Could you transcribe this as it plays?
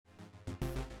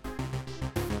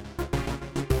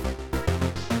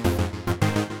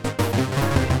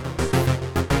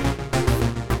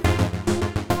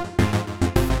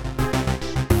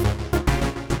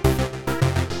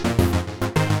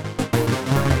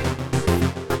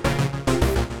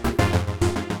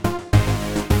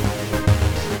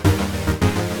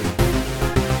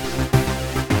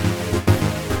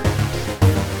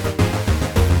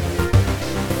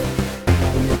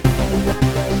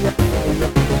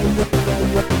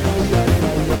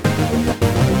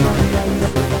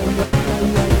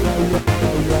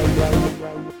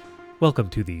Welcome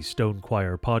to the Stone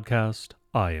Choir podcast.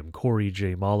 I am Corey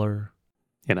J. Mahler.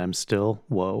 And I'm still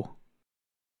Woe.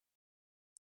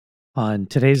 On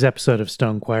today's episode of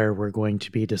Stone Choir, we're going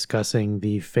to be discussing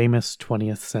the famous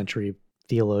 20th century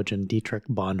theologian Dietrich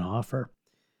Bonhoeffer.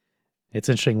 It's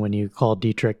interesting when you call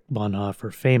Dietrich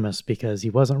Bonhoeffer famous because he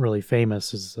wasn't really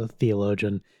famous as a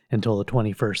theologian until the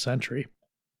 21st century.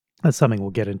 That's something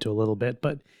we'll get into a little bit,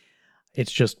 but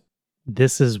it's just,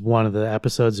 this is one of the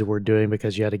episodes that we're doing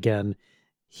because yet again,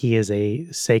 he is a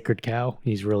sacred cow.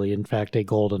 He's really, in fact, a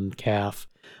golden calf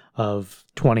of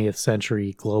 20th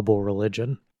century global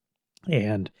religion.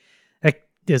 And that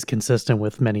is consistent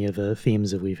with many of the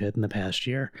themes that we've hit in the past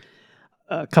year.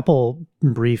 A couple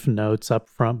brief notes up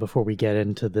front before we get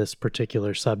into this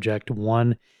particular subject.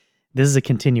 One, this is a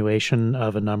continuation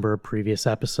of a number of previous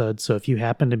episodes. So if you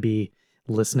happen to be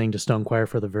listening to Stone Choir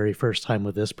for the very first time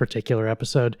with this particular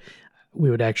episode, we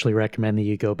would actually recommend that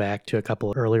you go back to a couple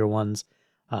of earlier ones.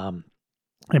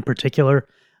 In particular,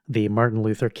 the Martin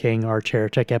Luther King Arch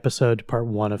Heretic episode, part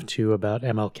 1 of 2 about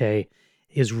MLK,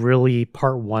 is really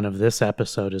part 1 of this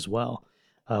episode as well.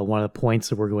 One of the points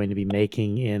that we're going to be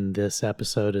making in this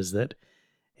episode is that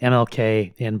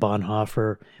MLK and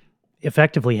Bonhoeffer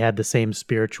effectively had the same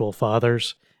spiritual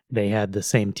fathers. They had the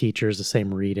same teachers, the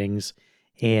same readings,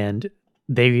 and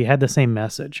they had the same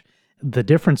message. The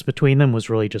difference between them was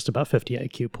really just about 50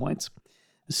 IQ points.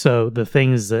 So the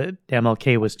things that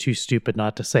MLK was too stupid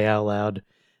not to say out loud,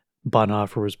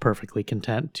 Bonhoeffer was perfectly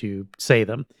content to say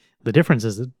them. The difference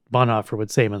is that Bonhoeffer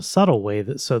would say them in a subtle way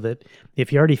so that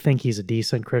if you already think he's a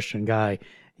decent Christian guy,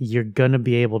 you're going to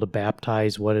be able to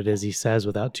baptize what it is he says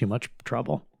without too much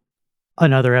trouble.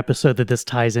 Another episode that this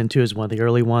ties into is one of the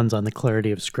early ones on the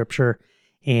clarity of Scripture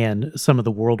and some of the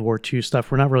World War II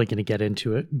stuff. We're not really going to get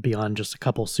into it beyond just a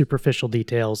couple superficial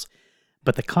details,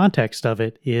 but the context of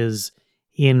it is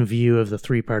in view of the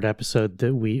three-part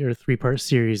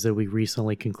series that we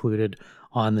recently concluded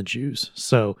on the Jews.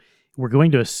 So we're going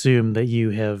to assume that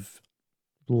you have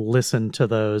listened to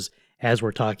those as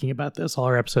we're talking about this. All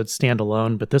our episodes stand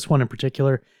alone, but this one in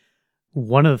particular,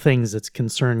 one of the things that's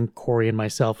concerned Corey and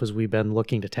myself as we've been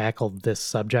looking to tackle this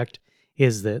subject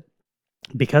is that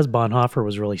because Bonhoeffer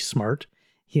was really smart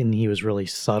and he was really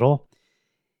subtle,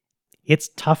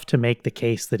 it's tough to make the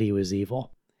case that he was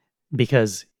evil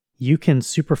because you can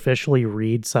superficially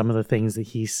read some of the things that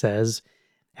he says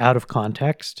out of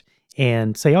context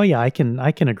and say, oh yeah, I can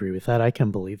agree with that. I can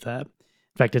believe that.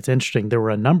 In fact, it's interesting. There were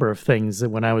a number of things that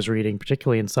when I was reading,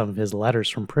 particularly in some of his letters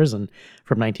from prison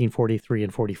from 1943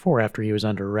 and 44, after he was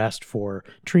under arrest for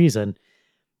treason,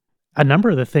 a number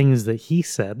of the things that he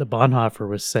said, that Bonhoeffer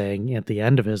was saying at the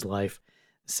end of his life,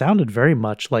 sounded very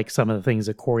much like some of the things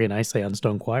that Corey and I say on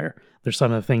Stone Choir. There's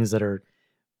some of the things that are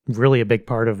really a big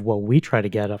part of what we try to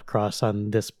get across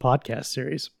on this podcast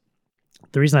series.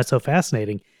 The reason that's so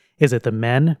fascinating is that the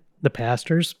men, the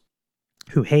pastors,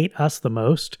 who hate us the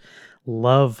most,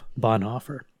 love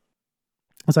Bonhoeffer.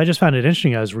 So I just found it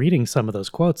interesting. I was reading some of those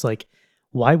quotes, like,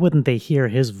 why wouldn't they hear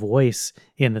his voice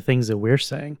in the things that we're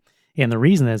saying? And the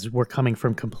reason is we're coming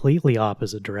from completely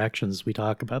opposite directions as we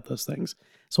talk about those things.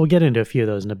 So we'll get into a few of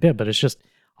those in a bit, but it's just,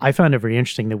 I found it very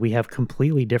interesting that we have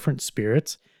completely different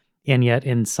spirits, and yet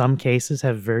in some cases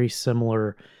have very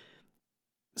similar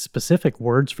specific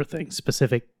words for things,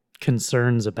 specific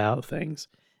concerns about things.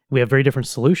 We have very different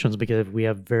solutions because we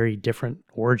have very different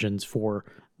origins for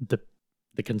the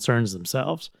concerns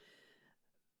themselves.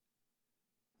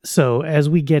 So as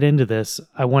we get into this,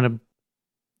 I want to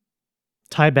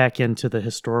tie back into the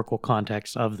historical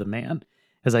context of the man.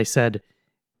 As I said,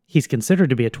 he's considered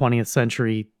to be a 20th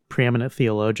century preeminent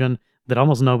theologian that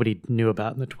almost nobody knew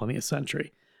about in the 20th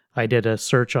century. I did a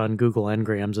search on Google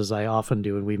Ngrams, as I often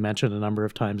do, and we mentioned a number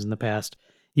of times in the past.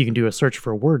 You can do a search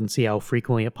for a word and see how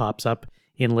frequently it pops up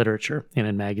in literature and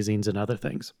in magazines and other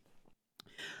things.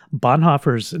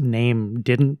 Bonhoeffer's name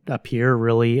didn't appear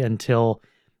really until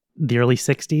the early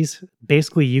 60s.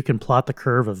 Basically, you can plot the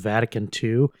curve of Vatican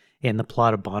II and the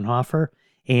plot of Bonhoeffer,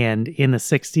 and in the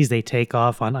 60s, they take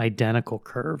off on identical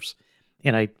curves.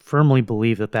 And I firmly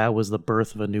believe that that was the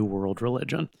birth of a new world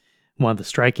religion. One of the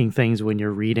striking things when you're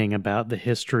reading about the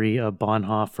history of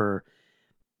Bonhoeffer,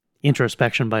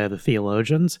 introspection by other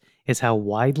theologians, is how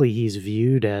widely he's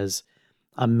viewed as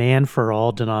a man for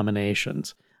all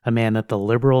denominations, a man that the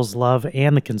liberals love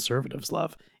and the conservatives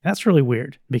love. And that's really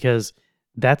weird because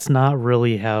that's not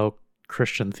really how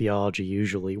Christian theology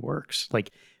usually works.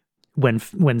 Like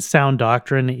when sound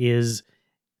doctrine is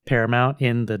paramount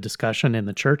in the discussion in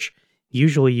the church,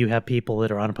 usually you have people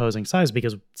that are on opposing sides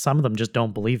because some of them just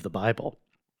don't believe the Bible.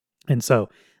 And so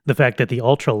the fact that the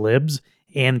ultra libs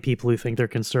and people who think they're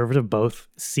conservative both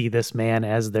see this man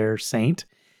as their saint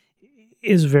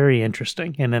is very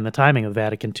interesting. And then the timing of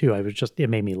Vatican II, it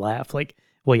made me laugh. Like,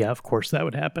 well, yeah, of course that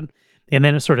would happen. And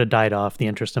then it sort of died off, the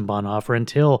interest in Bonhoeffer,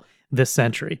 until this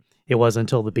century. It wasn't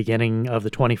until the beginning of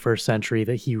the 21st century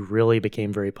that he really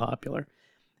became very popular.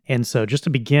 And so just to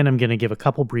begin, I'm going to give a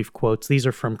couple brief quotes. These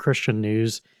are from Christian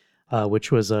News,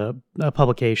 which was a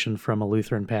publication from a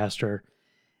Lutheran pastor.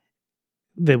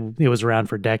 It was around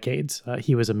for decades.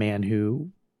 He was a man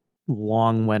who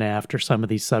long went after some of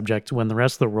these subjects when the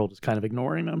rest of the world was kind of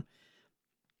ignoring them.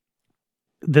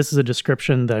 This is a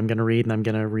description that I'm going to read, and I'm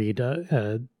going to read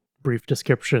a brief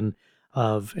description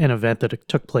of an event that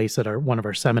took place at one of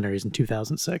our seminaries in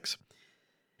 2006.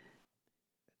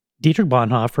 Dietrich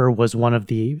Bonhoeffer was one of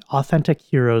the authentic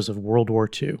heroes of World War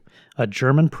II, a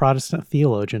German Protestant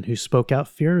theologian who spoke out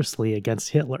fiercely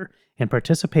against Hitler and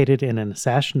participated in an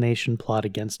assassination plot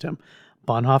against him.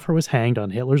 Bonhoeffer was hanged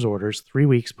on Hitler's orders 3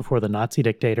 weeks before the Nazi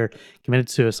dictator committed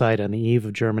suicide on the eve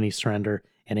of Germany's surrender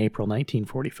in April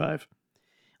 1945.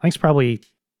 I think it's probably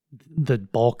the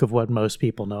bulk of what most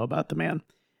people know about the man.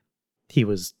 He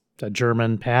was a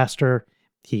German pastor.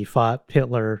 He fought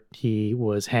Hitler. He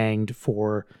was hanged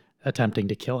for attempting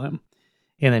to kill him.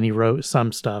 And then he wrote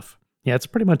some stuff. Yeah, it's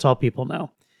pretty much all people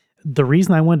know. The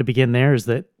reason I wanted to begin there is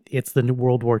that it's the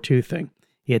World War II thing.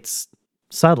 It's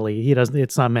subtly,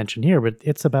 it's not mentioned here, but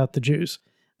it's about the Jews.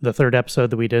 The third episode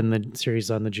that we did in the series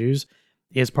on the Jews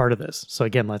is part of this. So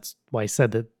again, that's why I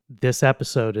said that this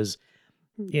episode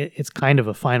it's kind of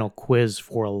a final quiz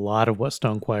for a lot of what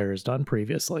Stone Choir has done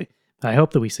previously. I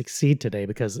hope that we succeed today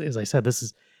because, as I said,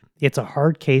 it's a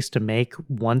hard case to make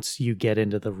once you get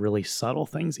into the really subtle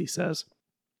things he says.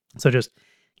 So just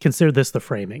consider this the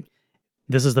framing.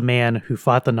 This is the man who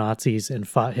fought the Nazis and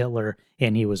fought Hitler,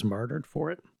 and he was martyred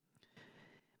for it.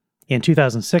 In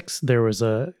 2006, there was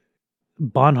a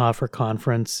Bonhoeffer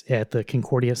conference at the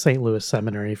Concordia St. Louis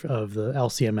Seminary of the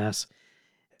LCMS.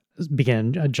 It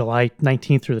began July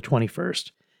 19th through the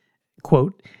 21st.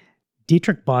 Quote,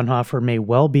 Dietrich Bonhoeffer may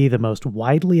well be the most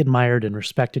widely admired and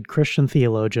respected Christian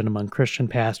theologian among Christian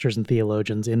pastors and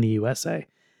theologians in the USA.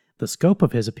 The scope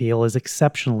of his appeal is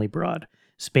exceptionally broad,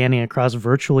 spanning across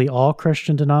virtually all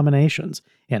Christian denominations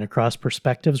and across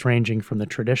perspectives ranging from the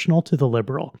traditional to the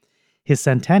liberal. His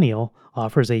centennial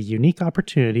offers a unique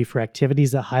opportunity for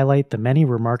activities that highlight the many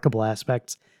remarkable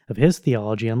aspects of his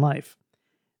theology and life.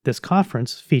 This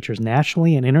conference features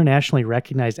nationally and internationally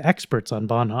recognized experts on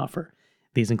Bonhoeffer.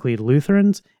 These include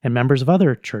Lutherans and members of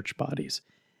other church bodies.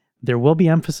 There will be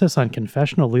emphasis on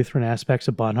confessional Lutheran aspects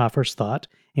of Bonhoeffer's thought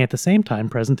and at the same time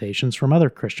presentations from other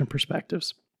Christian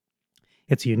perspectives.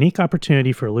 It's a unique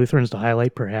opportunity for Lutherans to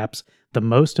highlight perhaps the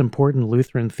most important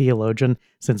Lutheran theologian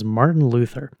since Martin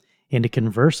Luther and to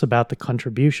converse about the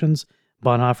contributions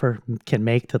Bonhoeffer can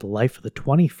make to the life of the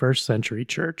 21st century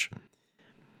church.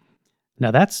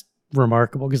 Now that's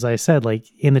remarkable because I said, like,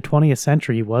 in the 20th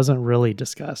century, he wasn't really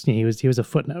discussed. He was a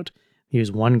footnote. He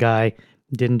was one guy,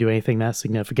 didn't do anything that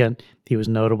significant. He was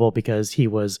notable because he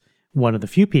was one of the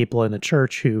few people in the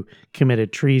church who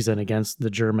committed treason against the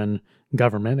German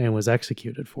government and was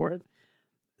executed for it.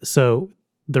 So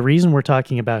the reason we're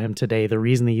talking about him today, the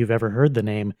reason that you've ever heard the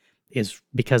name, is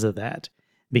because of that.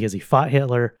 Because he fought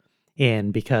Hitler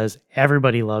and because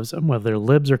everybody loves him, whether they're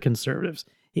libs or conservatives.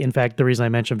 In fact, the reason I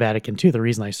mentioned Vatican II, the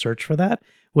reason I searched for that,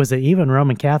 was that even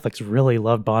Roman Catholics really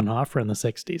loved Bonhoeffer in the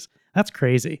 60s. That's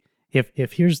crazy.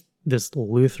 If here's this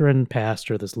Lutheran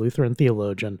pastor, this Lutheran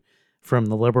theologian from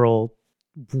the liberal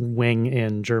wing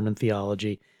in German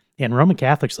theology, and Roman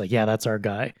Catholics like, yeah, that's our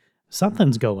guy.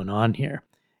 Something's going on here.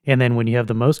 And then when you have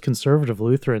the most conservative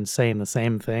Lutherans saying the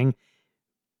same thing,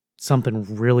 something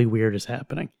really weird is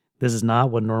happening. This is not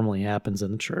what normally happens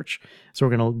in the church. So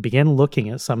we're going to begin looking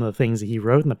at some of the things that he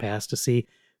wrote in the past to see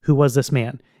who was this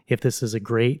man. If this is a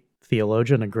great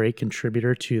theologian, a great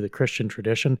contributor to the Christian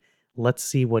tradition, let's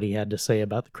see what he had to say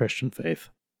about the Christian faith.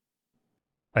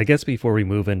 I guess before we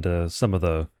move into some of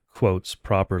the quotes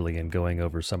properly and going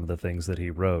over some of the things that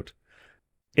he wrote,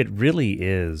 it really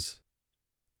is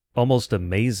almost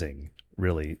amazing,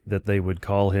 really, that they would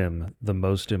call him the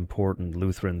most important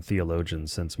Lutheran theologian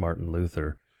since Martin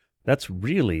Luther. That's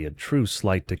really a true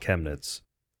slight to Chemnitz.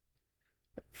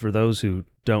 For those who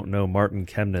don't know, Martin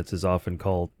Chemnitz is often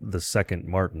called the second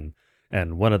Martin,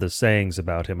 and one of the sayings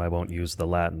about him, I won't use the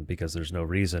Latin because there's no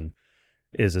reason,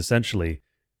 is essentially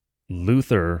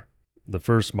Luther, the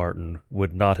first Martin,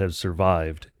 would not have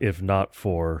survived if not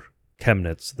for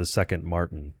Chemnitz, the second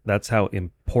Martin. That's how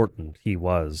important he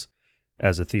was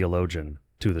as a theologian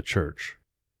to the church.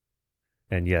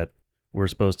 And yet, we're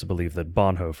supposed to believe that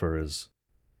Bonhoeffer is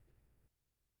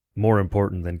more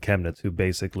important than Chemnitz, who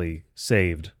basically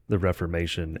saved the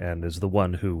Reformation and is the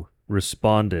one who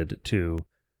responded to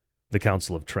the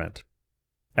Council of Trent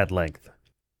at length.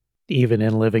 Even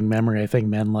in living memory, I think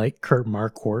men like Kurt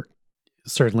Marquardt,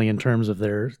 certainly in terms of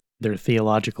their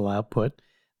theological output,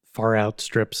 far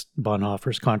outstrips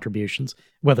Bonhoeffer's contributions,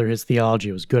 whether his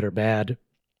theology was good or bad.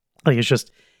 Like, it's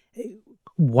just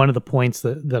one of the points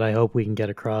that I hope we can get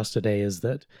across today is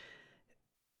that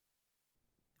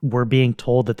we're being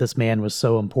told that this man was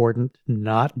so important,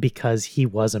 not because he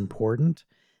was important,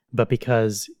 but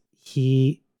because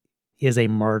he is a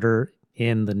martyr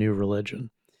in the new religion.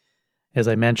 As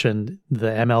I mentioned, the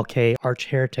MLK Arch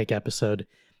Heretic episode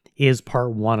is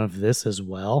part one of this as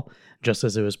well, just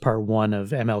as it was part one of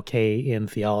MLK in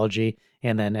theology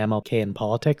and then MLK in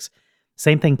politics.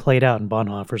 Same thing played out in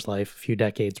Bonhoeffer's life a few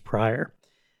decades prior.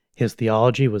 His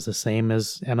theology was the same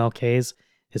as MLK's.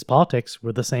 His politics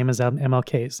were the same as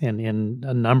MLK's in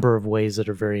a number of ways that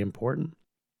are very important.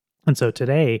 And so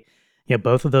today,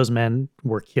 both of those men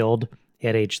were killed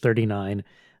at age 39.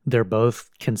 They're both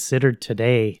considered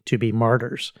today to be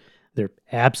martyrs. They're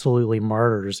absolutely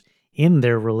martyrs in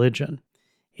their religion.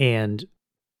 And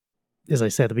as I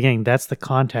said at the beginning, that's the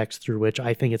context through which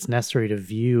I think it's necessary to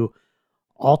view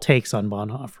all takes on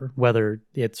Bonhoeffer, whether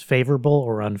it's favorable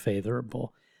or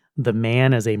unfavorable. The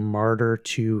man as a martyr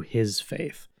to his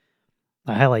faith.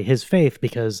 I highlight his faith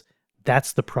because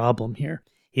that's the problem here.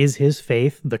 Is his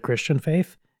faith the Christian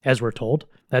faith, as we're told?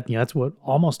 That's what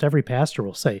almost every pastor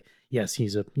will say. Yes,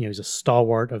 he's a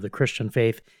stalwart of the Christian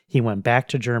faith. He went back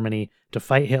to Germany to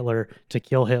fight Hitler, to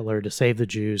kill Hitler, to save the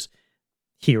Jews.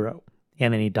 Hero.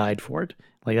 And then he died for it.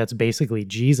 Like, that's basically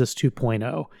Jesus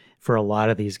 2.0 for a lot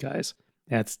of these guys.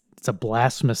 It's a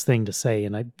blasphemous thing to say,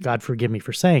 and God forgive me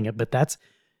for saying it, but that's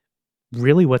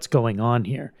really what's going on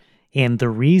here. And the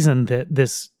reason that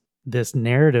this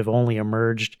narrative only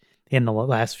emerged in the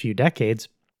last few decades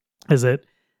is that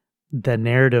the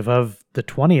narrative of the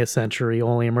 20th century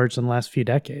only emerged in the last few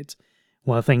decades.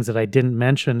 One of the things that I didn't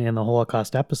mention in the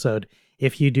Holocaust episode,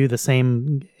 if you do the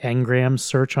same engram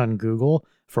search on Google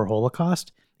for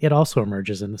Holocaust, it also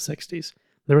emerges in the 60s.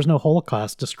 There was no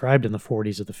Holocaust described in the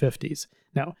 40s or the 50s.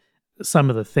 Now, some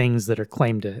of the things that are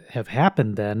claimed to have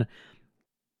happened then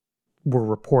were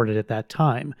reported at that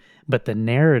time, but the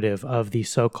narrative of the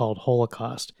so-called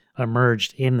Holocaust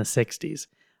emerged in the 60s,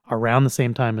 around the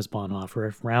same time as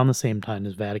Bonhoeffer, around the same time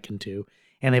as Vatican II,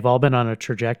 and they've all been on a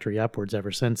trajectory upwards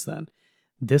ever since then.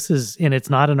 And it's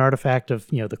not an artifact of,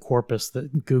 the corpus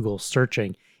that Google's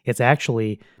searching. It's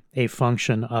actually a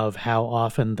function of how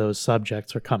often those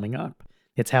subjects are coming up.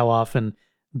 It's how often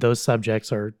those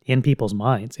subjects are in people's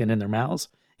minds and in their mouths.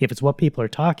 If it's what people are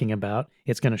talking about,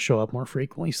 it's going to show up more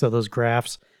frequently. So those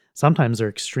graphs sometimes are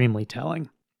extremely telling.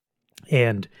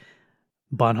 And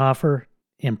Bonhoeffer,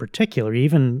 in particular,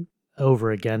 even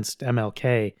over against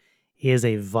MLK, is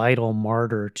a vital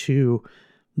martyr to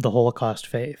the Holocaust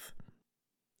faith.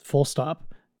 Full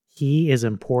stop. He is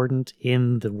important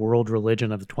in the world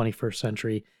religion of the 21st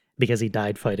century because he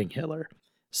died fighting Hitler.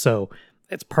 So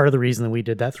it's part of the reason that we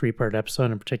did that 3-part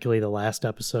episode, and particularly the last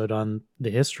episode on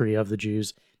the history of the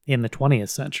Jews in the 20th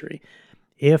century.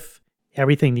 If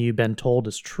everything that you've been told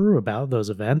is true about those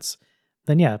events,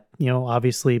 then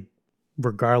obviously,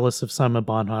 regardless of some of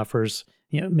Bonhoeffer's,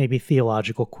 maybe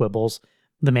theological quibbles,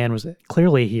 the man was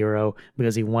clearly a hero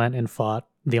because he went and fought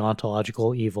the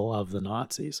ontological evil of the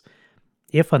Nazis.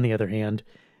 If, on the other hand,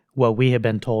 what we have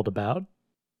been told about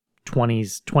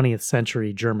 20th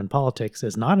century German politics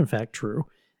is not in fact true,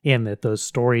 and that those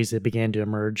stories that began to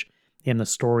emerge in the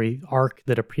story arc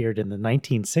that appeared in the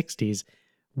 1960s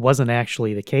wasn't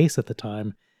actually the case at the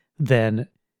time, then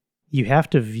you have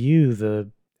to view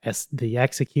the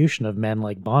execution of men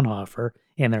like Bonhoeffer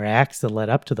and their acts that led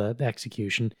up to the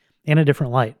execution in a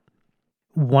different light.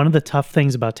 One of the tough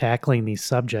things about tackling these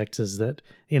subjects is that,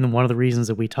 and one of the reasons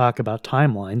that we talk about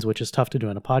timelines, which is tough to do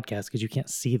in a podcast because you can't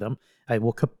see them,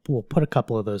 we'll put a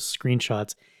couple of those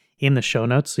screenshots in the show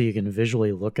notes so you can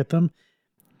visually look at them.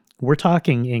 We're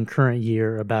talking in current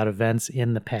year about events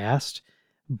in the past,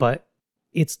 but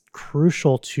it's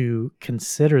crucial to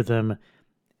consider them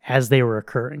as they were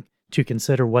occurring, to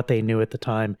consider what they knew at the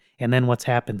time, and then what's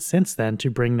happened since then to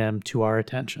bring them to our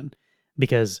attention.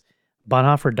 Because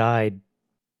Bonhoeffer died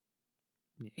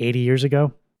 80 years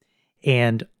ago,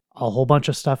 and a whole bunch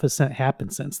of stuff has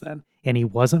happened since then, and he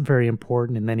wasn't very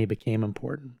important, and then he became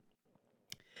important.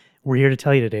 We're here to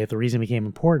tell you today that the reason he became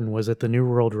important was that the New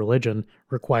World religion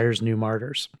requires new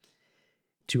martyrs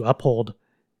to uphold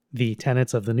the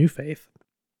tenets of the new faith,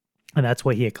 and that's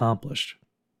what he accomplished.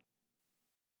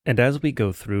 And as we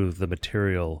go through the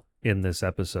material in this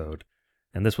episode,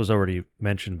 and this was already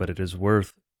mentioned, but it is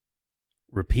worth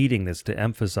repeating this to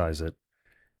emphasize it.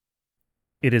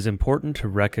 It is important to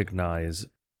recognize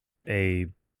a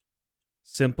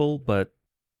simple but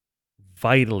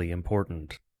vitally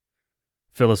important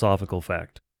philosophical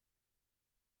fact.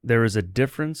 There is a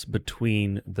difference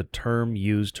between the term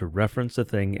used to reference a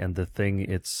thing and the thing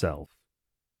itself.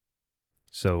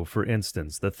 So, for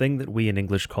instance, the thing that we in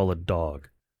English call a dog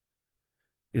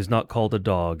is not called a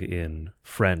dog in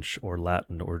French or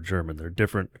Latin or German. There are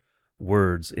different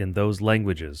words in those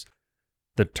languages.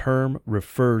 The term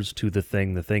refers to the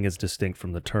thing is distinct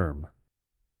from the term.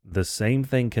 The same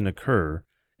thing can occur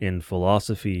in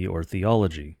philosophy or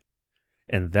theology,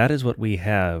 and that is what we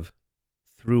have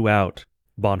throughout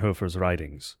Bonhoeffer's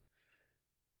writings.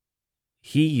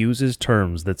 He uses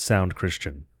terms that sound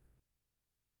Christian.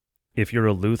 If you're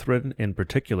a Lutheran in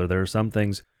particular, there are some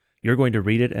things you're going to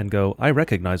read it and go, I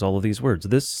recognize all of these words.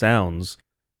 This sounds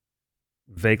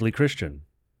vaguely Christian.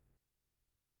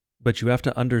 But you have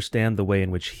to understand the way in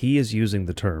which he is using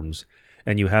the terms,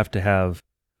 and you have to have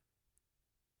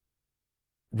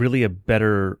really a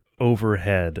better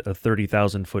overhead, a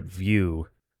 30,000-foot view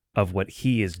of what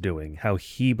he is doing, how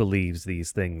he believes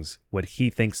these things, what he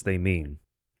thinks they mean.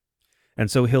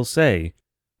 And so he'll say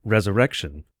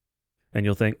resurrection, and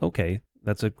you'll think, okay,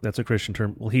 that's a Christian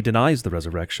term. Well, he denies the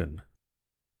resurrection.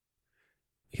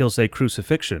 He'll say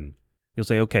crucifixion. You'll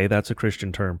say, okay, that's a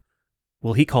Christian term.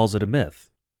 Well, he calls it a myth.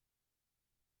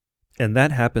 And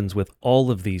that happens with all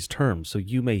of these terms. So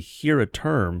you may hear a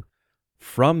term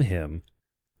from him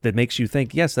that makes you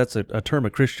think, yes, that's a term a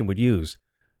Christian would use.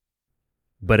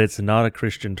 But it's not a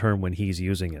Christian term when he's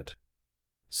using it.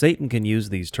 Satan can use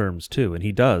these terms too, and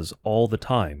he does all the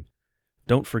time.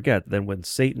 Don't forget that when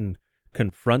Satan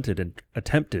confronted and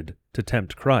attempted to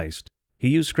tempt Christ, he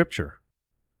used Scripture.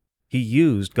 He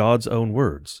used God's own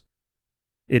words.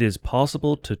 It is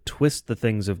possible to twist the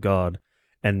things of God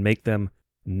and make them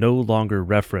no longer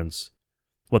reference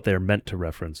what they're meant to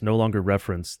reference, no longer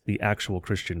reference the actual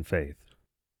Christian faith.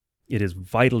 It is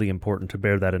vitally important to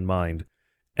bear that in mind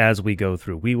as we go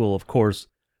through. We will, of course,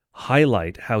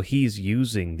 highlight how he's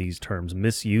using these terms,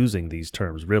 misusing these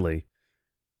terms, really.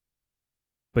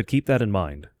 But keep that in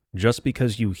mind. Just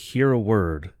because you hear a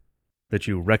word that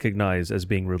you recognize as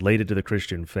being related to the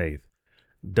Christian faith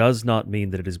does not mean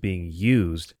that it is being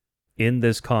used in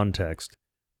this context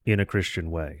in a Christian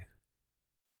way.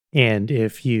 And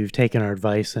if you've taken our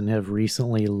advice and have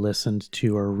recently listened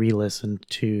to or re-listened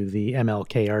to the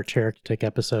MLK Arch Heretic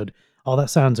episode, all that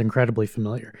sounds incredibly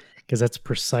familiar, because that's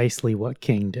precisely what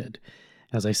King did.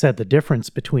 As I said, the difference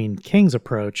between King's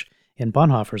approach and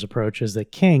Bonhoeffer's approach is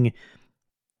that King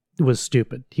was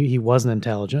stupid. He wasn't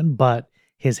intelligent, but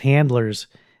his handlers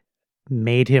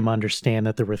made him understand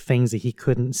that there were things that he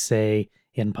couldn't say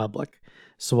in public.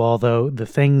 So although the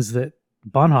things that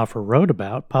Bonhoeffer wrote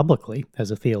about publicly as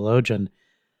a theologian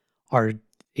are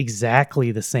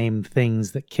exactly the same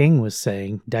things that King was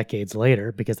saying decades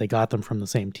later, because they got them from the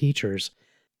same teachers,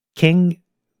 King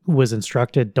was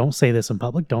instructed, don't say this in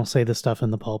public, don't say this stuff in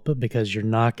the pulpit, because you're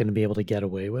not going to be able to get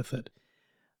away with it.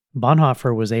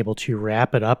 Bonhoeffer was able to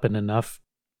wrap it up in enough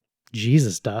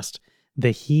Jesus dust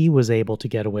that he was able to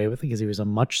get away with it because he was a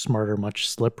much smarter,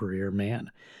 much slipperier man.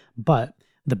 But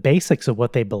the basics of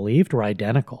what they believed were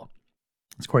identical.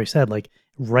 As Corey said, like,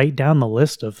 write down the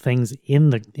list of things in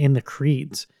the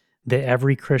creeds that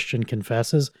every Christian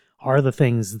confesses are the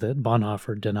things that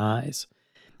Bonhoeffer denies.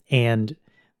 And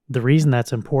the reason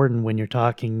that's important when you're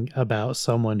talking about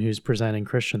someone who's presenting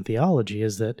Christian theology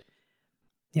is that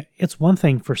it's one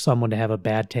thing for someone to have a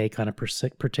bad take on a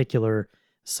particular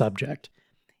subject.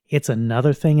 It's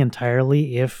another thing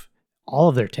entirely if all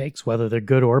of their takes, whether they're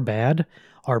good or bad,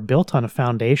 are built on a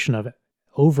foundation of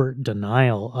overt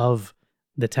denial of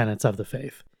the tenets of the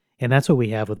faith. And that's what we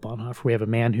have with Bonhoeffer. We have a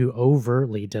man who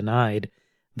overtly denied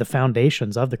the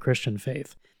foundations of the Christian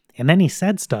faith. And then he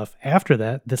said stuff after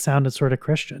that sounded sort of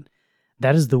Christian.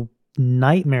 That is the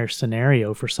nightmare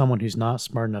scenario for someone who's not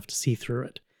smart enough to see through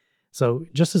it. So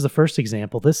just as the first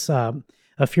example, this a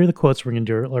few of the quotes we're going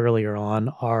to do earlier on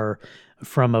are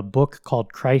from a book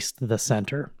called Christ the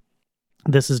Center.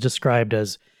 This is described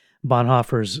as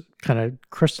Bonhoeffer's kind of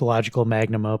Christological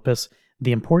magnum opus.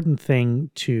 The important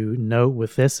thing to note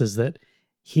with this is that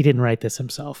he didn't write this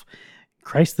himself.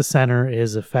 Christ the Center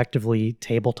is effectively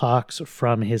table talks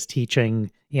from his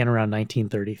teaching in around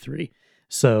 1933.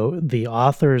 So the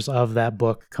authors of that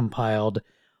book compiled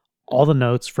all the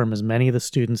notes from as many of the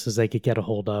students as they could get a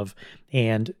hold of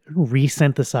and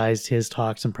resynthesized his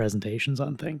talks and presentations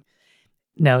on things.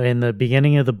 Now, in the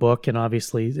beginning of the book, and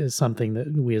obviously is something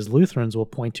that we as Lutherans will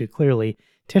point to clearly,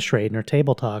 Tischreden or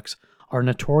table talks are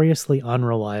notoriously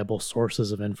unreliable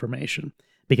sources of information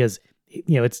because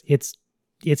it's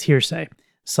hearsay.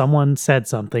 Someone said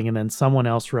something and then someone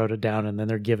else wrote it down and then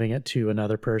they're giving it to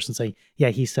another person saying, yeah,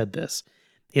 he said this.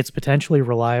 It's potentially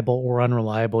reliable or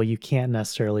unreliable. You can't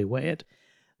necessarily weigh it.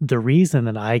 The reason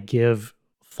that I give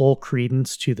full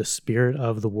credence to the spirit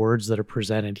of the words that are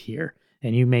presented here,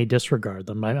 and you may disregard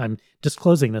them, I'm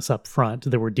disclosing this up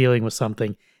front, that we're dealing with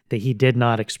something that he did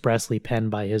not expressly pen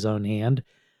by his own hand.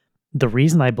 The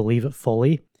reason I believe it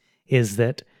fully is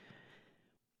that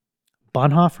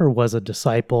Bonhoeffer was a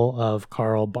disciple of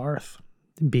Karl Barth,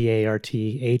 Barth.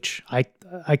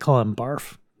 I call him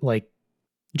Barf, like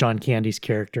John Candy's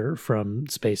character from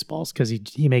Spaceballs, because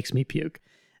he makes me puke.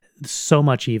 So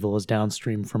much evil is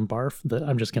downstream from Barf that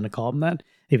I'm just going to call him that.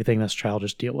 If you think that's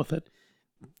childish, deal with it.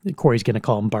 Corey's going to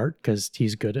call him Bart because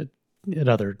he's good at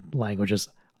other languages.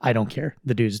 I don't care.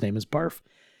 The dude's name is Barf.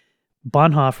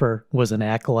 Bonhoeffer was an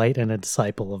acolyte and a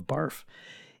disciple of Barf.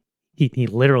 He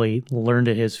literally learned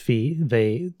at his feet.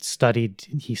 He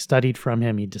studied from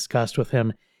him. He discussed with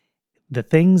him the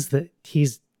things that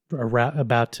he's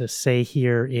about to say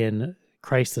here in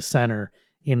Christ the Center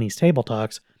in these table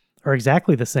talks are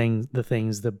exactly the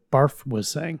things that Barf was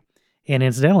saying. And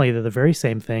incidentally, they're the very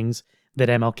same things that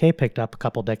MLK picked up a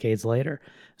couple decades later.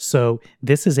 So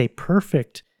this is a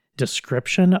perfect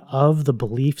description of the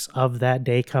beliefs of that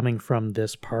day coming from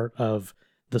this part of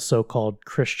the so-called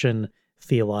Christian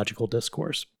theological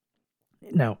discourse.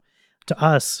 Now, to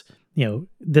us,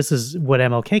 this is what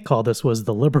MLK called this was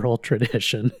the liberal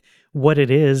tradition. What it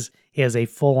is a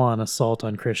full-on assault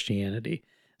on Christianity.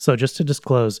 So just to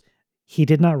disclose, he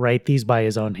did not write these by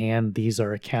his own hand. These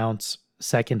are accounts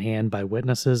secondhand by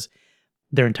witnesses.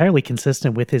 They're entirely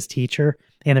consistent with his teacher,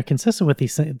 and they're consistent with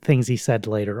these things he said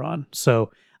later on.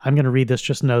 So I'm going to read this,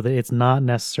 just know that it's not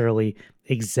necessarily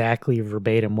exactly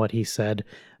verbatim what he said,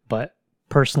 but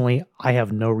personally, I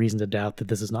have no reason to doubt that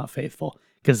this is not faithful,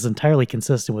 because it's entirely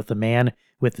consistent with the man,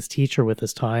 with his teacher, with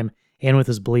his time, and with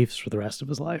his beliefs for the rest of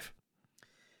his life.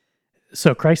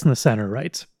 So Christ in the Center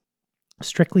writes,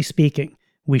 strictly speaking,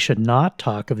 we should not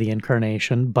talk of the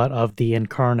incarnation, but of the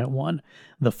incarnate one.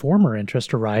 The former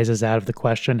interest arises out of the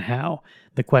question how.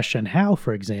 The question how,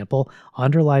 for example,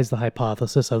 underlies the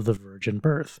hypothesis of the virgin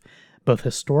birth. Both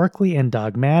historically and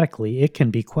dogmatically, it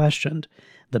can be questioned.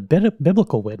 The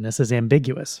biblical witness is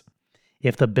ambiguous.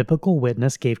 If the biblical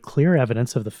witness gave clear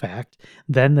evidence of the fact,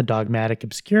 then the dogmatic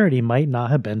obscurity might not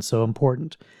have been so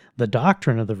important. The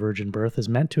doctrine of the virgin birth is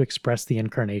meant to express the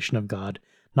incarnation of God,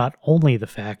 not only the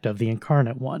fact of the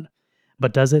incarnate one.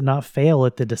 But does it not fail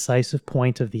at the decisive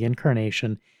point of the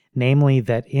incarnation, namely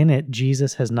that in it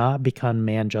Jesus has not become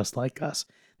man just like us?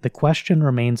 The question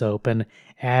remains open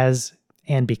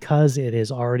and because it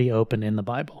is already open in the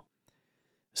Bible.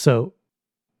 So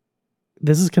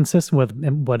this is consistent with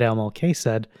what MLK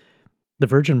said. The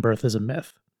virgin birth is a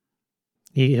myth.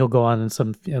 He'll go on in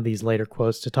some of these later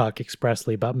quotes to talk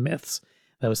expressly about myths.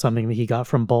 That was something that he got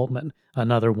from Bultmann,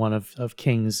 another one of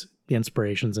King's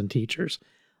inspirations and teachers.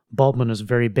 Bultmann was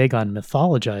very big on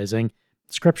mythologizing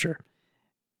Scripture.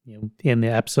 In the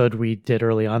episode we did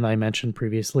early on, I mentioned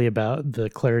previously about the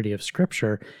clarity of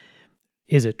Scripture.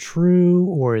 Is it true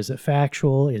or is it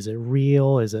factual? Is it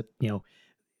real? Is it,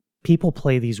 people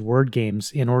play these word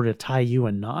games in order to tie you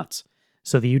in knots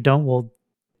so that you don't, well,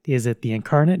 is it the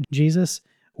incarnate Jesus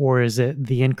or is it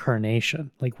the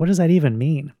incarnation? Like, what does that even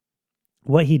mean?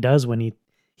 What he does when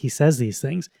he says these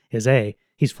things is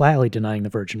he's flatly denying the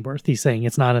virgin birth. He's saying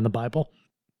it's not in the Bible,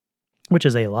 which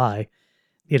is a lie.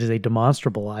 It is a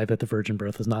demonstrable lie that the virgin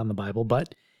birth is not in the Bible,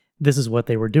 but this is what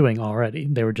they were doing already.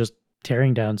 They were just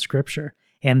tearing down Scripture.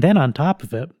 And then on top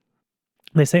of it,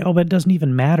 they say, oh, but it doesn't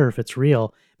even matter if it's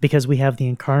real because we have the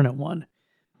incarnate one.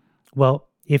 Well,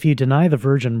 if you deny the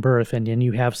virgin birth and then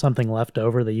you have something left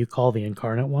over that you call the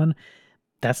incarnate one,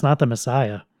 that's not the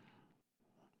Messiah.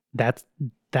 That's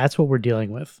what we're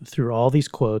dealing with. Through all these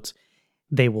quotes,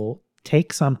 they will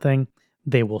take something,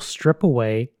 they will strip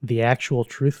away the actual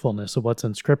truthfulness of what's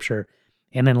in Scripture,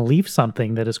 and then leave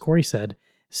something that, as Corey said,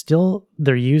 still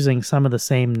they're using some of the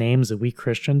same names that we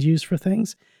Christians use for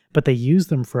things, but they use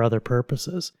them for other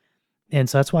purposes. And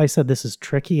so that's why I said this is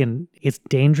tricky and it's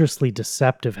dangerously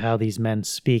deceptive how these men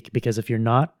speak, because if you're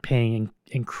not paying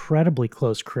incredibly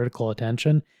close critical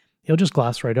attention, you'll just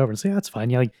gloss right over and say, that's fine.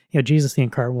 Yeah, Jesus the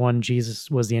incarnate one, Jesus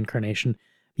was the incarnation.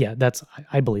 Yeah,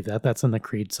 I believe that. That's in the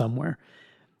creed somewhere.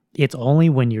 It's only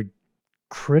when you're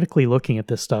critically looking at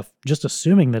this stuff, just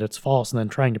assuming that it's false and then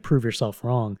trying to prove yourself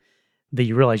wrong, that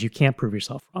you realize you can't prove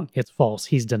yourself wrong. It's false.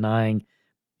 He's denying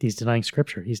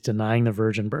Scripture. He's denying the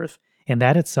virgin birth. And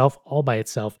that itself, all by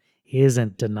itself,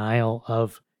 isn't denial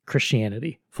of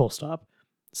Christianity, full stop.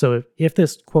 So if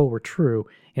this quote were true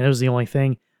and it was the only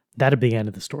thing, that'd be the end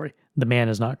of the story. The man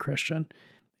is not Christian.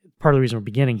 Part of the reason we're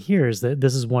beginning here is that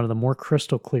this is one of the more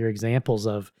crystal clear examples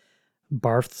of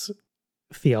Barth's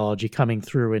theology coming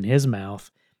through in his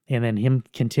mouth and then him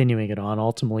continuing it on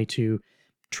ultimately to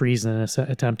treasonous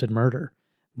attempted murder.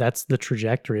 That's the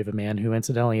trajectory of a man who,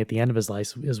 incidentally, at the end of his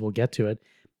life, as we'll get to it,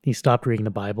 he stopped reading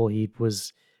the Bible. He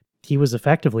was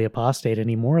effectively apostate, and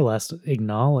he more or less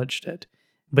acknowledged it.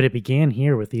 But it began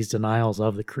here with these denials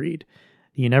of the creed.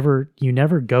 You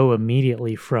never go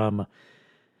immediately from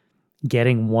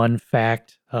getting one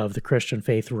fact of the Christian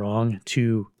faith wrong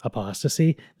to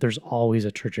apostasy. There's always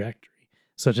a trajectory.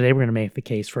 So today we're going to make the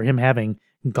case for him having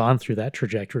gone through that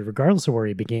trajectory, regardless of where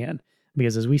he began.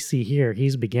 Because as we see here,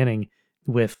 he's beginning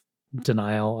with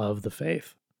denial of the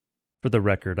faith. For the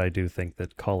record, I do think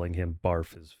that calling him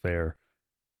Barf is fair,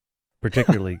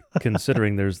 particularly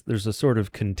considering there's a sort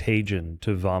of contagion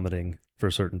to vomiting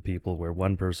for certain people where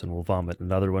one person will vomit,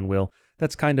 another one will.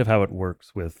 That's kind of how it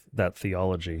works with that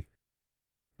theology.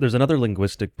 There's another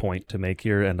linguistic point to make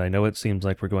here, and I know it seems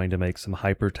like we're going to make some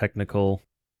hyper-technical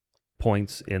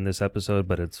points in this episode,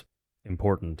 but it's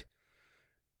important.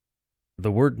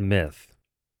 The word myth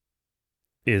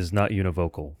is not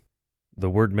univocal. The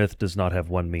word myth does not have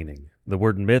one meaning. The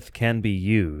word myth can be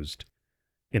used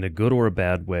in a good or a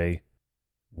bad way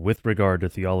with regard to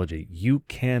theology. You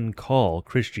can call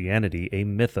Christianity a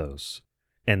mythos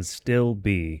and still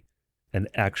be an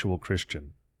actual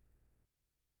Christian.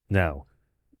 Now,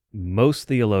 most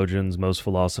theologians, most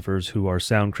philosophers who are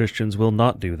sound Christians will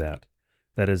not do that.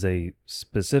 That is a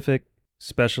specific,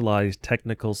 specialized,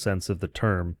 technical sense of the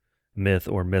term myth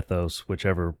or mythos,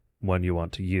 whichever one you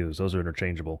want to use. Those are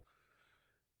interchangeable.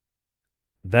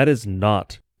 That is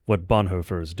not what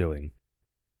Bonhoeffer is doing,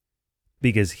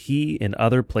 because he, in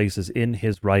other places in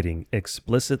his writing,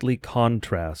 explicitly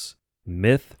contrasts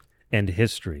myth and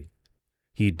history.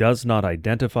 He does not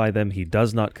identify them. He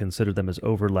does not consider them as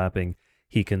overlapping.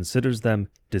 He considers them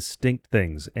distinct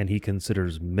things, and he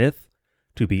considers myth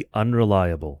to be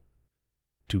unreliable,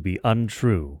 to be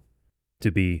untrue,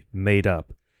 to be made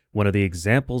up. One of the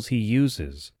examples he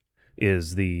uses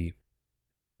is the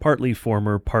partly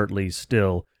former, partly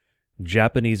still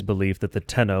Japanese belief that the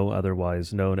Tenno,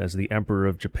 otherwise known as the Emperor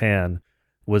of Japan,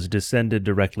 was descended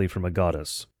directly from a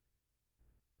goddess.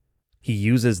 He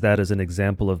uses that as an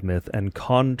example of myth and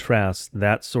contrasts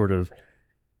that sort of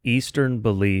Eastern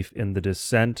belief in the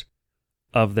descent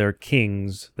of their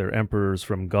kings, their emperors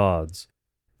from gods,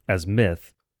 as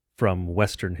myth from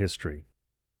Western history.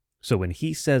 So when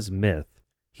he says myth,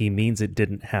 he means it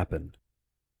didn't happen.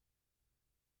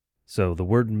 So the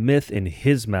word myth in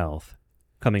his mouth,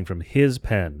 coming from his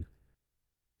pen,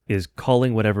 is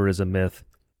calling whatever is a myth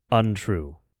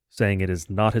untrue, saying it is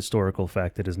not historical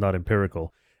fact, it is not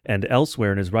empirical. And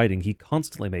elsewhere in his writing, he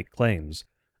constantly makes claims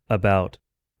about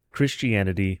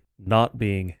Christianity not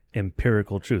being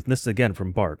empirical truth. And this is again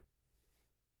from Barth,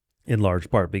 in large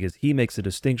part, because he makes a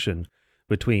distinction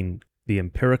between the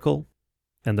empirical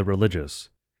and the religious,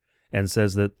 and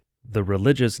says that the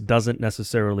religious doesn't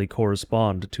necessarily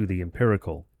correspond to the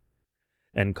empirical,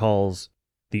 and calls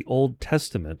the Old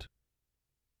Testament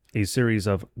a series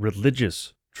of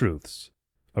religious truths,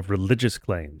 of religious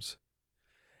claims.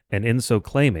 And in so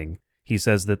claiming, he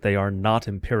says that they are not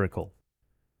empirical.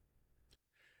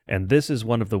 And this is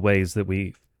one of the ways that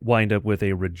we wind up with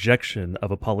a rejection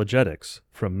of apologetics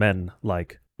from men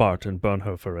like Barth and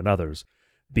Bonhoeffer and others,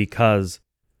 because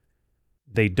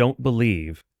they don't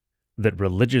believe that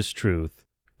religious truth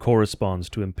corresponds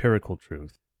to empirical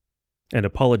truth. And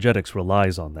apologetics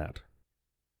relies on that.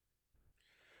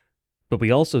 But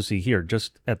we also see here,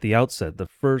 just at the outset, the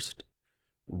first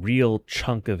real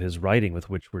chunk of his writing with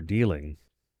which we're dealing,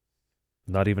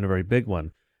 not even a very big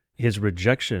one, his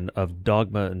rejection of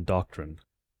dogma and doctrine.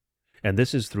 And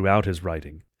this is throughout his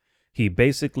writing. He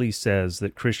basically says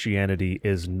that Christianity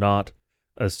is not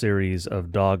a series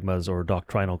of dogmas or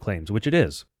doctrinal claims, which it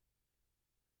is.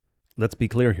 Let's be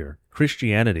clear here.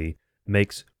 Christianity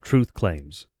makes truth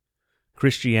claims.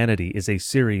 Christianity is a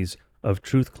series of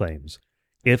truth claims.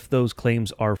 If those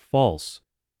claims are false,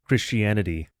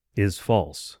 Christianity is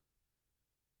false.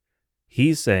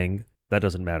 He's saying that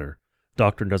doesn't matter.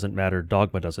 Doctrine doesn't matter.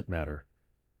 Dogma doesn't matter.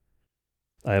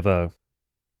 I have a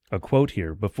quote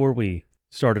here. Before we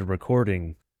started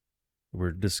recording,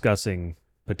 we're discussing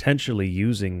potentially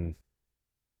using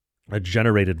a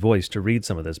generated voice to read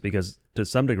some of this, because to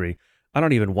some degree, I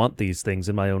don't even want these things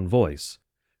in my own voice.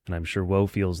 And I'm sure Woe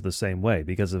feels the same way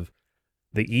because of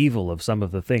the evil of some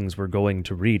of the things we're going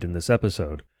to read in this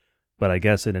episode. But I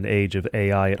guess in an age of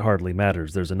AI, it hardly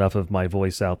matters. There's enough of my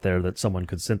voice out there that someone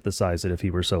could synthesize it if he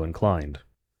were so inclined.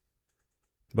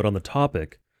 But on the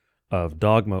topic of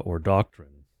dogma or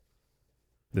doctrine,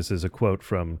 this is a quote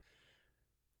from,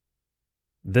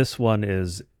 this one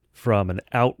is from an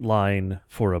outline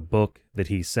for a book that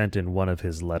he sent in one of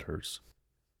his letters.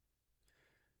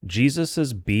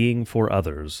 Jesus' being for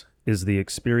others is the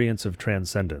experience of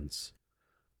transcendence.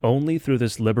 Only through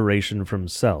this liberation from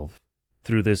self,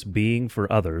 through this being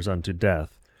for others unto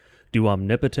death, do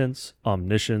omnipotence,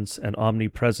 omniscience, and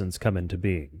omnipresence come into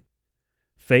being.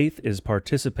 Faith is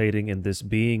participating in this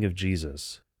being of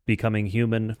Jesus, becoming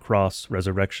human, cross,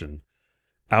 resurrection.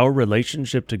 Our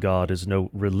relationship to God is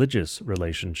no religious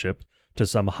relationship to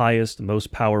some highest,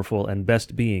 most powerful, and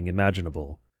best being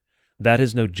imaginable. That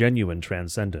is no genuine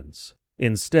transcendence.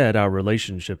 Instead, our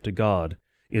relationship to God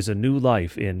is a new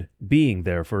life in being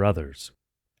there for others,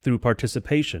 through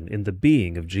participation in the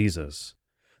being of Jesus.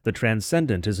 The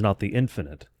transcendent is not the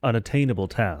infinite, unattainable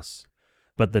tasks,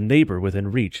 but the neighbor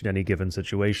within reach in any given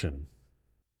situation.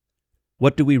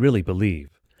 What do we really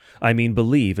believe? I mean,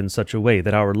 believe in such a way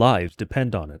that our lives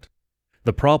depend on it.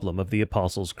 The problem of the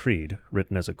Apostles' Creed,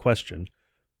 written as a question,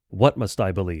 what must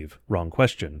I believe? Wrong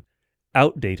question.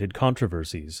 Outdated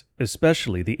controversies,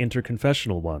 especially the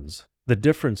interconfessional ones, the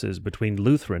differences between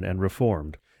Lutheran and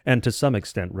Reformed, and to some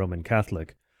extent Roman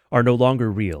Catholic, are no longer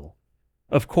real.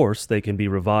 Of course, they can be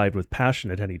revived with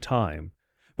passion at any time,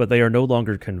 but they are no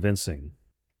longer convincing.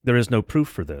 There is no proof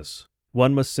for this.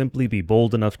 One must simply be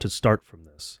bold enough to start from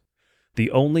this.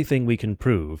 The only thing we can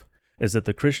prove is that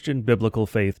the Christian biblical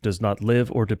faith does not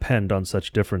live or depend on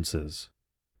such differences.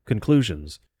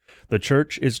 Conclusions. The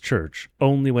church is church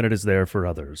only when it is there for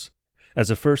others. As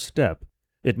a first step,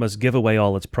 it must give away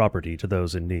all its property to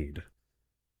those in need.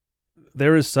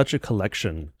 There is such a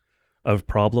collection of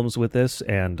problems with this,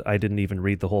 and I didn't even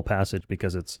read the whole passage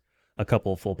because it's a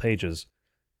couple full pages.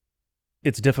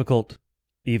 It's difficult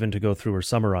even to go through or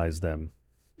summarize them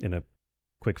in a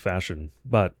quick fashion,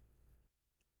 but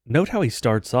note how he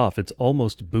starts off. It's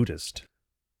almost Buddhist.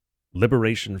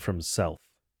 Liberation from self.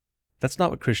 That's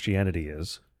not what Christianity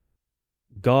is.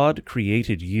 God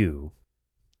created you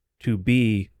to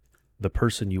be the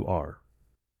person you are.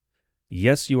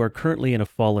 Yes, you are currently in a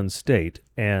fallen state,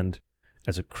 and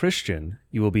as a Christian,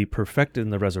 you will be perfected in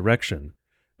the resurrection,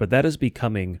 but that is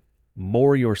becoming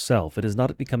more yourself. It is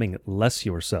not becoming less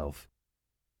yourself.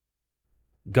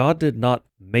 God did not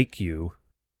make you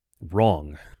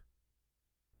wrong.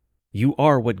 You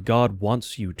are what God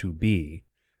wants you to be.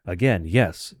 Again,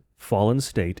 yes, fallen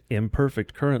state,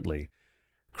 imperfect currently.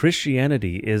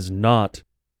 Christianity is not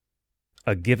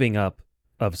a giving up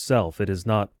of self. It is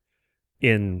not,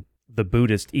 in the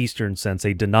Buddhist Eastern sense,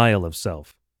 a denial of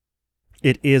self.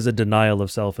 It is a denial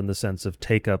of self in the sense of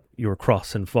take up your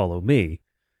cross and follow me.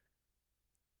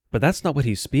 But that's not what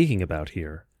he's speaking about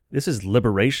here. This is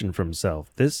liberation from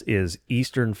self. This is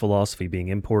Eastern philosophy being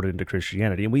imported into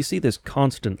Christianity. And we see this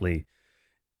constantly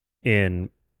in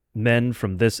men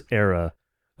from this era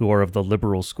who are of the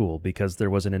liberal school, because there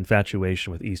was an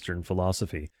infatuation with Eastern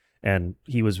philosophy, and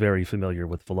he was very familiar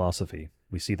with philosophy.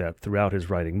 We see that throughout his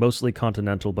writing, mostly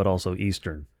continental, but also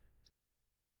Eastern.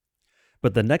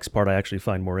 But the next part I actually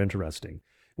find more interesting,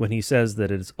 when he says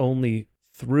that it's only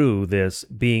through this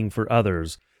being for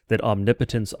others that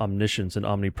omnipotence, omniscience, and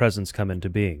omnipresence come into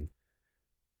being.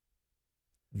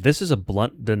 This is a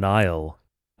blunt denial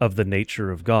of the nature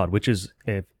of God, which is,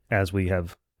 as we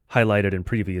have highlighted in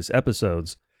previous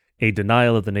episodes, a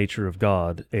denial of the nature of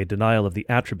God, a denial of the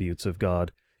attributes of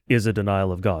God, is a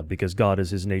denial of God, because God is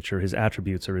his nature, his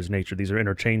attributes are his nature. These are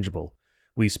interchangeable.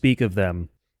 We speak of them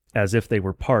as if they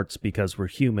were parts because we're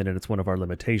human and it's one of our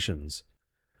limitations.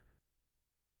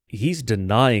 He's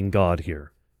denying God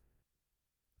here.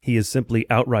 He is simply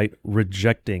outright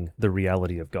rejecting the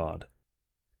reality of God.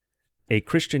 A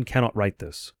Christian cannot write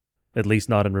this, at least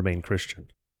not and remain Christian,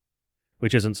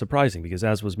 which isn't surprising because,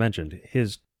 as was mentioned,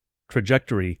 his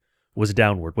trajectory was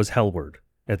downward, was hellward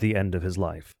at the end of his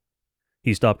life.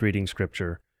 He stopped reading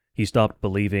Scripture. He stopped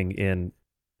believing in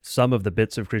some of the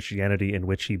bits of Christianity in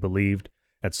which he believed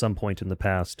at some point in the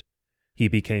past. He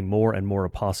became more and more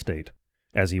apostate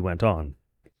as he went on.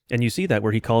 And you see that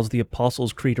where he calls the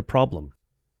Apostles' Creed a problem.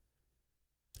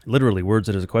 Literally, words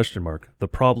it as a question mark, the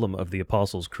problem of the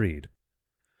Apostles' Creed.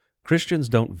 Christians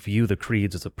don't view the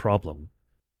creeds as a problem.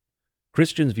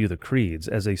 Christians view the creeds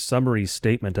as a summary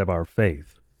statement of our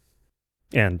faith.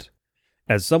 And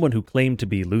as someone who claimed to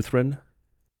be Lutheran,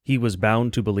 he was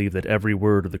bound to believe that every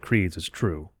word of the creeds is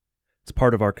true. It's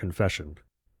part of our confession.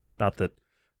 Not that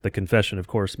the confession, of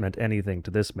course, meant anything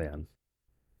to this man.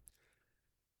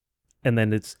 And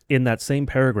then it's in that same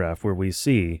paragraph where we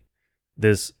see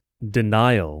this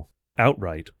denial,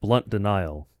 outright, blunt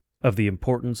denial, of the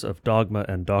importance of dogma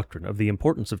and doctrine, of the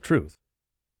importance of truth.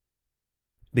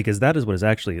 Because that is what is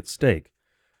actually at stake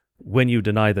when you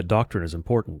deny that doctrine is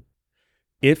important.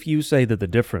 If you say that the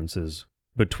differences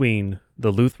between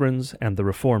the Lutherans and the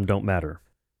Reformed don't matter,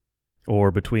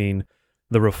 or between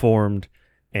the Reformed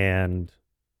and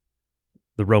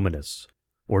the Romanists,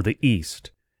 or the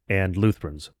East and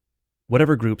Lutherans,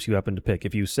 whatever groups you happen to pick,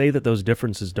 if you say that those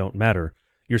differences don't matter,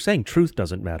 you're saying truth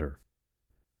doesn't matter.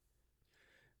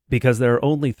 Because there are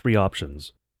only three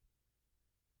options.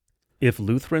 If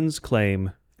Lutherans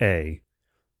claim A,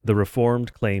 the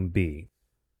Reformed claim B,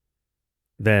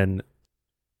 then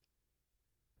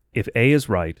if A is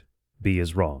right, B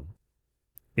is wrong.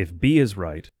 If B is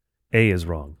right, A is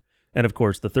wrong. And of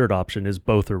course, the third option is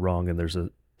both are wrong, and there's a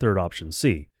third option,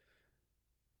 C.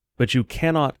 But you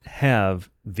cannot have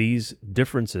these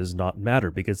differences not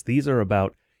matter, because these are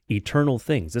about eternal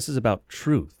things. This is about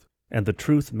truth, and the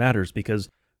truth matters because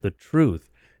the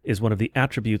truth is one of the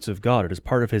attributes of God. It is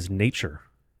part of his nature.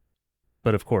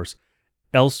 But of course,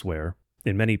 elsewhere,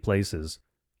 in many places,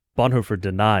 Bonhoeffer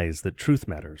denies that truth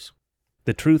matters.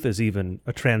 The truth is even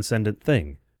a transcendent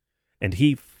thing. And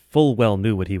he full well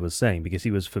knew what he was saying because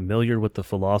he was familiar with the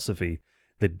philosophy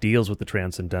that deals with the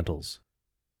transcendentals.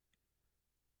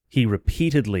 He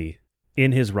repeatedly,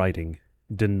 in his writing,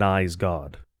 denies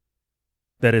God.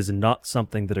 That is not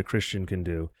something that a Christian can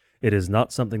do. It is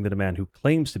not something that a man who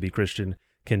claims to be Christian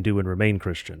can do and remain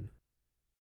Christian.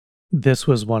 This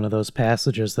was one of those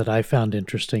passages that I found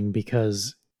interesting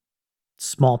because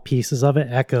small pieces of it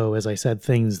echo, as I said,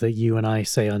 things that you and I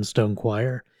say on Stone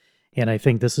Choir. And I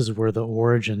think this is where the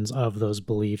origins of those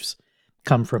beliefs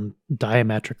come from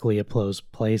diametrically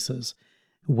opposed places.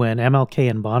 When MLK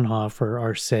and Bonhoeffer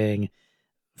are saying,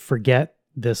 forget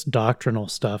this doctrinal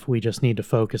stuff, we just need to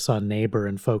focus on neighbor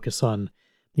and focus on,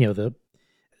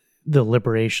 the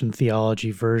liberation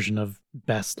theology version of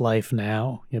best life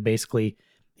now. Basically,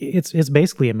 it's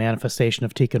basically a manifestation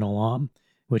of Tikkun Olam,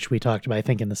 which we talked about, I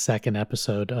think, in the second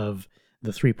episode of the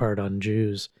 3-part on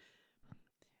Jews.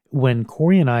 When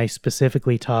Corey and I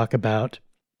specifically talk about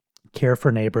care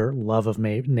for neighbor, love of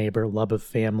neighbor, love of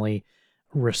family,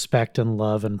 respect and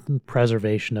love and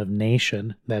preservation of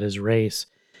nation, that is race,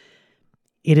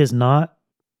 it is not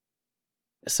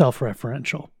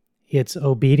self-referential. It's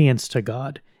obedience to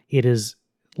God. It is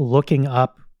looking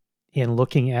up and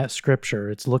looking at Scripture.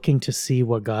 It's looking to see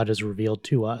what God has revealed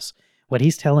to us, what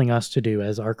he's telling us to do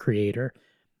as our creator,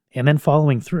 and then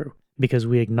following through because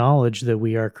we acknowledge that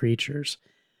we are creatures.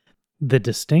 The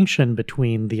distinction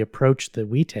between the approach that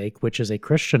we take, which is a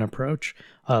Christian approach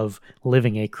of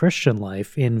living a Christian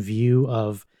life in view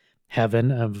of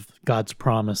heaven, of God's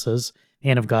promises,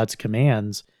 and of God's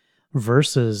commands,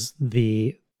 versus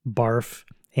the Barf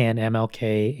and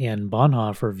MLK and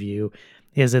Bonhoeffer view,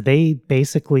 is that they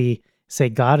basically say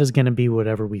God is going to be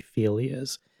whatever we feel he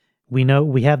is. We know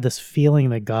we have this feeling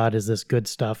that God is this good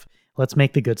stuff. Let's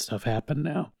make the good stuff happen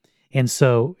now. And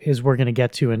so, as we're going to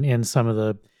get to in some of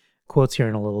the quotes here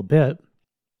in a little bit,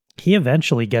 he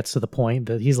eventually gets to the point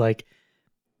that he's like,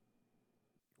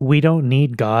 we don't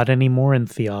need God anymore in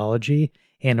theology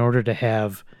in order to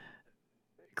have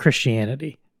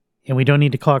Christianity. And we don't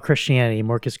need to call it Christianity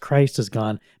anymore because Christ is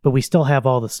gone, but we still have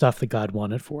all the stuff that God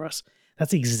wanted for us.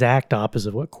 That's the exact opposite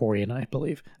of what Corey and I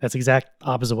believe. That's the exact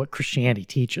opposite of what Christianity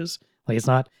teaches. Like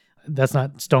that's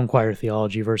not Stone Choir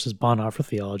theology versus Bonhoeffer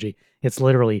theology. It's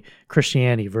literally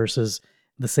Christianity versus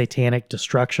the satanic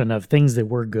destruction of things that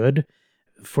were good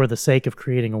for the sake of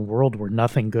creating a world where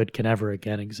nothing good can ever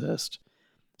again exist.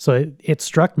 So it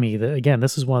struck me that, again,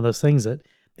 this is one of those things that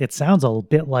it sounds a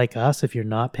bit like us if you're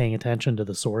not paying attention to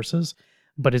the sources,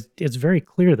 but it's very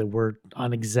clear that we're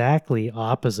on exactly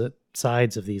opposite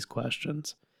sides of these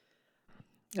questions.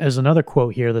 There's another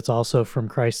quote here that's also from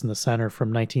Christ in the Center from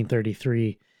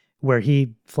 1933, where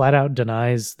he flat out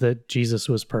denies that Jesus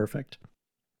was perfect.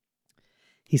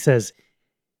 He says,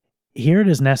 "Here it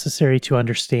is necessary to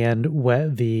understand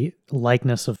what the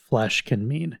likeness of flesh can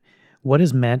mean. What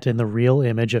is meant in the real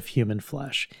image of human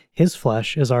flesh? His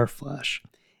flesh is our flesh.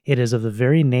 It is of the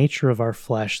very nature of our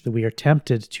flesh that we are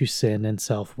tempted to sin and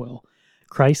self-will.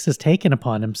 Christ has taken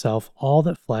upon himself all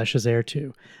that flesh is heir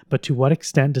to, but to what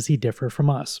extent does he differ from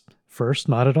us? First,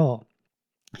 not at all.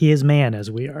 He is man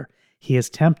as we are. He is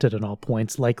tempted in all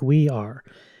points like we are,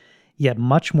 yet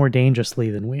much more dangerously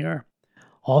than we are.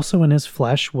 Also in his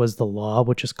flesh was the law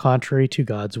which is contrary to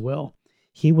God's will.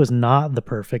 He was not the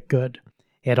perfect good.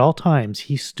 At all times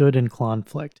he stood in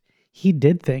conflict. He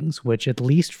did things which, at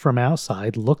least from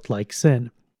outside, looked like sin.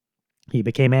 He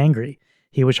became angry,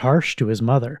 He was harsh to his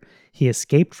mother. He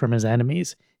escaped from his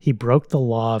enemies. He broke the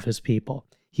law of his people.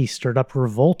 He stirred up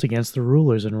revolt against the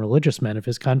rulers and religious men of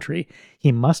his country.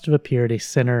 He must have appeared a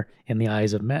sinner in the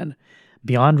eyes of men.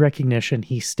 Beyond recognition,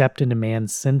 he stepped into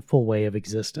man's sinful way of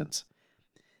existence.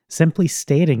 Simply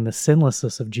stating the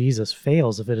sinlessness of Jesus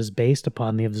fails if it is based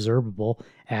upon the observable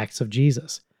acts of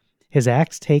Jesus. His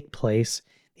acts take place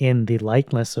in the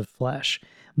likeness of flesh.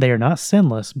 They are not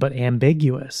sinless, but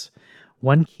ambiguous.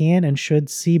 One can and should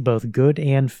see both good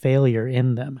and failure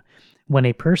in them. When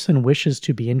a person wishes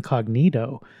to be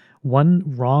incognito, one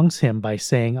wrongs him by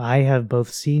saying, I have both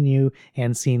seen you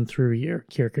and seen through you,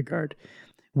 Kierkegaard.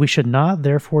 We should not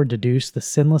therefore deduce the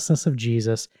sinlessness of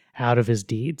Jesus out of his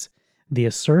deeds. The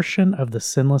assertion of the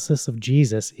sinlessness of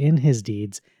Jesus in his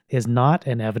deeds is not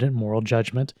an evident moral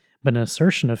judgment, but an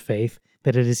assertion of faith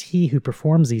that it is he who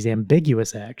performs these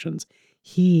ambiguous actions.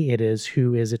 He it is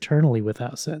who is eternally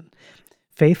without sin.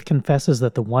 Faith confesses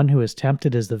that the one who is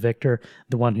tempted is the victor,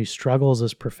 the one who struggles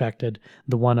is perfected,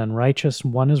 the one unrighteous,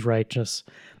 one is righteous,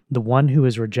 the one who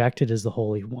is rejected is the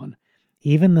Holy One.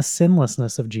 Even the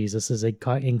sinlessness of Jesus is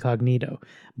incognito.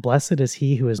 Blessed is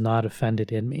he who is not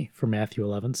offended in me, from Matthew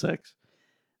 11:6.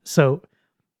 So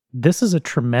this is a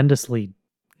tremendously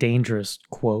dangerous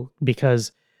quote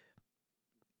because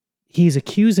he's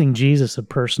accusing Jesus of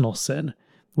personal sin,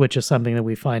 which is something that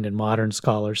we find in modern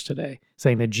scholars today,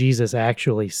 saying that Jesus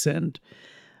actually sinned,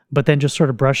 but then just sort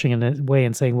of brushing it away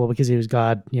and saying, well, because he was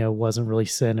God, wasn't really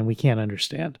sin and we can't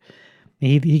understand.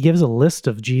 He gives a list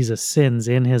of Jesus' sins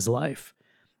in his life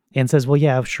and says, well,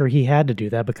 yeah, sure, he had to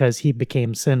do that because he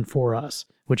became sin for us,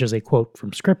 which is a quote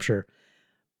from Scripture.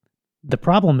 The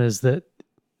problem is that,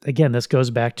 again, this goes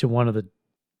back to one of the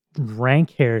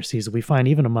rank heresies that we find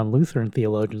even among Lutheran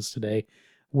theologians today,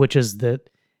 which is that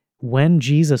when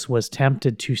Jesus was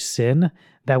tempted to sin,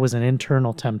 that was an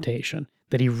internal temptation,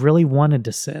 that he really wanted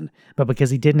to sin, but because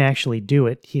he didn't actually do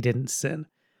it, he didn't sin.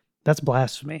 That's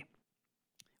blasphemy.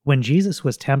 When Jesus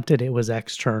was tempted, it was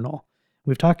external.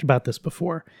 We've talked about this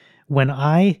before. When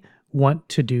I want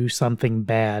to do something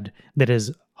bad that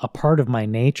is a part of my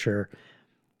nature,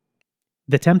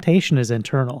 the temptation is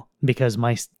internal because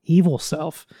my evil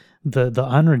self, the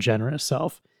unregenerate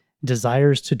self,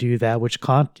 desires to do that which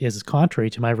is contrary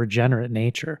to my regenerate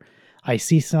nature. I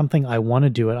see something, I want to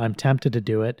do it, I'm tempted to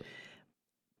do it.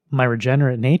 My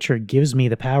regenerate nature gives me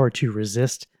the power to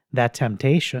resist that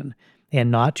temptation and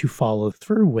not to follow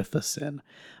through with the sin.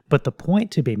 But the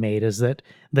point to be made is that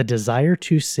the desire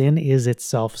to sin is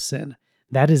itself sin.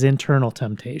 That is internal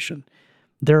temptation.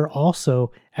 There are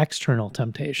also external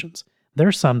temptations. There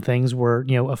are some things where,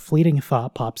 a fleeting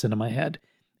thought pops into my head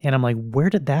and I'm like, where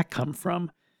did that come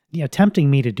from? Tempting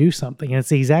me to do something. And it's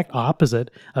the exact opposite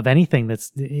of anything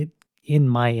that's in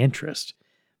my interest.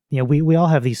 We all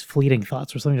have these fleeting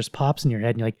thoughts where something just pops in your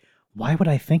head and you're like, why would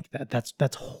I think that?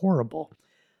 That's horrible.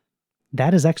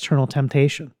 That is external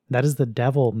temptation. That is the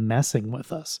devil messing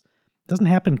with us. It doesn't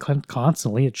happen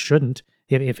constantly. It shouldn't.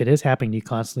 If it is happening to you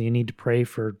constantly, you need to pray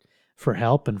for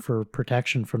help and for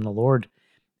protection from the Lord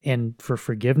and for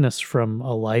forgiveness from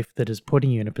a life that is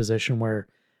putting you in a position where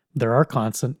there are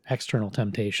constant external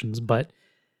temptations. But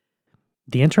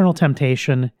the internal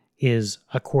temptation is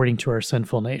according to our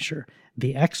sinful nature.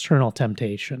 The external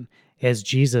temptation, as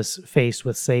Jesus faced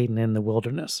with Satan in the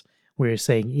wilderness, where he's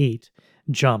saying, eat,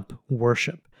 jump,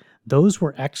 worship. Those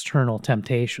were external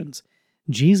temptations.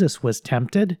 Jesus was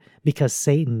tempted because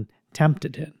Satan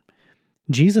tempted him.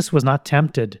 Jesus was not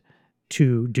tempted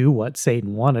to do what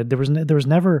Satan wanted. There was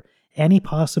never any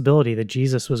possibility that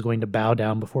Jesus was going to bow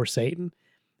down before Satan.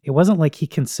 It wasn't like he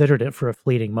considered it for a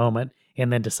fleeting moment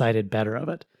and then decided better of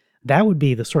it. That would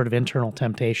be the sort of internal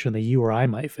temptation that you or I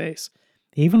might face.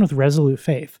 Even with resolute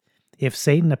faith, if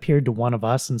Satan appeared to one of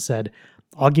us and said,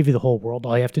 I'll give you the whole world,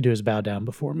 all you have to do is bow down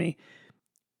before me,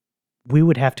 we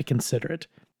would have to consider it.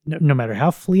 No matter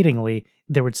how fleetingly,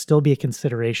 there would still be a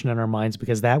consideration in our minds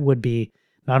because that would be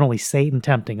not only Satan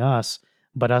tempting us,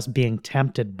 but us being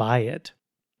tempted by it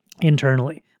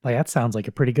internally. Like, that sounds like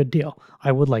a pretty good deal.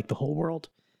 I would like the whole world.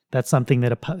 That's something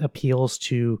that appeals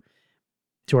to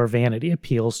our vanity,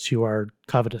 appeals to our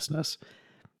covetousness.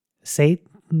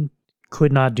 Satan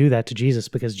could not do that to Jesus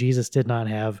because Jesus did not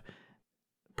have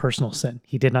personal sin.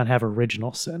 He did not have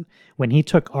original sin. When he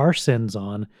took our sins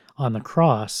on the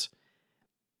cross,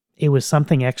 it was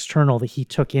something external that he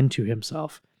took into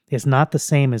himself. It's not the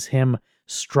same as him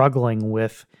struggling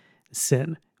with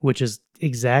sin, which is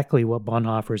exactly what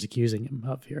Bonhoeffer is accusing him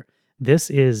of here. This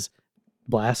is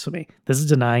blasphemy. This is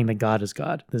denying that God is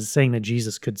God. This is saying that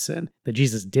Jesus could sin, that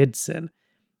Jesus did sin.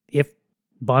 If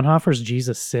Bonhoeffer's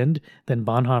Jesus sinned, then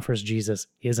Bonhoeffer's Jesus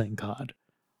isn't God.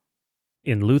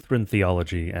 In Lutheran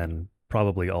theology, and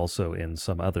probably also in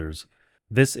some others,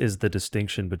 this is the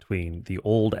distinction between the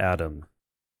old Adam,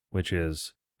 which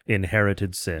is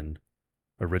inherited sin,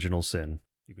 original sin,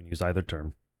 you can use either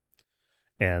term,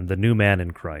 and the new man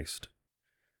in Christ.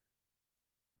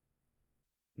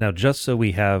 Now, just so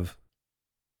we have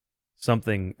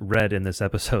something read in this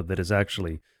episode that is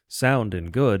actually sound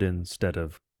and good instead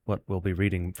of what we'll be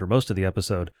reading for most of the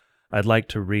episode, I'd like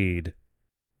to read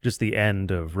just the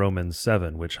end of Romans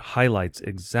 7, which highlights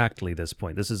exactly this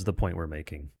point. This is the point we're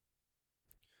making.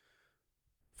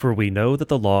 For we know that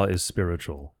the law is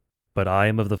spiritual, but I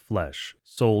am of the flesh,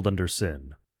 sold under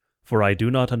sin. For I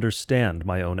do not understand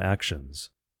my own actions.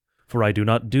 For I do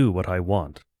not do what I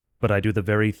want, but I do the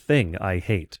very thing I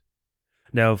hate.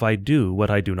 Now if I do what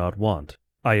I do not want,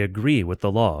 I agree with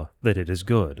the law that it is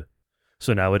good.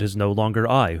 So now it is no longer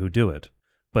I who do it,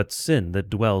 but sin that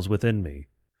dwells within me.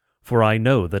 For I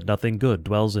know that nothing good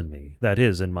dwells in me, that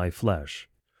is, in my flesh.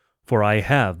 For I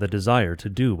have the desire to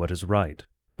do what is right,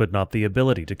 but not the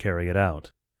ability to carry it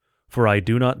out. For I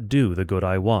do not do the good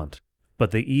I want,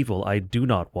 but the evil I do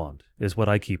not want is what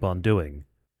I keep on doing.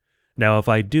 Now if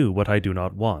I do what I do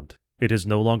not want, it is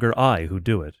no longer I who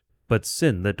do it, but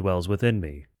sin that dwells within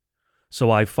me.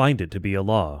 So I find it to be a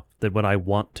law, that when I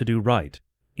want to do right,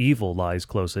 evil lies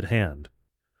close at hand.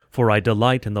 For I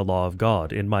delight in the law of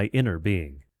God in my inner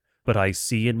being, but I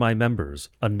see in my members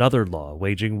another law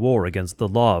waging war against the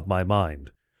law of my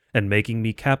mind, and making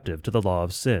me captive to the law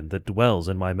of sin that dwells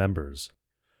in my members.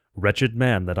 Wretched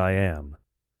man that I am,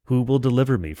 who will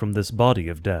deliver me from this body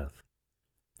of death?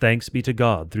 Thanks be to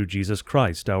God through Jesus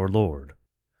Christ our Lord.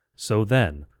 So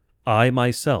then, I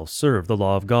myself serve the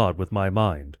law of God with my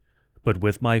mind, but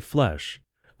with my flesh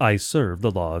I serve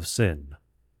the law of sin.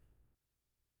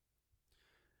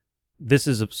 This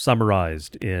is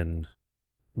summarized in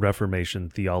Reformation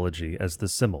theology as the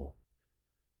simul.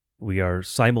 We are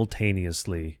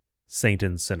simultaneously saint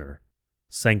and sinner,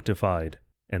 sanctified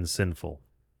and sinful.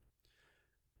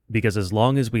 Because as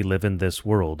long as we live in this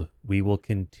world, we will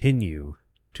continue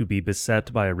to be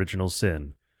beset by original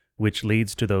sin, which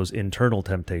leads to those internal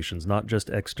temptations, not just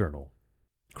external.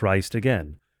 Christ,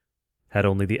 again, had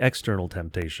only the external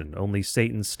temptation, only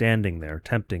Satan standing there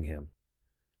tempting him.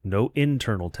 No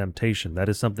internal temptation. That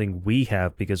is something we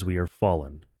have because we are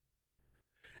fallen.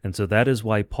 And so that is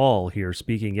why Paul here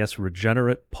speaking, yes,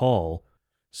 regenerate Paul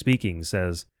speaking,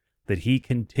 says that he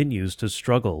continues to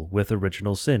struggle with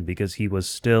original sin because he was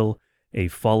still a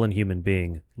fallen human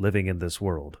being living in this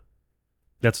world.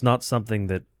 That's not something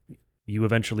that you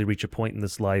eventually reach a point in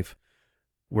this life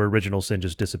where original sin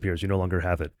just disappears. You no longer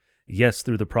have it. Yes,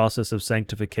 through the process of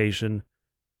sanctification,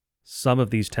 some of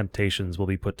these temptations will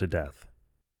be put to death,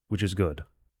 which is good.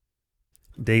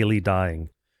 Daily dying,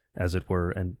 as it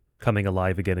were, and coming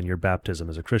alive again in your baptism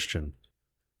as a Christian.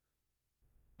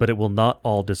 But it will not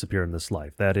all disappear in this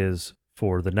life. That is,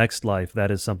 for the next life,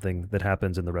 that is something that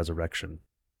happens in the resurrection.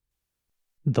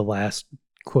 The last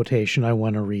quotation I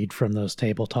want to read from those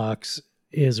table talks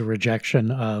is a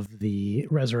rejection of the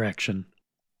resurrection.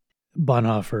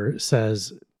 Bonhoeffer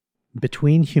says,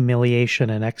 between humiliation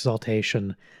and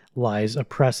exaltation lies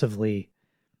oppressively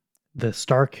the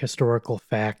stark historical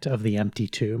fact of the empty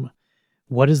tomb.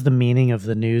 What is the meaning of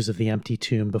the news of the empty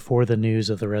tomb before the news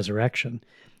of the resurrection?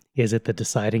 Is it the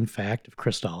deciding fact of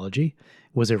Christology?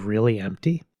 Was it really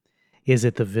empty? Is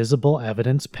it the visible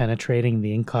evidence penetrating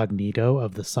the incognito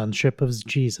of the sonship of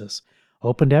Jesus,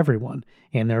 open to everyone,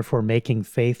 and therefore making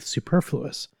faith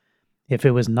superfluous? If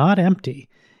it was not empty,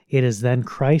 it is then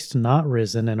Christ not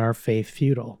risen and our faith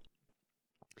futile.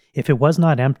 If it was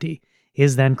not empty,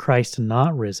 is then Christ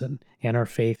not risen and our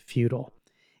faith futile?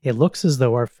 It looks as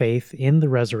though our faith in the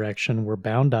resurrection were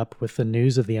bound up with the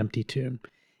news of the empty tomb.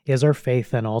 Is our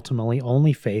faith then ultimately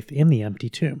only faith in the empty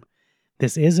tomb?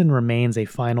 This is and remains a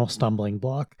final stumbling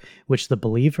block, which the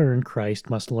believer in Christ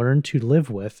must learn to live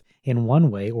with in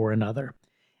one way or another.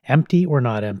 Empty or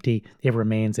not empty, it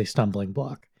remains a stumbling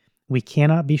block. We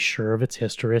cannot be sure of its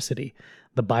historicity.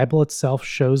 The Bible itself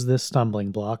shows this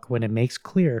stumbling block when it makes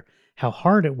clear how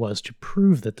hard it was to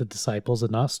prove that the disciples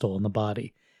had not stolen the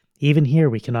body. Even here,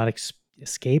 we cannot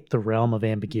escape the realm of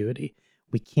ambiguity.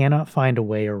 We cannot find a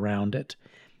way around it.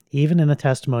 Even in the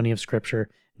testimony of Scripture,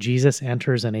 Jesus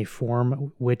enters in a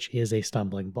form which is a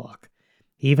stumbling block.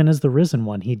 Even as the risen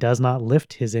one, he does not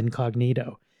lift his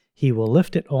incognito. He will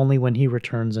lift it only when he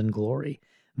returns in glory.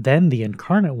 Then the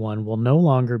incarnate one will no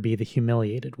longer be the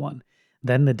humiliated one.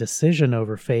 Then the decision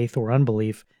over faith or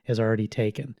unbelief is already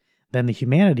taken. Then the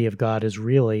humanity of God is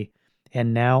really,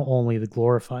 and now only, the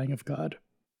glorifying of God.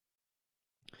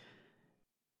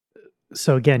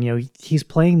 So again, he's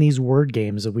playing these word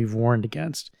games that we've warned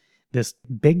against. this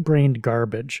big-brained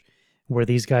garbage where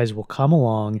these guys will come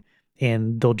along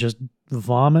and they'll just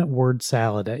vomit word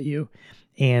salad at you.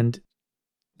 And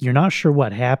you're not sure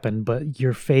what happened, but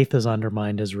your faith is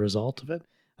undermined as a result of it.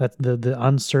 That's the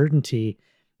uncertainty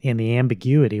and the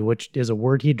ambiguity, which is a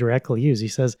word he directly used. He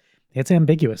says, it's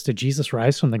ambiguous. Did Jesus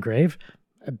rise from the grave?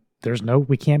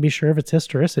 We can't be sure of its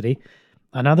historicity.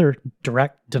 Another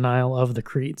direct denial of the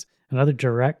creeds, another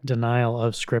direct denial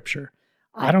of scripture.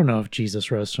 I don't know if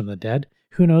Jesus rose from the dead.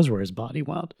 Who knows where his body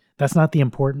went? That's not the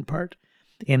important part.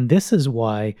 And this is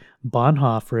why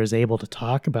Bonhoeffer is able to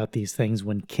talk about these things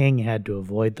when King had to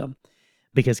avoid them.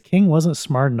 Because King wasn't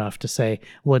smart enough to say,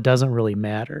 well, it doesn't really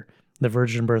matter. The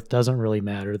virgin birth doesn't really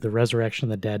matter. The resurrection of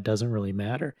the dead doesn't really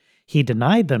matter. He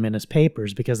denied them in his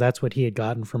papers because that's what he had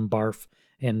gotten from Barth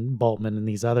and Bultmann and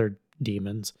these other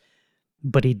demons.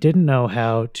 But he didn't know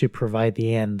how to provide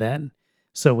the and then.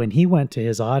 So when he went to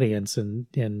his audience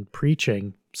in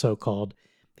preaching, so-called,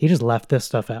 he just left this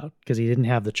stuff out because he didn't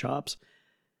have the chops.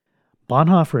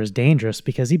 Bonhoeffer is dangerous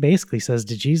because he basically says,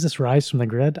 did Jesus rise from the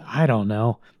dead? I don't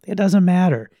know. It doesn't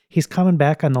matter. He's coming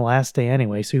back on the last day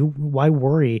anyway, so why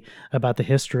worry about the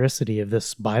historicity of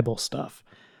this Bible stuff?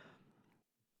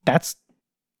 That's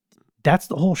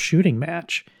the whole shooting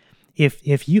match.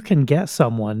 If you can get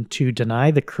someone to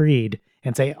deny the creed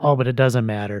and say, oh, but it doesn't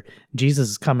matter, Jesus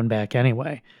is coming back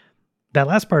anyway. That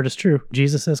last part is true.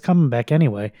 Jesus is coming back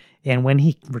anyway, and when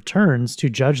he returns to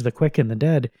judge the quick and the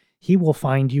dead, he will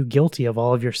find you guilty of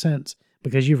all of your sins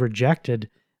because you've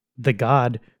rejected the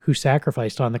God who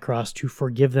sacrificed on the cross to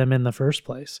forgive them in the first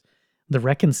place. The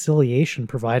reconciliation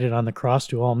provided on the cross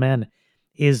to all men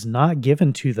is not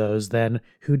given to those then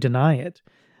who deny it.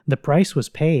 The price was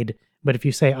paid, but if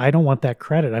you say, I don't want that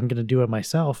credit, I'm going to do it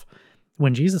myself,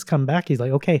 when Jesus comes back, he's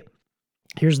like, okay,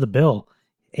 here's the bill,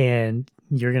 and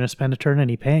you're going to spend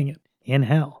eternity paying it in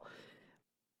hell.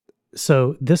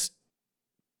 So this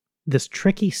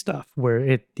tricky stuff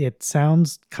where it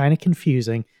sounds kind of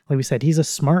confusing. Like we said, he's a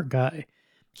smart guy.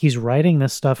 He's writing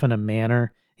this stuff in a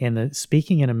manner and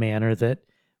speaking in a manner that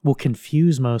will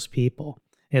confuse most people.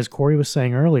 As Corey was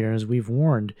saying earlier, as we've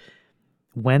warned,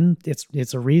 when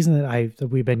it's a reason that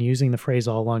we've been using the phrase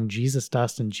all along, Jesus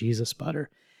dust and Jesus butter.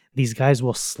 These guys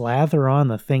will slather on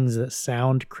the things that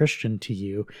sound Christian to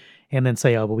you and then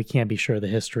say, oh, but we can't be sure of the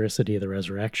historicity of the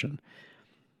resurrection.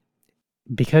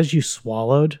 Because you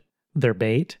swallowed their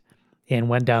bait and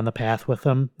went down the path with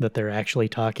them that they're actually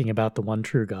talking about the one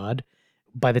true God,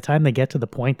 by the time they get to the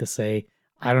point to say,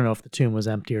 I don't know if the tomb was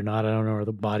empty or not, I don't know where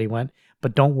the body went,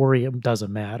 but don't worry, it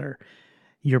doesn't matter.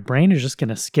 Your brain is just going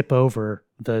to skip over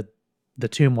the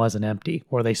tomb wasn't empty,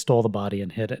 or they stole the body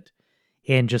and hid it,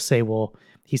 and just say, well,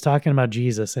 he's talking about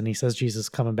Jesus, and he says Jesus is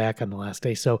coming back on the last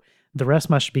day, so the rest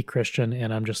must be Christian,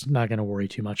 and I'm just not going to worry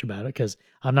too much about it because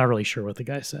I'm not really sure what the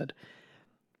guy said.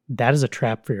 That is a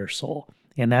trap for your soul,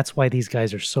 and that's why these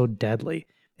guys are so deadly,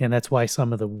 and that's why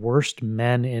some of the worst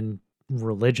men in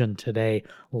religion today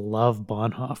love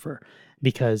Bonhoeffer,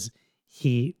 because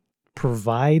he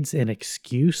provides an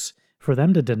excuse for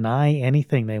them to deny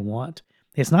anything they want.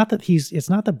 It's not that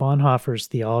Bonhoeffer's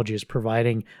theology is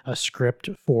providing a script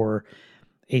for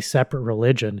a separate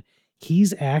religion.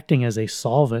 He's acting as a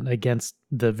solvent against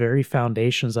the very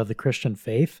foundations of the Christian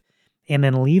faith, and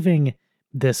then leaving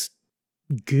this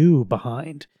goo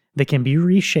behind that can be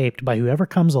reshaped by whoever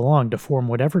comes along to form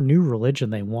whatever new religion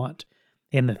they want.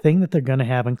 And the thing that they're going to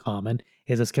have in common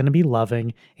is it's going to be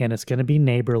loving, and it's going to be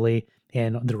neighborly,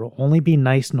 and there will only be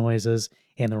nice noises,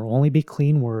 and there will only be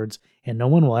clean words, and no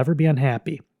one will ever be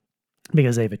unhappy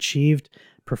because they've achieved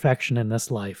perfection in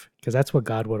this life, because that's what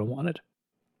God would have wanted.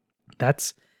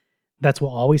 That's what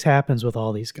always happens with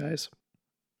all these guys.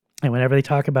 And whenever they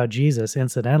talk about Jesus,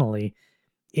 incidentally,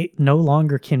 it no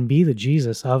longer can be the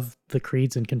Jesus of the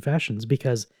creeds and confessions,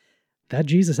 because that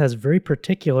Jesus has very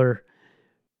particular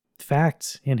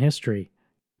facts in history.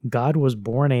 God was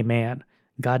born a man.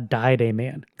 God died a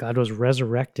man. God was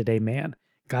resurrected a man.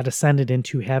 God ascended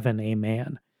into heaven a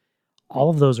man. All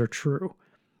of those are true.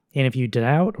 And if you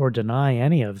doubt or deny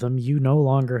any of them, you no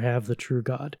longer have the true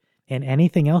God. And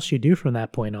anything else you do from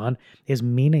that point on is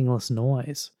meaningless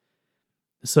noise.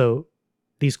 So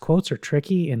these quotes are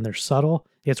tricky and they're subtle.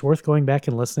 It's worth going back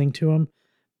and listening to them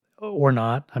or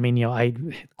not. I mean,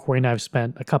 Corey and I have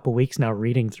spent a couple weeks now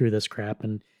reading through this crap,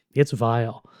 and it's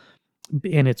vile.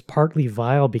 And it's partly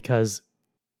vile because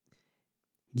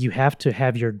you have to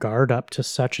have your guard up to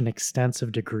such an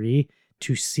extensive degree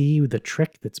to see the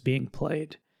trick that's being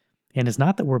played. And it's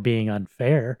not that we're being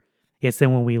unfair. It's that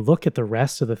when we look at the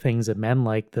rest of the things that men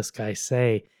like this guy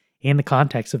say in the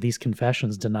context of these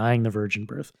confessions, denying the virgin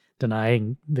birth,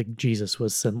 denying that Jesus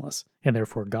was sinless and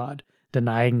therefore God,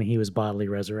 denying that he was bodily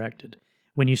resurrected.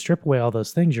 When you strip away all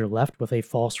those things, you're left with a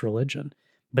false religion,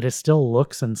 but it still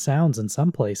looks and sounds in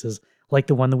some places like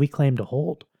the one that we claim to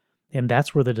hold. And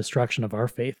that's where the destruction of our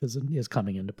faith is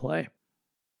coming into play.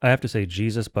 I have to say,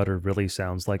 Jesus butter really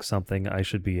sounds like something I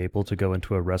should be able to go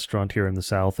into a restaurant here in the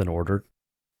South and order.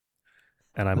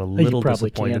 And I'm a You little probably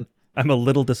disappointed. can. I'm a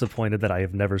little disappointed that I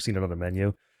have never seen it on a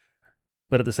menu.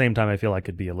 But at the same time, I feel I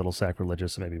could be a little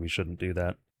sacrilegious, so maybe we shouldn't do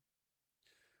that.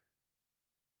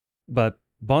 But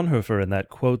Bonhoeffer, in that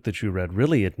quote that you read,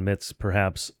 really admits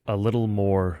perhaps a little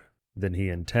more than he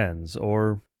intends,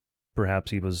 or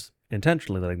perhaps he was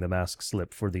intentionally letting the mask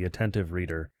slip for the attentive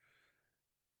reader.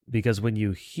 Because when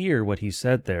you hear what he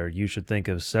said there, you should think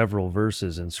of several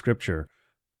verses in Scripture,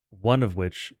 one of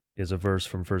which is a verse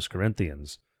from 1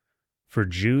 Corinthians. For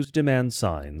Jews demand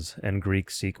signs, and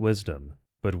Greeks seek wisdom,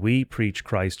 but we preach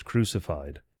Christ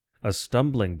crucified, a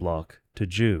stumbling block to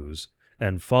Jews,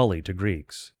 and folly to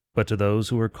Greeks. But to those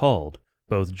who are called,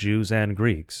 both Jews and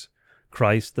Greeks,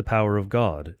 Christ the power of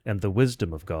God, and the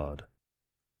wisdom of God.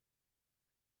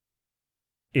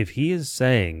 If he is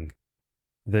saying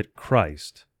that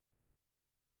Christ,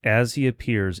 as he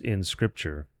appears in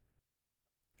Scripture,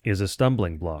 is a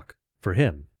stumbling block for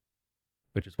him,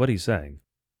 which is what he's saying.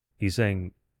 He's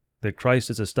saying that Christ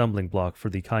is a stumbling block for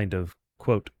the kind of,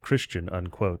 quote, Christian,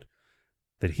 unquote,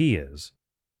 that he is.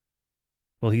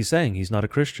 Well, he's saying he's not a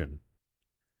Christian.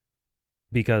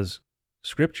 Because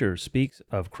Scripture speaks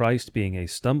of Christ being a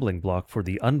stumbling block for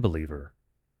the unbeliever.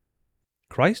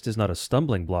 Christ is not a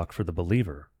stumbling block for the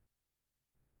believer.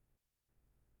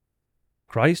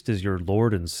 Christ is your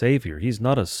Lord and Savior. He's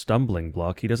not a stumbling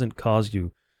block. He doesn't cause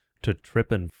you to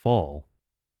trip and fall.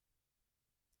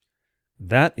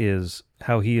 That is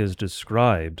how he is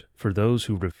described for those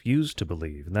who refuse to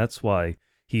believe, and that's why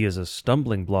he is a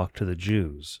stumbling block to the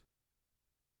Jews.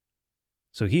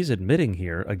 So he's admitting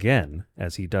here, again,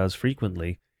 as he does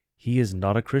frequently, he is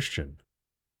not a Christian.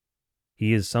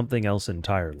 He is something else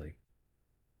entirely.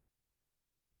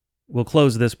 We'll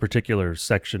close this particular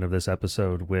section of this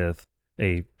episode with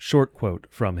a short quote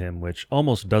from him, which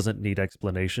almost doesn't need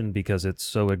explanation because it's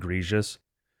so egregious,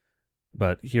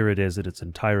 but here it is in its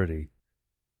entirety.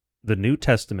 The New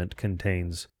Testament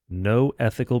contains no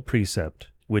ethical precept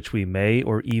which we may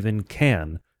or even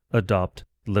can adopt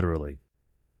literally.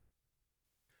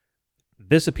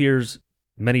 This appears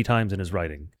many times in his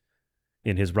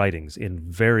writings, in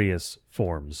various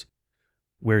forms,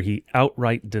 where he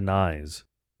outright denies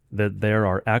that there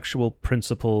are actual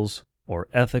principles or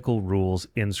ethical rules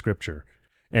in Scripture.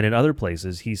 And in other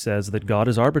places, he says that God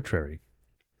is arbitrary,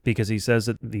 because he says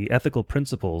that the ethical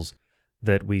principles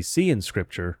that we see in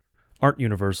Scripture aren't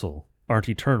universal, aren't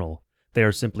eternal. They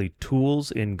are simply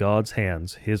tools in God's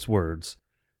hands, his words,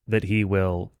 that he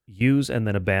will use and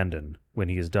then abandon when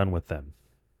he is done with them.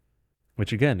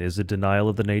 Which again is a denial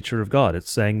of the nature of God.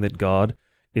 It's saying that God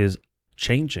is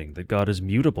changing, that God is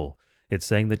mutable. It's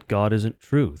saying that God isn't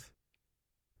truth.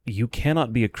 You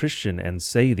cannot be a Christian and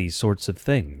say these sorts of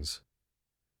things.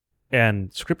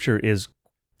 And Scripture is,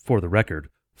 for the record,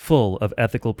 full of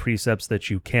ethical precepts that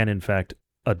you can in fact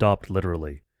adopt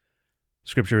literally.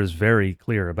 Scripture is very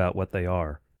clear about what they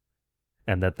are,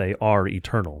 and that they are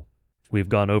eternal. We've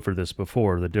gone over this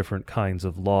before, the different kinds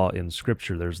of law in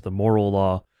Scripture. There's the moral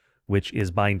law, which is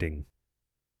binding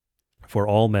for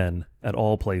all men at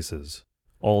all places,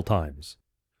 all times.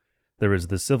 There is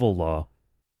the civil law,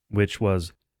 which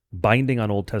was binding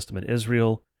on Old Testament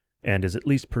Israel and is at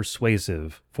least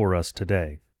persuasive for us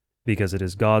today, because it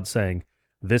is God saying,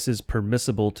 this is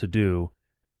permissible to do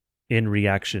in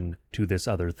reaction to this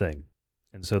other thing.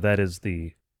 And so that is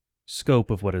the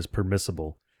scope of what is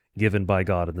permissible given by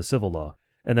God in the civil law.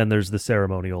 And then there's the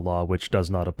ceremonial law, which does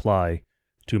not apply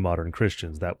to modern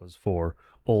Christians. That was for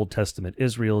Old Testament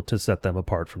Israel to set them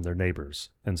apart from their neighbors.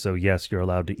 And so, yes, you're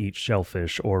allowed to eat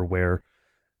shellfish or wear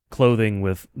clothing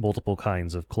with multiple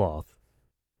kinds of cloth,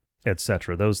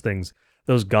 etc. Those things,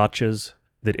 those gotchas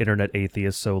that internet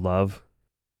atheists so love,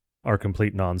 are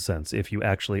complete nonsense if you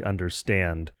actually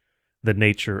understand the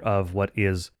nature of what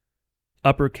is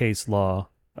uppercase law,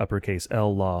 uppercase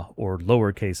L law, or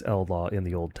lowercase l law in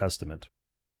the Old Testament.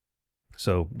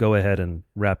 So go ahead and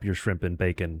wrap your shrimp in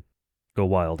bacon. Go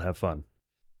wild, have fun.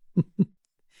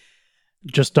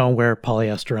 Just don't wear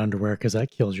polyester underwear because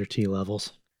that kills your T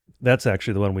levels. That's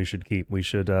actually the one we should keep. We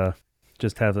should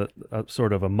just have a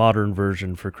sort of a modern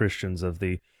version for Christians of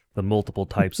the multiple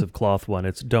types of cloth one.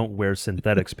 It's don't wear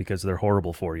synthetics because they're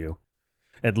horrible for you.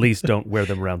 At least don't wear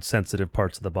them around sensitive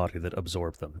parts of the body that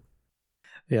absorb them.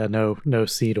 Yeah, no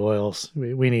seed oils.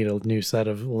 We need a new set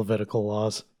of Levitical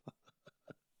laws.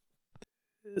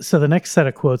 So the next set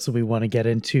of quotes that we want to get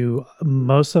into,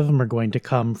 most of them are going to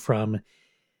come from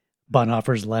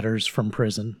Bonhoeffer's letters from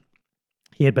prison.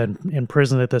 He had been in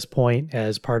prison at this point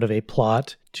as part of a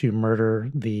plot to murder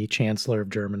the Chancellor of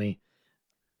Germany.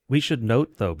 We should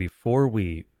note, though, before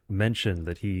we mention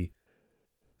that he,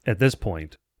 at this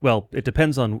point, well, it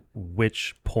depends on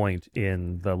which point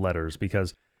in the letters,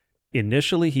 because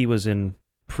initially he was in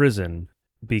prison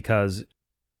because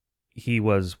he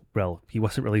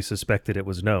wasn't really suspected, it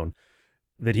was known,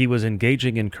 that he was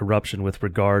engaging in corruption with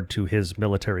regard to his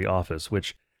military office,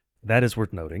 which, that is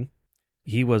worth noting.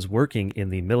 He was working in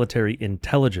the military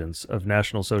intelligence of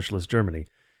National Socialist Germany.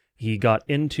 He got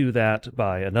into that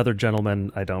by another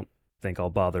gentleman. I don't think I'll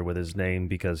bother with his name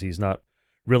because he's not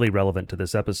really relevant to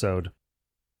this episode.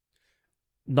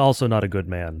 Also not a good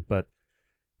man, but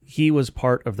he was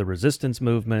part of the resistance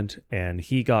movement, and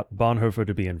he got Bonhoeffer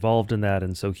to be involved in that,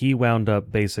 and so he wound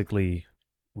up basically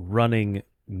running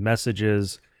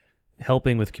messages,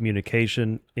 helping with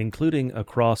communication, including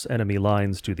across enemy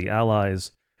lines to the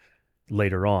Allies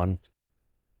later on.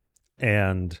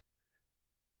 And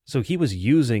so he was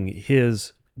using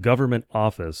his government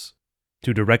office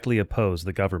to directly oppose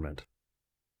the government.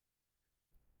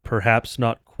 Perhaps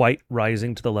not quite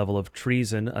rising to the level of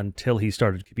treason until he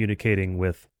started communicating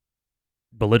with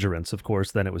belligerents, of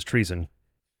course, then it was treason.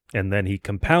 And then he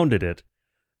compounded it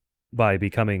by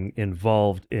becoming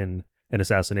involved in an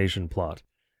assassination plot.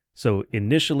 So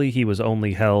initially he was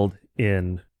only held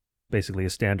in basically a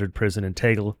standard prison in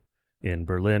Tegel in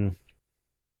Berlin.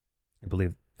 I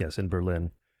believe, yes, in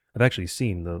Berlin. I've actually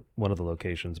seen one of the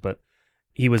locations, but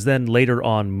he was then later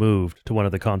on moved to one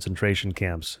of the concentration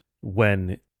camps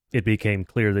when it became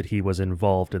clear that he was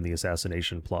involved in the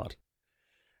assassination plot.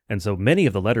 And so many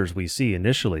of the letters we see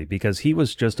initially, because he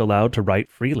was just allowed to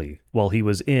write freely while he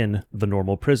was in the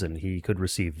normal prison. He could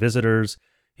receive visitors.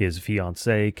 His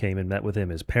fiancée came and met with him.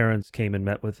 His parents came and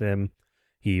met with him.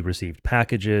 He received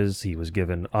packages. He was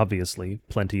given, obviously,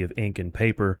 plenty of ink and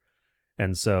paper.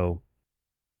 And so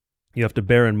you have to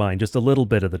bear in mind just a little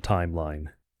bit of the timeline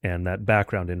and that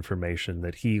background information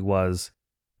that he was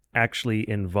actually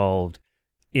involved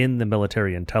in the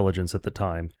military intelligence at the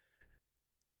time.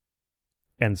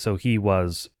 And so he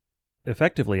was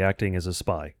effectively acting as a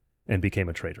spy and became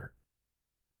a traitor.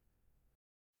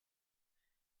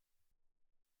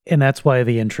 And that's why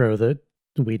the intro that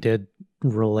we did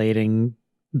relating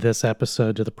this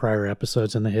episode to the prior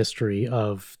episodes in the history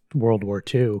of World War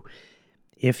II,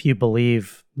 if you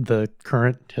believe the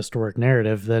current historic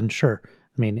narrative, then sure.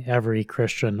 I mean, every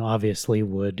Christian obviously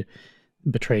would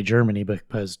betray Germany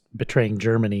because betraying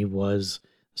Germany was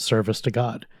service to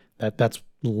God. That's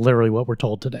literally what we're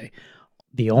told today.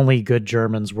 The only good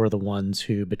Germans were the ones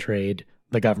who betrayed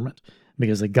the government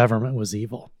because the government was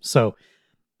evil. So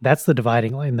that's the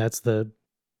dividing line. That's the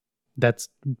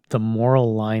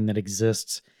moral line that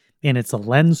exists, and it's a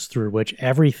lens through which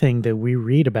everything that we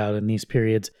read about in these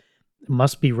periods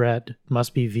must be read,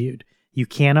 must be viewed. You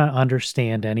cannot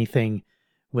understand anything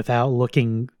without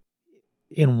looking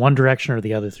in one direction or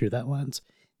the other through that lens.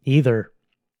 Either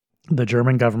the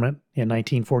German government in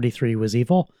 1943 was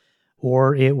evil,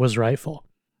 or it was rightful.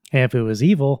 And if it was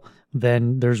evil,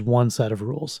 then there's one set of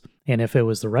rules. And if it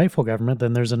was the rightful government,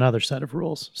 then there's another set of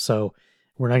rules. So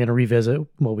we're not going to revisit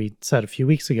what we said a few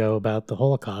weeks ago about the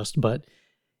Holocaust, but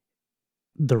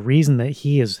the reason that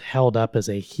he is held up as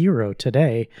a hero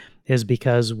today is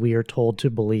because we are told to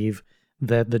believe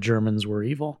that the Germans were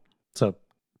evil. So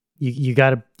you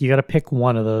gotta pick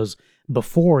one of those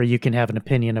before you can have an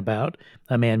opinion about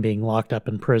a man being locked up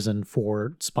in prison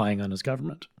for spying on his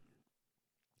government.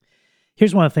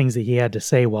 Here's one of the things that he had to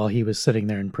say while he was sitting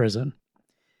there in prison.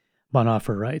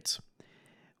 Bonhoeffer writes,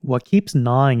 "What keeps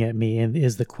gnawing at me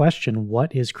is the question,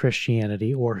 what is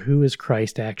Christianity, or who is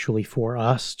Christ actually for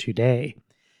us today?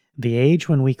 The age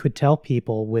when we could tell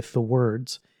people with the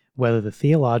words, whether the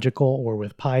theological or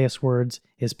with pious words,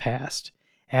 is past,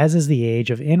 as is the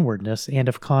age of inwardness and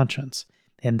of conscience,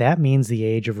 and that means the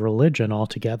age of religion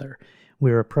altogether.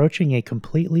 We're approaching a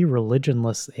completely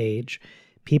religionless age.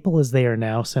 People as they are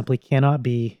now simply cannot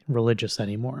be religious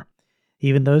anymore.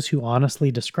 Even those who honestly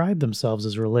describe themselves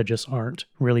as religious aren't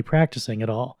really practicing at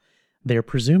all. They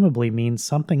presumably mean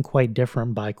something quite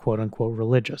different by quote-unquote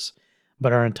religious.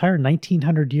 But our entire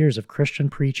 1900 years of Christian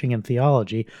preaching and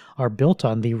theology are built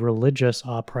on the religious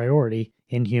a priori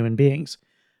in human beings.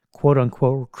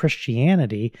 Quote-unquote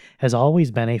Christianity has always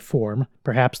been a form,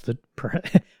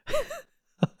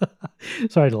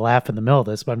 sorry to laugh in the middle of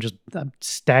this, but I'm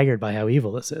staggered by how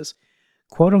evil this is.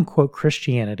 Quote-unquote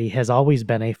Christianity has always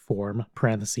been a form,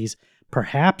 parentheses,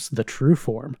 perhaps the true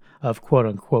form of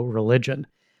quote-unquote religion.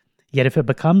 Yet if it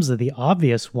becomes the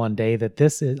obvious one day that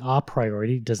this is a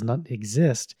priority does not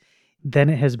exist, then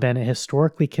it has been a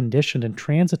historically conditioned and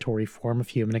transitory form of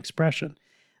human expression.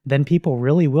 Then people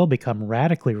really will become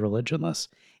radically religionless,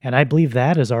 and I believe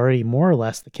that is already more or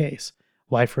less the case.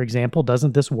 Why, for example,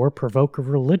 doesn't this war provoke a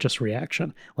religious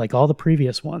reaction, like all the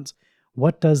previous ones?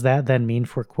 What does that then mean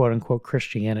for quote-unquote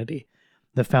Christianity?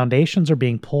 The foundations are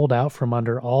being pulled out from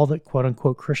under all that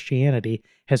quote-unquote Christianity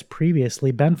has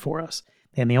previously been for us,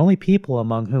 and the only people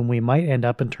among whom we might end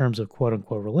up in terms of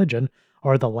quote-unquote religion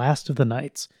are the last of the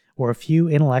knights, or a few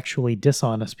intellectually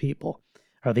dishonest people.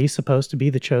 Are these supposed to be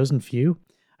the chosen few?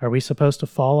 Are we supposed to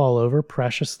fall all over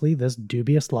preciously this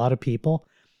dubious lot of people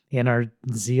in our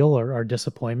zeal or our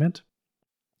disappointment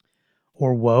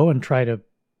or woe and try to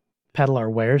peddle our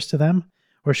wares to them?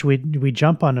 Or should we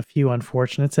jump on a few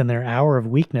unfortunates in their hour of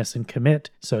weakness and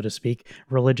commit, so to speak,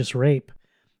 religious rape?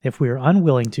 If we are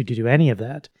unwilling to do any of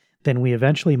that, then we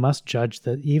eventually must judge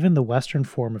that even the Western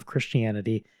form of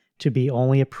Christianity to be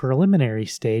only a preliminary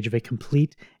stage of a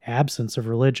complete absence of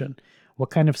religion. What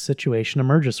kind of situation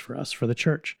emerges for us, for the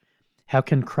church? How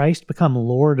can Christ become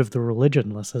Lord of the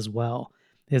religionless as well?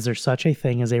 Is there such a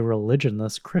thing as a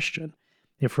religionless Christian?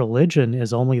 If religion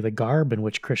is only the garb in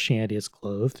which Christianity is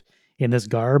clothed, and this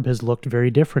garb has looked very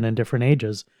different in different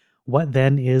ages, what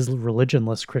then is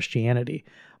religionless Christianity?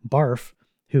 Barth,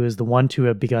 who is the one to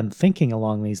have begun thinking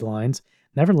along these lines,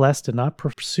 nevertheless did not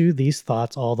pursue these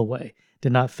thoughts all the way,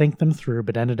 did not think them through,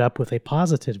 but ended up with a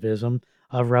positivism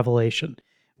of revelation,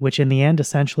 which in the end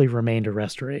essentially remained a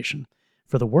restoration.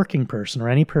 For the working person, or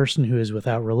any person who is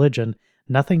without religion,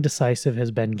 nothing decisive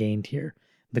has been gained here.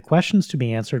 The questions to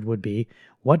be answered would be,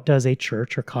 what does a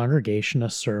church or congregation, a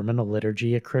sermon, a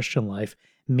liturgy, a Christian life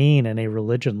mean in a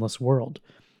religionless world?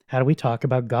 How do we talk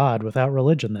about God without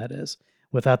religion, that is,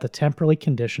 without the temporally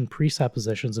conditioned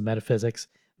presuppositions of metaphysics,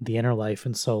 the inner life,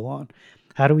 and so on?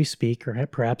 How do we speak, or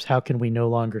perhaps how can we no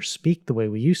longer speak the way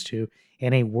we used to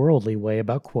in a worldly way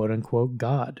about quote-unquote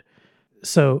God?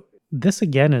 So this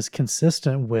again is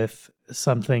consistent with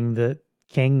something that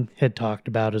King had talked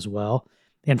about as well.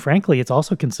 And frankly, it's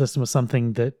also consistent with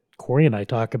something that Corey and I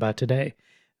talk about today,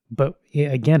 but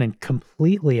again, in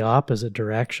completely opposite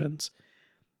directions.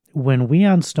 When we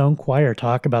on Stone Choir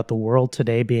talk about the world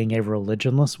today being a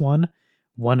religionless one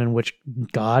in which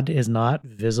God is not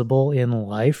visible in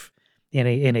life in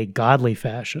a godly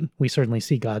fashion, we certainly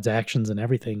see God's actions and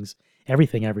everything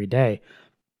every day.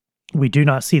 We do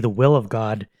not see the will of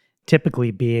God typically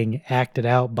being acted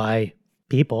out by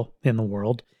people in the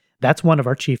world. That's one of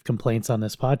our chief complaints on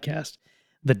this podcast.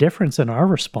 The difference in our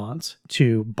response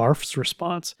to Barth's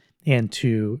response and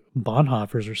to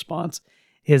Bonhoeffer's response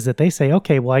is that they say,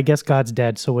 okay, well, I guess God's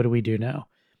dead, so what do we do now?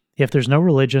 If there's no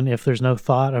religion, if there's no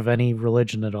thought of any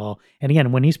religion at all, and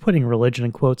again, when he's putting religion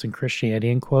in quotes and Christianity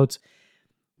in quotes,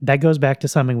 that goes back to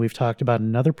something we've talked about in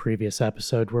another previous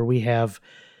episode where we have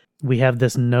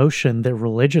this notion that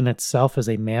religion itself is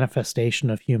a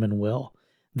manifestation of human will,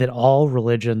 that all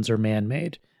religions are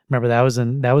man-made. Remember, that was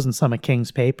in some of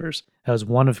King's papers. That was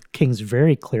one of King's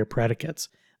very clear predicates,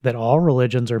 that all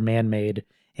religions are man-made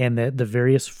and that the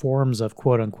various forms of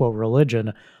quote-unquote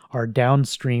religion are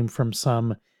downstream from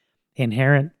some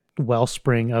inherent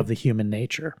wellspring of the human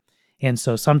nature. And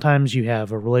so sometimes you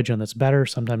have a religion that's better,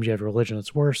 sometimes you have a religion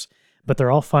that's worse, but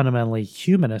they're all fundamentally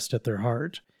humanist at their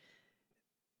heart.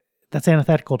 That's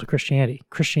antithetical to Christianity.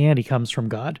 Christianity comes from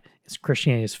God.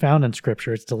 Christianity is found in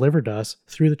Scripture. It's delivered to us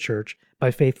through the church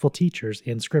by faithful teachers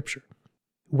in Scripture.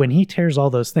 When he tears all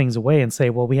those things away and say,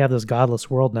 well, we have this godless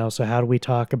world now, so how do we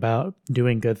talk about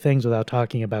doing good things without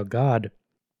talking about God?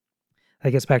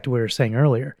 That gets back to what we were saying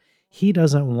earlier. He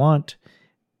doesn't want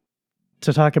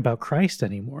to talk about Christ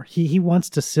anymore. He wants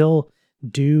to still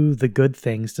do the good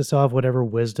things, to still have whatever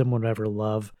wisdom, whatever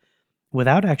love,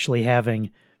 without actually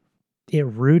having it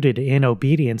rooted in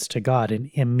obedience to God,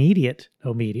 in immediate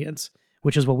obedience,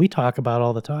 which is what we talk about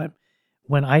all the time.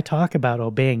 When I talk about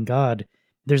obeying God,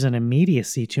 there's an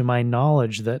immediacy to my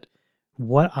knowledge that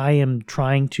what I am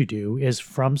trying to do is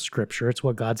from Scripture. It's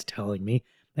what God's telling me,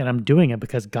 and I'm doing it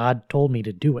because God told me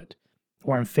to do it,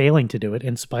 or I'm failing to do it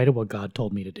in spite of what God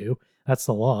told me to do. That's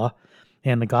the law.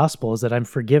 And the gospel is that I'm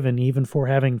forgiven even for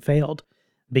having failed,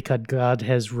 because God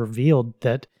has revealed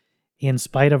that in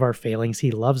spite of our failings, he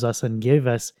loves us and gave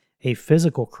us a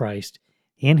physical Christ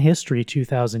in history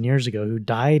 2,000 years ago who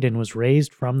died and was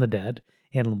raised from the dead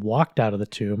and walked out of the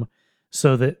tomb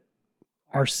so that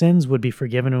our sins would be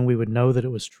forgiven and we would know that it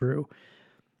was true.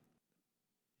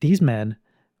 These men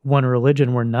want a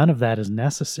religion where none of that is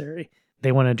necessary.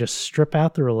 They want to just strip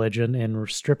out the religion and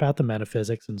strip out the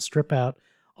metaphysics and strip out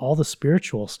all the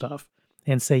spiritual stuff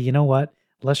and say, you know what?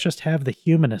 let's just have the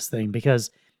humanist thing,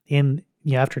 because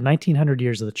after 1900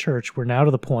 years of the church, we're now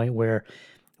to the point where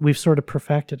we've sort of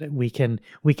perfected it. We can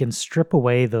strip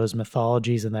away those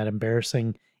mythologies and that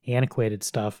embarrassing, antiquated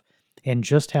stuff, and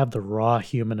just have the raw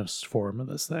humanist form of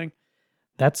this thing.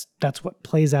 That's what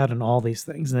plays out in all these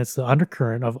things, and it's the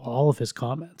undercurrent of all of his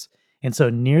comments. And so,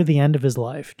 near the end of his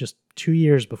life, just 2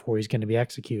 years before he's going to be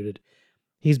executed,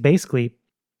 he's basically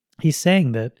he's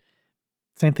saying that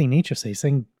same thing Nietzsche says,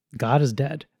 saying God is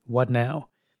dead. What now?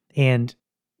 And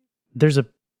there's a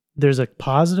there's a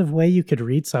positive way you could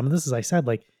read some of this. As I said,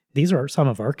 like, these are some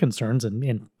of our concerns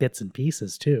in bits and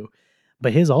pieces too.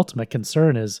 But his ultimate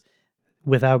concern is,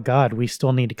 without God, we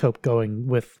still need to cope going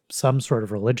with some sort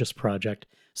of religious project.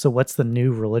 So what's the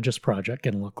new religious project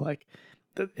going to look like?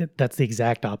 That's the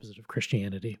exact opposite of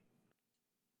Christianity.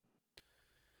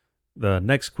 The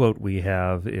next quote we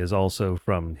have is also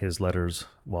from his letters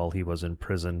while he was in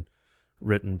prison,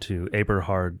 written to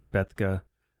Eberhard Bethge.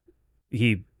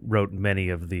 He wrote many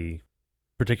of the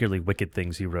particularly wicked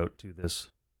things he wrote to this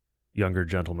younger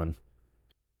gentleman.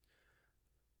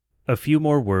 A few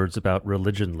more words about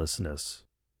religionlessness.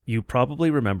 You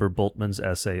probably remember Bultmann's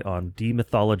essay on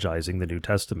demythologizing the New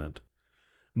Testament.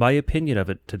 My opinion of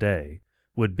it today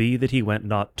would be that he went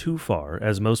not too far,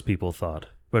 as most people thought,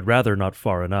 but rather not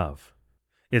far enough.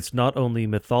 It's not only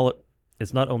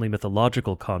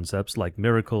mythological concepts like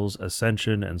miracles,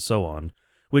 ascension, and so on,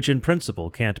 which in principle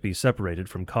can't be separated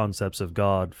from concepts of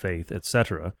God, faith,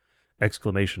 etc.,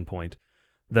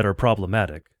 that are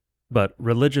problematic, but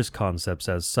religious concepts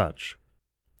as such.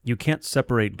 You can't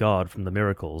separate God from the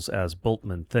miracles as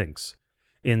Bultmann thinks.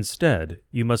 Instead,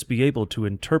 you must be able to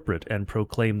interpret and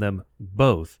proclaim them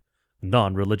both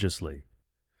non-religiously.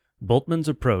 Bultmann's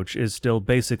approach is still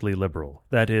basically liberal,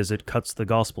 that is, it cuts the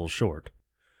gospel short.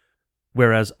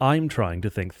 Whereas I'm trying to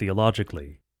think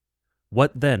theologically.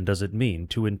 What then does it mean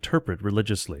to interpret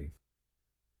religiously?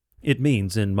 It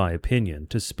means, in my opinion,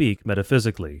 to speak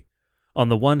metaphysically, on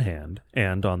the one hand,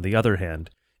 and on the other hand,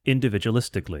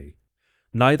 individualistically.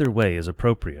 Neither way is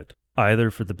appropriate, either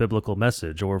for the biblical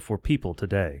message or for people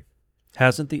today.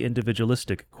 Hasn't the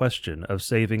individualistic question of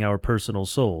saving our personal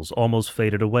souls almost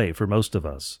faded away for most of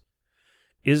us?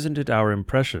 Isn't it our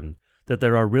impression that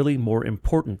there are really more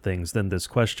important things than this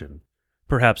question?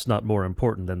 Perhaps not more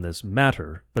important than this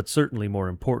matter, but certainly more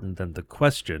important than the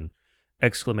question, !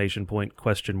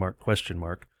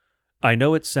 I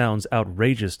know it sounds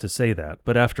outrageous to say that,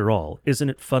 but after all, isn't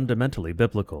it fundamentally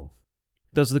biblical?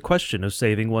 Does the question of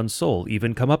saving one's soul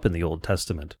even come up in the Old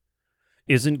Testament?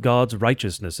 Isn't God's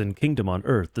righteousness and kingdom on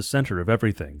earth the center of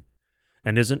everything?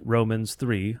 And isn't Romans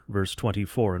 3, verse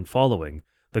 24 and following,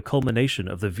 the culmination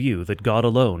of the view that God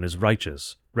alone is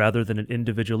righteous, rather than an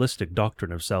individualistic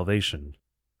doctrine of salvation?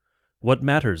 What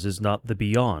matters is not the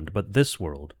beyond, but this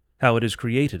world, how it is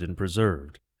created and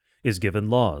preserved, is given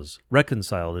laws,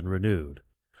 reconciled and renewed.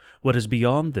 What is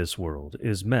beyond this world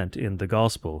is meant in the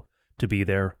gospel to be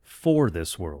there for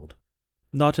this world,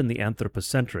 not in the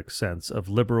anthropocentric sense of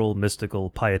liberal,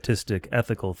 mystical, pietistic,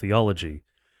 ethical theology,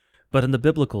 but in the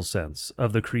biblical sense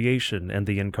of the creation and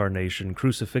the incarnation,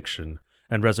 crucifixion,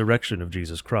 and resurrection of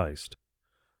Jesus Christ.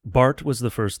 Barth was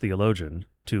the first theologian,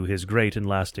 to his great and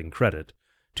lasting credit,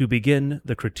 to begin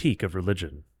the critique of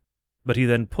religion. But he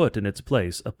then put in its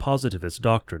place a positivist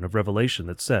doctrine of revelation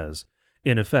that says,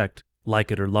 in effect,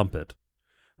 like it or lump it.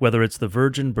 Whether it's the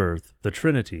virgin birth, the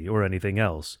Trinity, or anything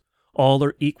else, all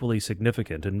are equally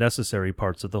significant and necessary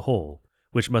parts of the whole,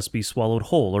 which must be swallowed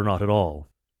whole or not at all.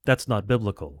 That's not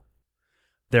biblical.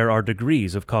 There are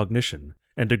degrees of cognition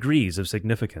and degrees of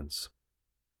significance.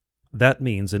 That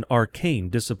means an arcane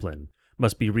discipline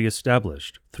must be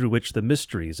reestablished through which the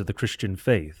mysteries of the Christian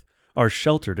faith are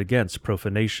sheltered against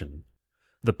profanation.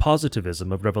 The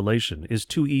positivism of revelation is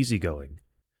too easygoing,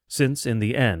 since in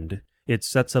the end it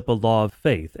sets up a law of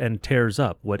faith and tears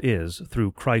up what is,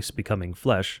 through Christ becoming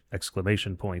flesh, !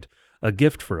 A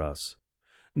gift for us.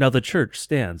 Now the Church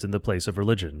stands in the place of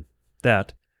religion.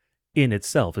 That, in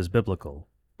itself, is biblical,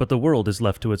 but the world is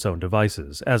left to its own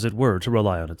devices, as it were, to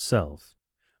rely on itself.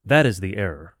 That is the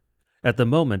error. At the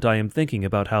moment I am thinking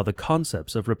about how the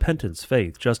concepts of repentance,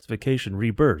 faith, justification,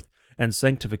 rebirth, and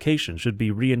sanctification should be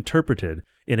reinterpreted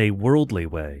in a worldly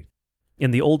way,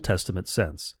 in the Old Testament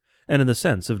sense, and in the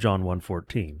sense of John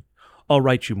 1:14. I'll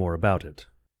write you more about it.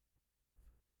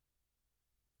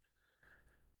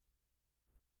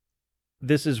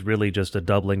 This is really just a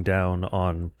doubling down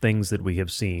on things that we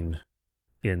have seen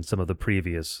in some of the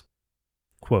previous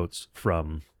quotes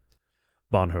from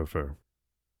Bonhoeffer.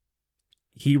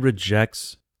 He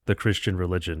rejects the Christian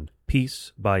religion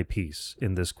piece by piece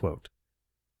in this quote.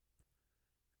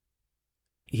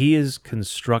 He is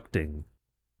constructing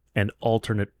an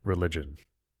alternate religion.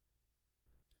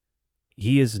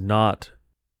 He is not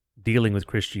dealing with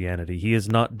Christianity. He is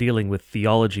not dealing with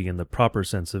theology in the proper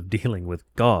sense of dealing with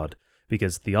God,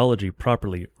 because theology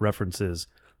properly references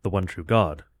the one true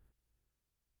God.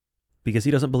 Because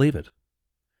he doesn't believe it.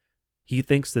 He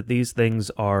thinks that these things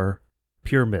are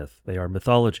pure myth. They are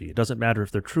mythology. It doesn't matter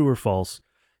if they're true or false.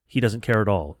 He doesn't care at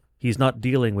all. He's not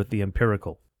dealing with the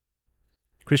empirical.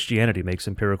 Christianity makes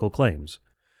empirical claims.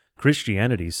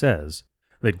 Christianity says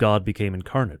that God became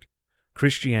incarnate.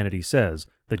 Christianity says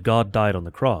that God died on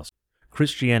the cross.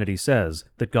 Christianity says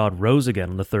that God rose again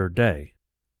on the third day.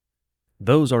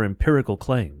 Those are empirical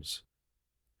claims.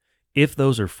 If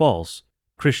those are false,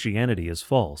 Christianity is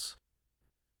false.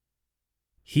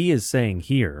 He is saying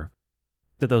here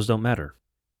that those don't matter.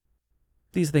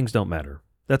 These things don't matter.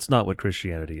 That's not what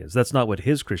Christianity is. That's not what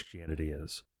his Christianity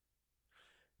is.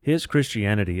 His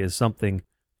Christianity is something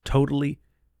totally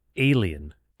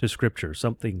alien to Scripture,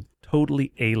 something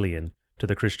totally alien to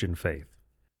the Christian faith.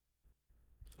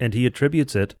 And he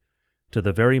attributes it to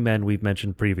the very men we've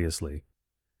mentioned previously.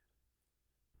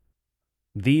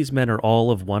 These men are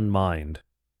all of one mind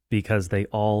because they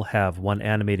all have one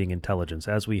animating intelligence,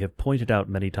 as we have pointed out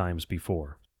many times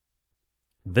before.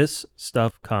 This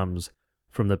stuff comes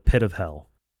from the pit of hell.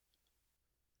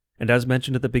 And as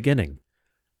mentioned at the beginning,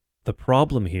 the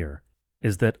problem here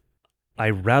is that I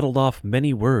rattled off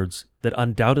many words that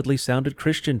undoubtedly sounded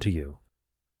Christian to you.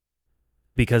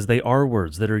 Because they are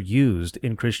words that are used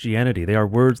in Christianity. They are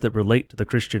words that relate to the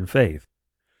Christian faith.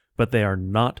 But they are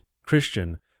not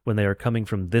Christian when they are coming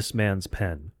from this man's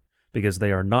pen. Because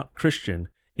they are not Christian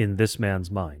in this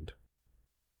man's mind.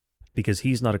 Because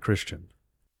he's not a Christian.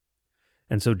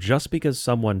 And so just because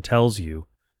someone tells you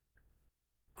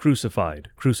crucified,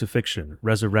 crucifixion,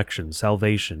 resurrection,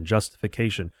 salvation,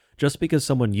 justification, just because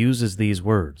someone uses these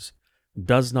words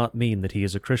does not mean that he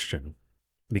is a Christian.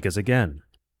 Because again,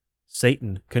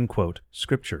 Satan can quote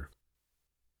Scripture.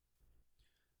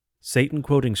 Satan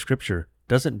quoting Scripture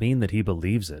doesn't mean that he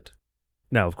believes it.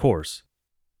 Now, of course,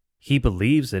 he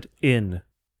believes it in,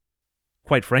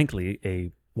 quite frankly,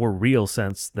 a more real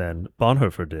sense than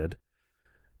Bonhoeffer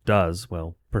does.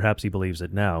 Well, perhaps he believes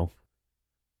it now.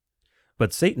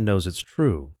 But Satan knows it's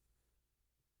true.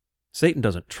 Satan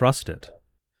doesn't trust it.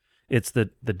 It's the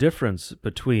difference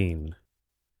between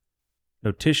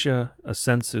notitia,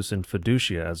 assensus, and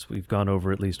fiducia, as we've gone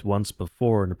over at least once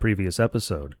before in a previous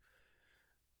episode.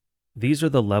 These are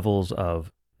the levels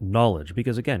of knowledge,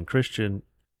 because again, Christian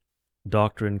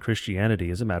doctrine, Christianity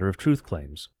is a matter of truth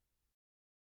claims.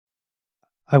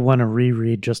 I want to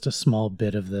reread just a small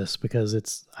bit of this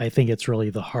because I think it's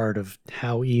really the heart of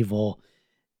how evil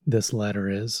this letter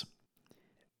is.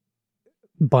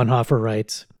 Bonhoeffer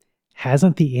writes,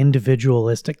 "Hasn't the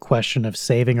individualistic question of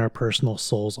saving our personal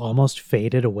souls almost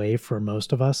faded away for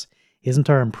most of us?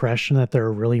 Isn't our impression that there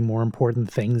are really more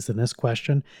important things than this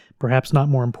question? Perhaps not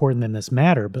more important than this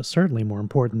matter, but certainly more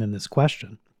important than this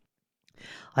question.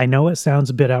 I know it sounds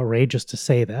a bit outrageous to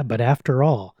say that, but after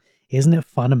all, isn't it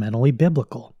fundamentally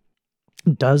biblical?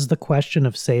 Does the question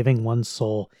of saving one's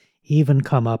soul even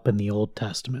come up in the Old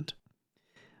Testament?"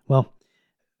 Well,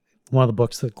 one of the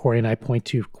books that Corey and I point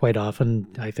to quite often,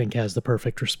 I think, has the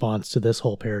perfect response to this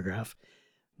whole paragraph.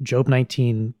 Job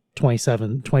 19,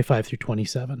 25 through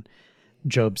 27.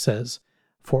 Job says,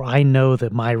 "For I know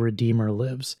that my Redeemer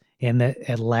lives, and that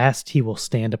at last he will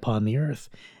stand upon the earth.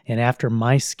 And after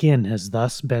my skin has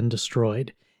thus been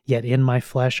destroyed, yet in my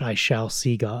flesh I shall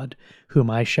see God, whom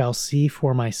I shall see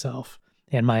for myself,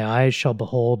 and my eyes shall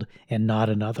behold, and not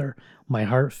another. My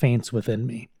heart faints within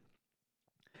me."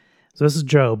 So this is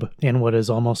Job, in what is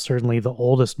almost certainly the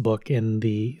oldest book in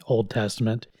the Old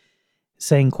Testament,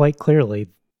 saying quite clearly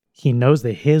he knows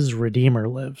that his Redeemer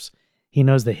lives. He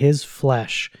knows that his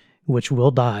flesh, which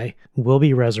will die, will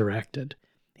be resurrected,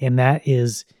 and that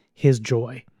is his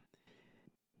joy.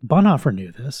 Bonhoeffer knew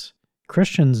this.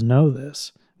 Christians know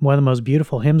this. One of the most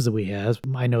beautiful hymns that we have,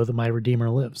 "I Know That My Redeemer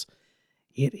Lives."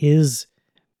 It is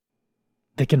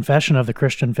the confession of the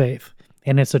Christian faith.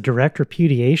 And it's a direct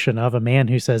repudiation of a man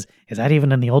who says, is that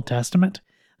even in the Old Testament?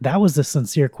 That was the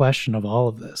sincere question of all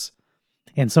of this.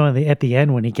 And so at the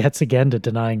end, when he gets again to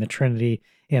denying the Trinity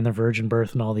and the virgin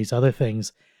birth and all these other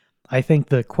things, I think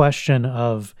the question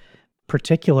of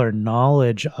particular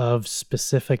knowledge of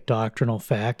specific doctrinal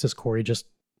facts, as Corey just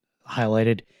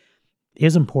highlighted,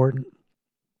 is important.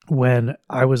 When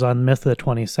I was on Myth of the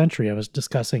 20th Century, I was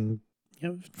discussing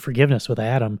forgiveness with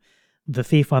Adam. The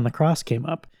thief on the cross came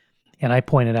up. And I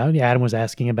pointed out, Adam was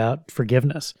asking about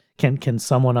forgiveness. Can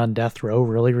someone on death row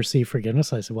really receive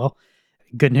forgiveness? I said, well,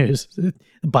 good news. The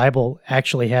Bible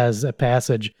actually has a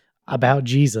passage. about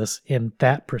Jesus in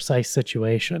that precise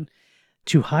situation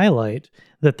to highlight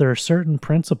that there are certain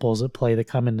principles at play that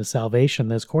come into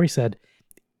salvation, as Corey said,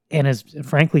 and as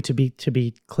frankly to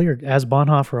be clear, as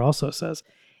Bonhoeffer also says,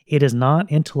 it is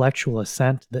not intellectual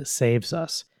assent that saves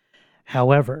us.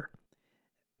 However,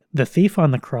 the thief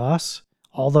on the cross,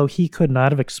 although he could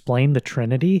not have explained the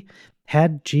Trinity,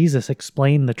 had Jesus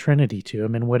explained the Trinity to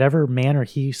him in whatever manner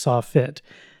he saw fit,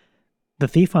 the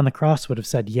thief on the cross would have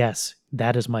said, "Yes,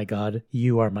 that is my God,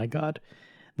 you are my God."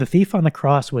 The thief on the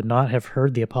cross would not have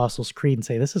heard the Apostles' Creed and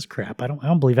say, "This is crap. I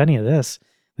don't believe any of this.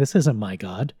 This isn't my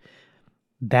God."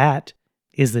 That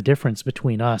is the difference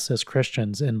between us as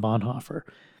Christians and Bonhoeffer.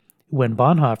 When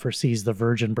Bonhoeffer sees the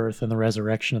virgin birth and the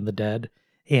resurrection of the dead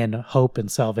and hope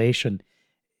and salvation,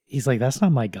 he's like, that's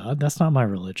not my God. That's not my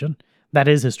religion. That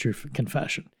is his true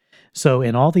confession. So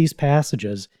in all these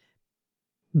passages,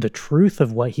 the truth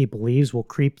of what he believes will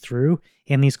creep through,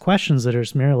 and these questions that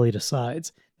are merely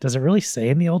decides. Does it really say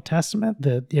in the Old Testament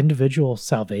that individual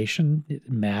salvation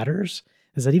matters?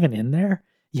 Is that even in there?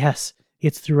 Yes,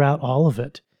 it's throughout all of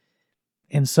it.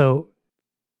 And so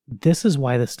this is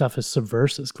why this stuff is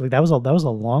subversive. That was a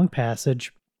long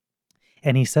passage,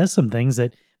 and he says some things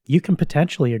that you can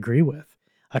potentially agree with.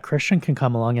 A Christian can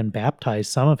come along and baptize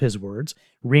some of his words,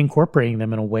 reincorporating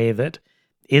them in a way that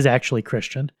is actually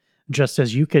Christian, just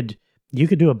as you could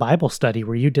do a Bible study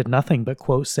where you did nothing but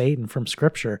quote Satan from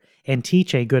Scripture and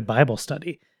teach a good Bible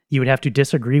study. You would have to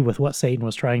disagree with what Satan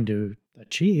was trying to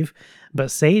achieve,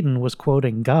 but Satan was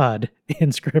quoting God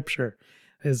in Scripture.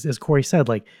 As Corey said,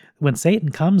 like when Satan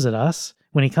comes at us,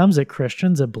 when he comes at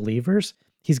Christians, at believers,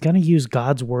 he's going to use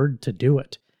God's word to do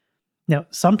it. Now,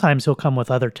 sometimes he'll come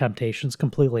with other temptations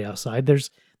completely outside. There's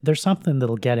something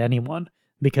that'll get anyone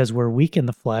because we're weak in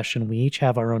the flesh and we each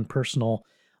have our own personal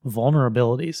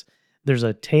vulnerabilities. There's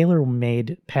a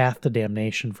tailor-made path to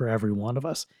damnation for every one of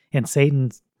us, and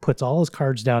Satan puts all his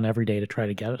cards down every day to try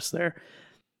to get us there.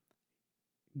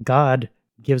 God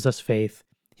gives us faith.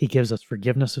 He gives us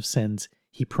forgiveness of sins.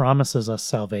 He promises us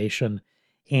salvation,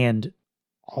 and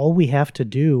all we have to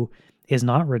do is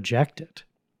not reject it.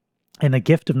 And the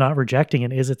gift of not rejecting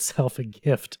it is itself a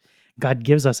gift. God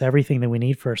gives us everything that we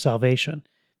need for our salvation.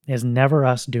 It is never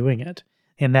us doing it,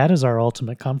 and that is our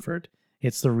ultimate comfort.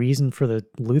 It's the reason for the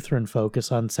Lutheran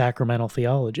focus on sacramental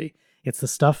theology. It's the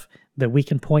stuff that we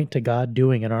can point to God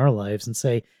doing in our lives and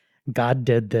say, God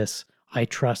did this. I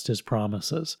trust his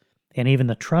promises. And even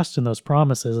the trust in those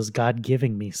promises is God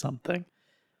giving me something.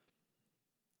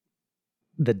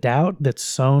 The doubt that's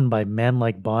sown by men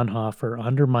like Bonhoeffer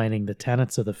undermining the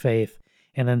tenets of the faith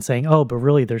and then saying, oh, but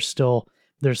really there's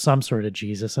some sort of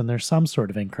Jesus and there's some sort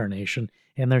of incarnation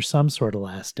and there's some sort of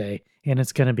last day and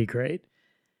it's going to be great.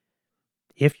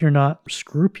 If you're not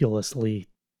scrupulously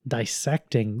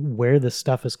dissecting where this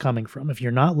stuff is coming from, if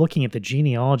you're not looking at the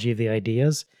genealogy of the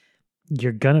ideas,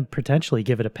 you're going to potentially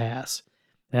give it a pass.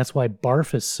 And that's why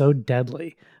Barth is so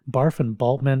deadly. Barth and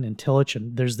Bultmann and Tillich,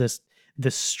 and there's this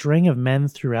string of men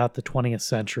throughout the 20th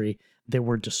century that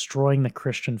were destroying the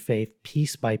Christian faith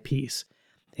piece by piece.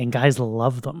 And guys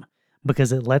love them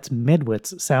because it lets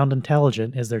midwits sound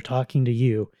intelligent as they're talking to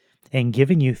you and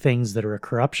giving you things that are a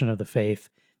corruption of the faith.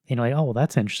 And you're like, oh, well,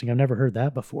 that's interesting. I've never heard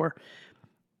that before.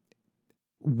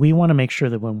 We want to make sure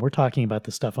that when we're talking about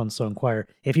this stuff on So Inquire,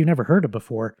 if you've never heard it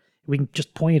before, we can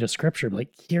just point you to Scripture. Like,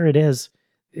 here it is.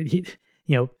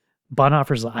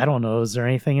 Bonhoeffer's, I don't know, is there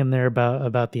anything in there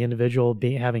about the individual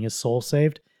having his soul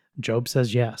saved? Job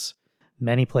says yes.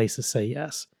 Many places say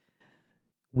yes.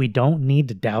 We don't need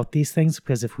to doubt these things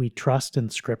because if we trust in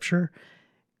Scripture,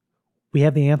 we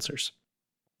have the answers.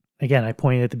 Again, I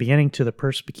pointed at the beginning to the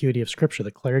perspicuity of Scripture,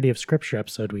 the clarity of Scripture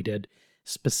episode we did.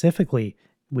 Specifically,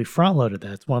 we front-loaded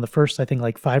that. It's one of the first, I think,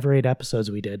 like 5 or 8 episodes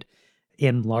we did,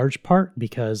 in large part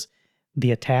because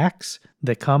the attacks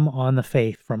that come on the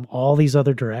faith from all these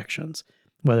other directions,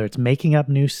 whether it's making up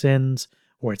new sins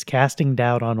or it's casting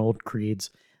doubt on old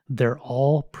creeds, they're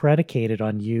all predicated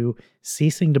on you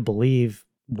ceasing to believe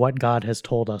what God has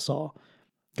told us all.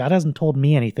 God hasn't told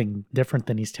me anything different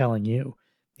than he's telling you.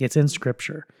 It's in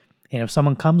Scripture. And if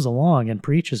someone comes along and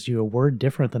preaches you a word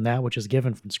different than that which is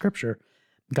given from Scripture,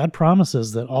 God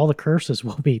promises that all the curses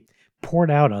will be poured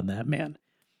out on that man.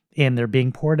 And they're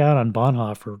being poured out on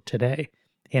Bonhoeffer today.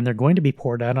 And they're going to be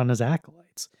poured out on his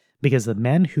acolytes. Because the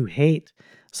men who hate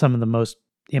some of the most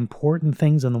important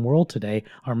things in the world today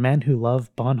are men who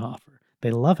love Bonhoeffer.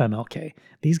 They love MLK.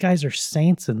 These guys are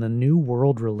saints in the new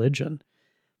world religion.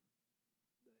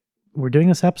 We're doing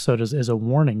this episode as a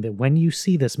warning that when you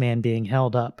see this man being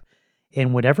held up,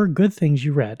 and whatever good things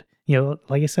you read,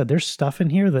 like I said, there's stuff in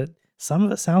here that some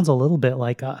of it sounds a little bit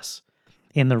like us.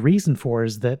 And the reason for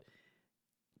is that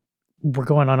we're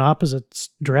going on opposite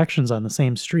directions on the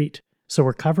same street. So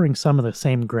we're covering some of the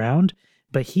same ground,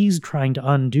 but he's trying to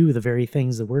undo the very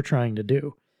things that we're trying to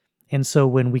do. And so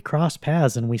when we cross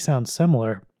paths and we sound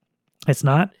similar, it's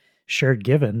not shared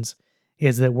givens,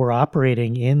 is that we're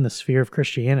operating in the sphere of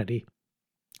Christianity.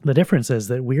 The difference is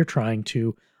that we're trying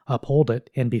to uphold it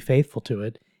and be faithful to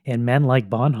it, and men like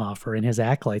Bonhoeffer and his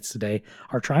acolytes today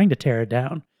are trying to tear it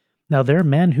down. Now, there are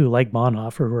men who, like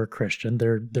Bonhoeffer, who are Christian.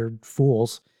 They're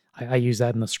fools. I use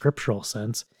that in the scriptural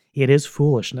sense. It is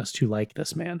foolishness to like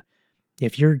this man.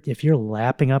 If you're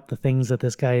lapping up the things that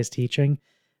this guy is teaching,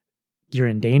 you're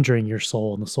endangering your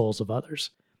soul and the souls of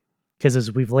others. Because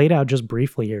as we've laid out just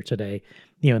briefly here today,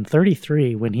 in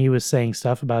 33, when he was saying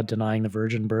stuff about denying the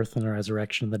virgin birth and the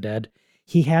resurrection of the dead,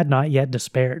 he had not yet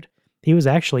despaired. He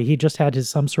just had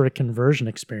some sort of conversion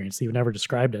experience that he never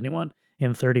described to anyone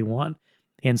in 31.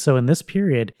 And so in this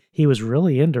period, he was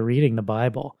really into reading the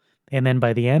Bible. And then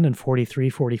by the end in 43,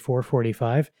 44,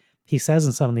 45, he says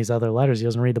in some of these other letters, he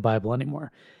doesn't read the Bible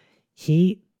anymore.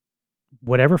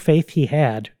 Whatever faith he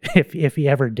had, if he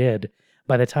ever did,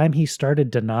 by the time he started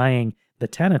denying the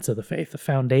tenets of the faith, the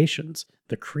foundations,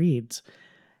 the creeds,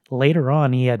 later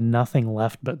on he had nothing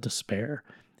left but despair.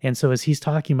 And so as he's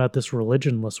talking about this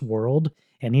religionless world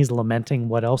and he's lamenting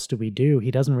what else do we do,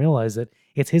 he doesn't realize that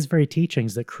it's his very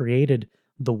teachings that created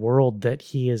the world that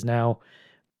he is now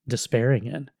despairing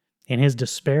in. And his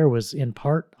despair was in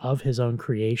part of his own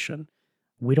creation.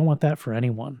 We don't want that for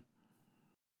anyone.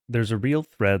 There's a real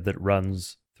thread that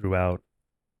runs throughout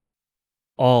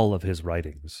all of his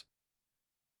writings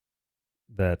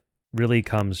that really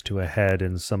comes to a head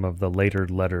in some of the later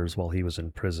letters while he was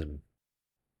in prison.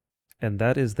 And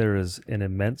that is, there is an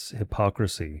immense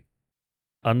hypocrisy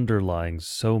underlying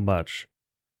so much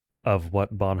of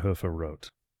what Bonhoeffer wrote.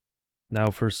 Now,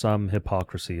 for some,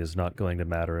 hypocrisy is not going to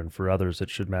matter, and for others, it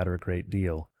should matter a great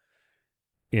deal.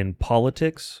 In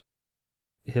politics,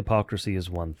 hypocrisy is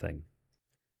one thing.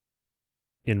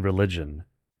 In religion,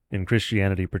 in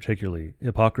Christianity particularly,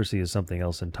 hypocrisy is something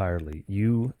else entirely.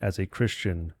 You, as a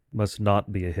Christian, must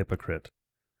not be a hypocrite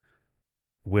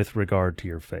with regard to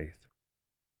your faith.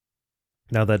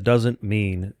 Now, that doesn't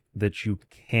mean that you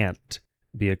can't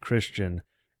be a Christian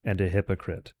and a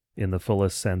hypocrite in the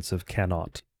fullest sense of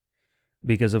cannot.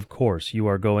 Because, of course, you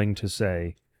are going to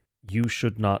say, you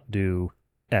should not do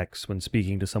X when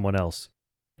speaking to someone else,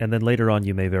 and then later on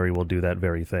you may very well do that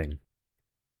very thing.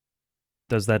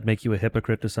 Does that make you a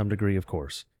hypocrite to some degree? Of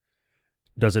course.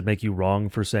 Does it make you wrong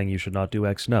for saying you should not do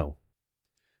X? No.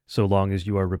 So long as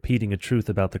you are repeating a truth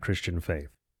about the Christian faith.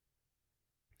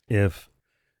 If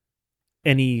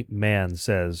any man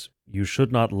says you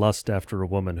should not lust after a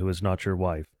woman who is not your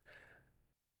wife,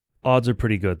 odds are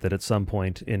pretty good that at some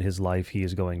point in his life he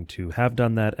is going to have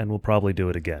done that and will probably do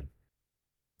it again.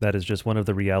 That is just one of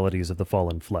the realities of the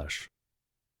fallen flesh.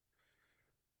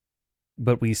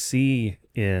 But we see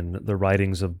in the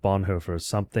writings of Bonhoeffer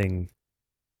something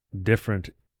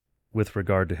different with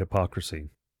regard to hypocrisy.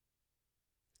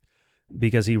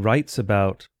 Because he writes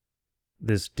about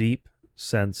this deep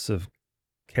sense of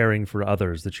caring for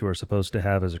others that you are supposed to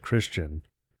have as a Christian.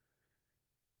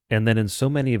 And then in so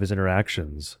many of his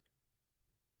interactions,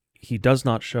 he does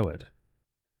not show it.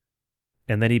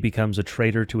 And then he becomes a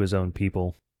traitor to his own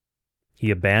people.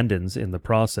 He abandons in the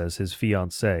process his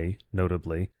fiancée,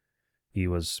 notably. He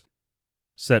was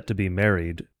set to be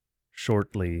married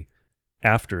shortly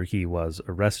after he was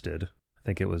arrested. I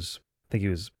think he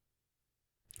was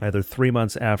either 3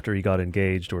 months after he got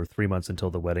engaged or 3 months until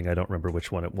the wedding. I don't remember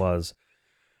which one it was.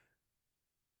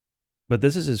 But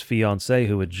this is his fiancée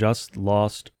who had just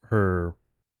lost her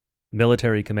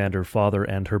military commander father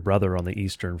and her brother on the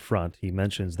Eastern Front. He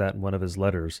mentions that in one of his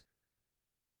letters.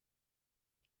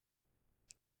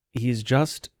 He's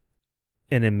just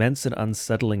an immense and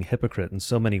unsettling hypocrite in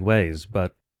so many ways,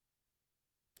 but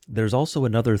there's also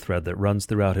another thread that runs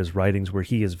throughout his writings where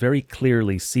he is very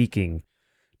clearly seeking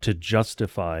to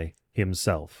justify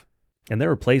himself. And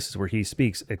there are places where he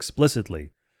speaks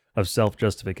explicitly of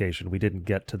self-justification. We didn't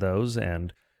get to those,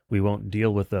 and we won't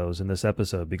deal with those in this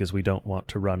episode because we don't want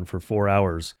to run for 4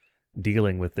 hours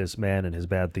dealing with this man and his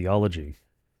bad theology.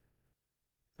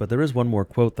 But there is one more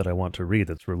quote that I want to read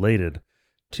that's related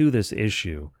to this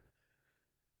issue.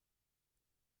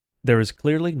 There is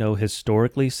clearly no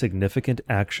historically significant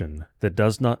action that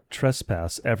does not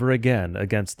trespass ever again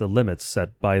against the limits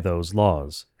set by those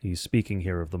laws. He's speaking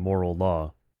here of the moral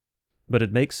law. But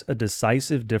it makes a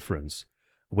decisive difference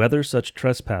whether such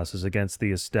trespasses against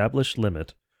the established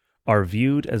limit are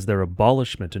viewed as their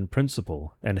abolishment in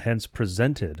principle and hence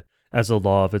presented as a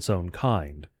law of its own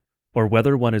kind, or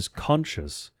whether one is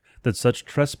conscious that such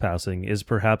trespassing is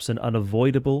perhaps an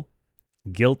unavoidable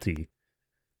guilty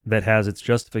that has its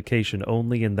justification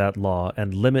only in that law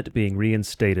and limit being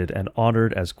reinstated and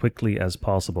honored as quickly as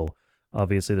possible.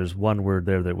 Obviously, there's one word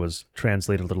there that was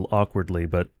translated a little awkwardly,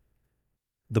 but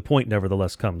the point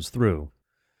nevertheless comes through.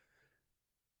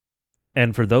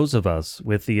 And for those of us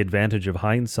with the advantage of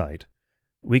hindsight,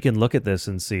 we can look at this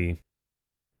and see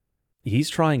he's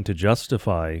trying to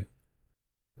justify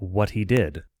what he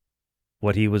did,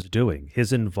 what he was doing,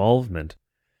 his involvement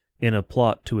in a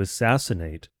plot to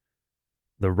assassinate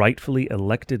the rightfully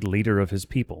elected leader of his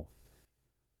people.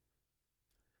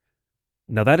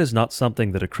 Now, that is not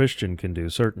something that a Christian can do,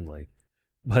 certainly,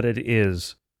 but it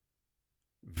is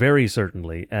very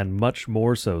certainly, and much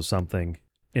more so, something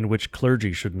in which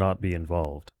clergy should not be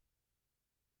involved.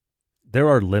 There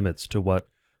are limits to what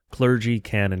clergy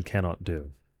can and cannot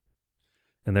do.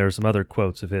 And there are some other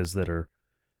quotes of his that are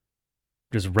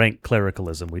just rank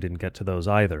clericalism. We didn't get to those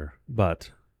either,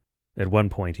 but at one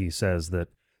point he says that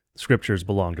scriptures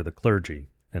belong to the clergy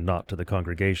and not to the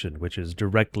congregation, which is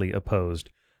directly opposed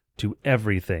to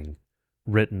everything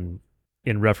written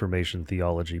in Reformation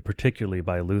theology, particularly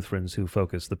by Lutherans who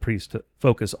focus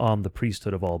on the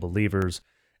priesthood of all believers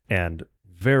and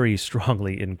very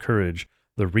strongly encourage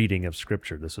the reading of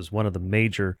Scripture. This is one of the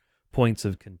major points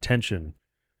of contention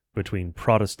between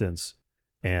Protestants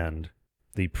and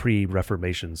the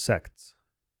pre-Reformation sects,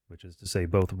 which is to say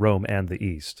both Rome and the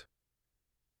East.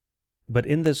 But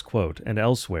in this quote and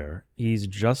elsewhere, he's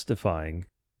justifying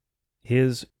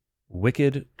his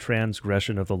wicked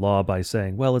transgression of the law by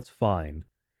saying, well, it's fine,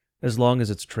 as long as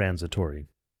it's transitory.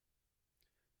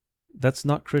 That's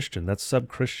not Christian, that's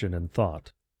sub-Christian in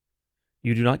thought.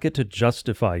 You do not get to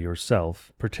justify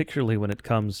yourself, particularly when it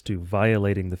comes to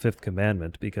violating the fifth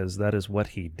commandment, because that is what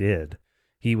he did.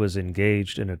 He was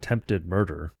engaged in attempted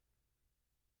murder,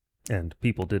 and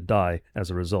people did die as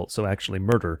a result. So actually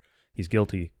murder, he's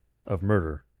guilty of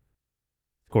murder.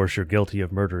 Of course, you're guilty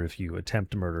of murder if you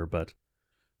attempt murder, but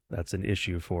that's an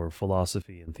issue for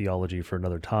philosophy and theology for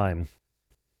another time.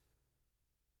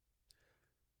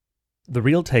 The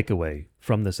real takeaway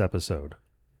from this episode,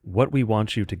 what we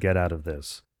want you to get out of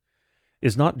this,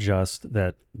 is not just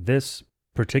that this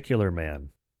particular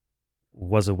man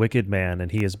was a wicked man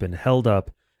and he has been held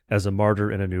up as a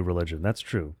martyr in a new religion. That's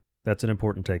true. That's an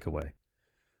important takeaway.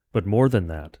 But more than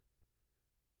that,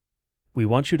 we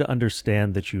want you to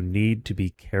understand that you need to be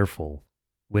careful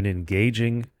when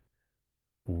engaging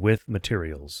with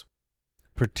materials,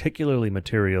 particularly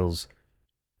materials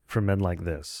from men like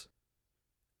this,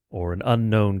 or an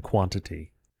unknown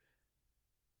quantity,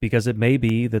 because it may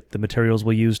be that the materials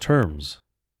will use terms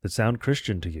that sound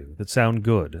Christian to you, that sound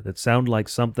good, that sound like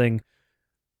something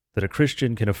that a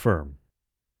Christian can affirm.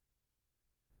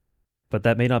 But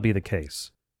that may not be the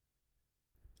case,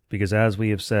 because as we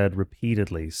have said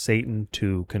repeatedly, Satan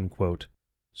too can quote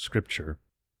Scripture.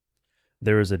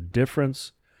 There is a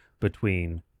difference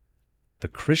between the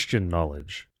Christian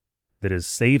knowledge that is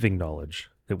saving knowledge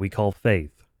that we call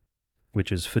faith,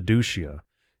 which is fiducia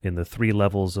in the three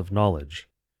levels of knowledge.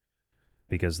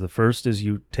 Because the first is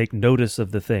you take notice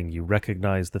of the thing, you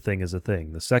recognize the thing as a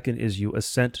thing. The second is you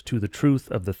assent to the truth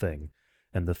of the thing.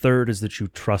 And the third is that you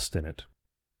trust in it.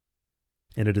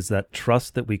 And it is that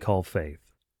trust that we call faith.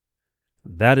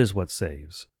 That is what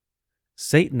saves.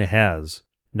 Satan has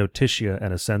notitia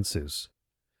and assensus.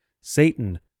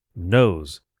 Satan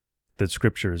knows that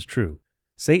Scripture is true.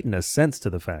 Satan assents to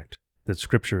the fact that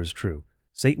Scripture is true.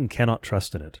 Satan cannot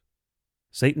trust in it.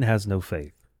 Satan has no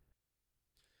faith.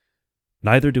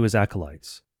 Neither do his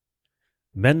acolytes.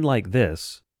 Men like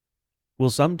this will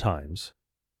sometimes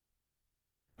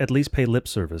at least pay lip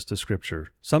service to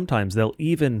Scripture. Sometimes they'll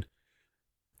even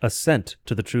assent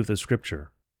to the truth of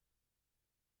Scripture.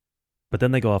 But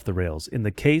then they go off the rails. In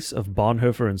the case of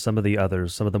Bonhoeffer and some of the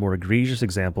others, some of the more egregious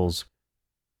examples,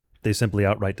 they simply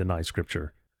outright deny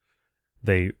Scripture.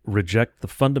 They reject the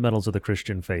fundamentals of the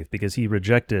Christian faith because he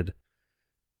rejected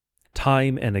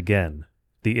time and again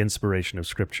the inspiration of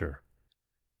Scripture.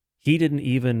 He didn't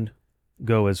even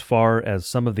go as far as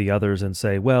some of the others and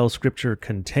say, well, Scripture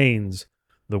contains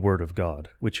the Word of God,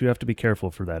 which you have to be careful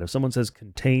for that. If someone says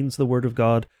contains the Word of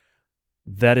God,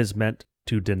 that is meant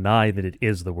to deny that it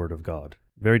is the Word of God.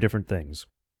 Very different things.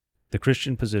 The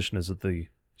Christian position is that the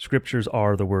Scriptures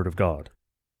are the Word of God.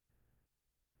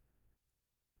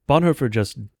 Bonhoeffer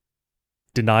just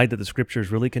denied that the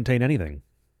Scriptures really contain anything.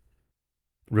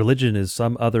 Religion is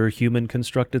some other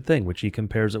human-constructed thing, which he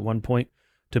compares at one point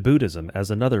to Buddhism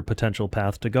as another potential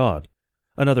path to God,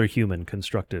 another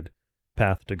human-constructed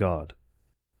path to God.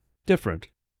 Different,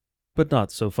 but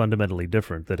not so fundamentally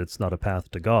different that it's not a path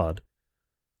to God.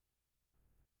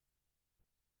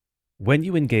 When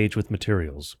you engage with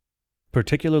materials,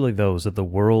 particularly those that the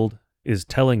world is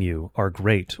telling you are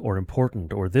great or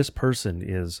important, or this person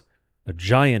is a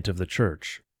giant of the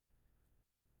church,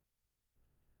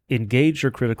 engage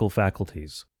your critical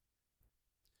faculties.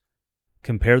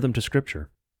 Compare them to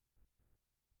Scripture.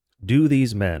 Do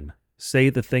these men say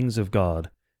the things of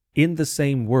God in the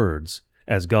same words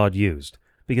as God used?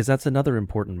 Because that's another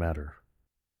important matter.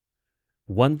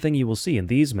 One thing you will see in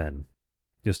these men,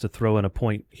 just to throw in a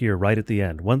point here right at the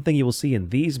end, one thing you will see in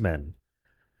these men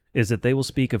is that they will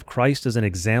speak of Christ as an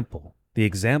example, the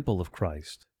example of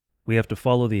Christ. We have to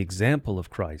follow the example of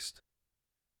Christ.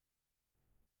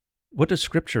 What does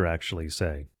Scripture actually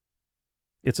say?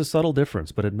 It's a subtle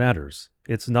difference, but it matters.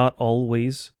 It's not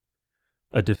always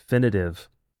a definitive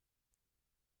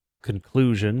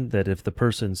conclusion that if the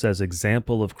person says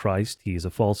example of Christ, he's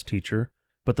a false teacher,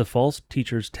 but the false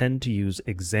teachers tend to use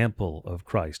example of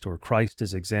Christ, or Christ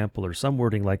is example, or some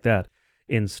wording like that,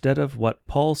 instead of what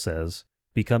Paul says,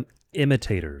 become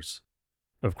imitators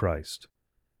of Christ.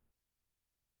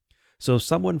 So if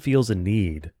someone feels a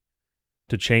need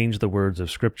to change the words of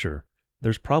Scripture,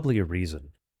 there's probably a reason.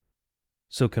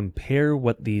 So compare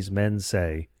what these men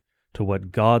say to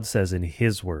what God says in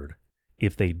His Word.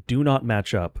 If they do not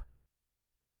match up,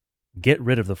 get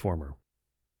rid of the former.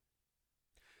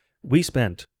 We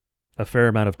spent a fair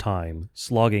amount of time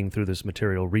slogging through this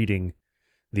material, reading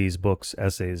these books,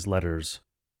 essays, letters,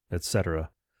 etc.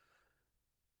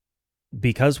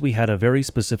 Because we had a very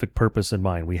specific purpose in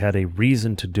mind. We had a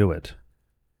reason to do it.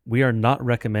 We are not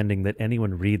recommending that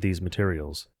anyone read these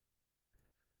materials.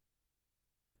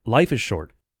 Life is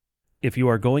short. If you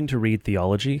are going to read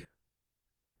theology,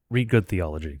 read good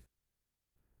theology.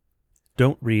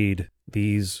 Don't read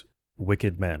these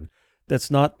wicked men. That's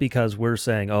not because we're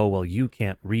saying, oh, well, you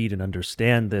can't read and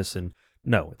understand this. And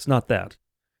no, it's not that.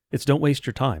 It's don't waste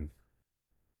your time.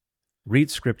 Read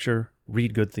Scripture,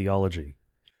 read good theology.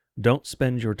 Don't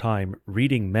spend your time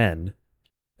reading men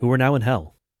who are now in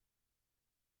hell.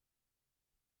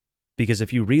 Because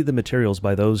if you read the materials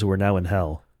by those who are now in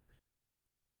hell,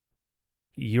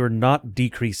 you're not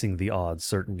decreasing the odds,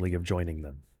 certainly, of joining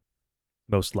them.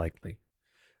 Most likely.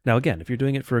 Now, again, if you're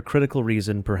doing it for a critical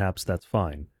reason, perhaps that's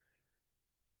fine.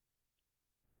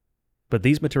 But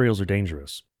these materials are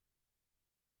dangerous.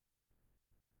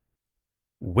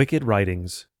 Wicked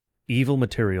writings, evil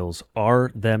materials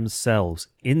are themselves,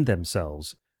 in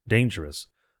themselves, dangerous.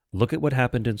 Look at what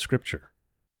happened in Scripture.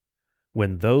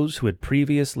 When those who had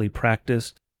previously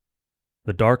practiced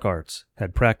the dark arts,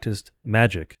 had practiced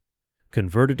magic,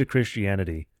 converted to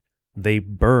Christianity, they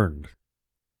burned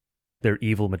their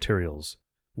evil materials,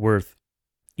 worth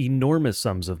enormous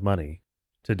sums of money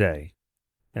today,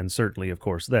 and certainly, of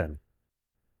course, then.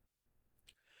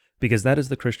 Because that is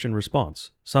the Christian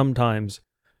response. Sometimes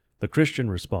the Christian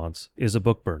response is a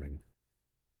book burning.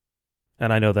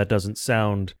 And I know that doesn't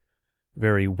sound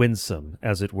very winsome,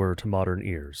 as it were, to modern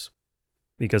ears,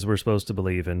 because we're supposed to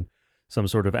believe in some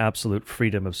sort of absolute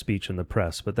freedom of speech in the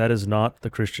press, but that is not the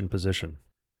Christian position.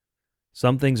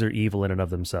 Some things are evil in and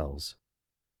of themselves,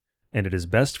 and it is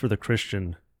best for the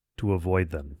Christian to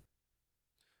avoid them.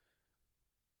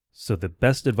 So the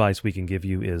best advice we can give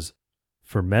you is,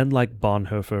 for men like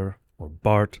Bonhoeffer or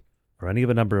Barth or any of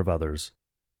a number of others,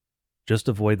 just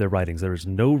avoid their writings. There is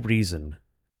no reason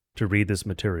to read this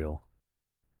material.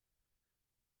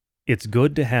 It's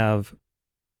good to have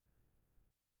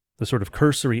the sort of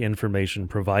cursory information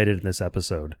provided in this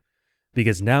episode,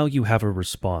 because now you have a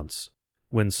response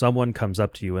when someone comes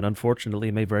up to you, and unfortunately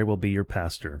it may very well be your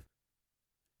pastor,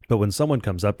 but when someone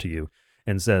comes up to you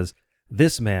and says,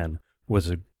 this man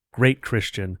was a great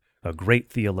Christian, a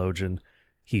great theologian,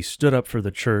 he stood up for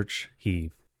the church, he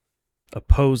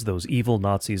opposed those evil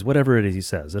Nazis, whatever it is he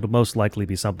says, it'll most likely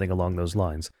be something along those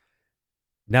lines.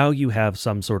 Now you have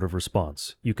some sort of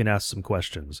response. You can ask some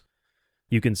questions.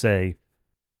 You can say,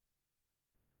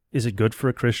 is it good for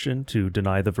a Christian to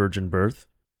deny the virgin birth?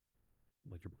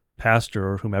 Well, your pastor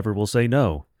or whomever will say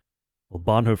no. Well,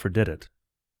 Bonhoeffer did it.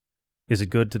 Is it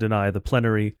good to deny the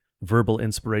plenary verbal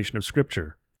inspiration of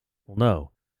Scripture? Well,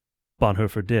 no.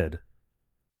 Bonhoeffer did.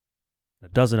 A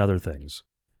dozen other things.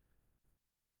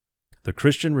 The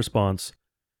Christian response,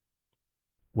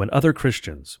 when other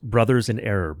Christians, brothers in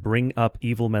error, bring up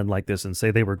evil men like this and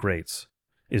say they were greats,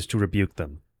 is to rebuke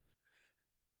them.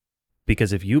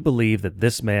 Because if you believe that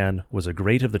this man was a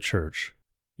great of the church,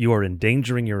 you are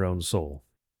endangering your own soul,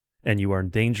 and you are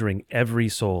endangering every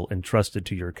soul entrusted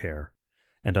to your care.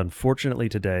 And unfortunately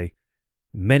today,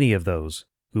 many of those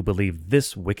who believe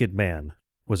this wicked man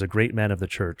was a great man of the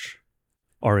church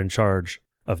are in charge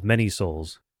of many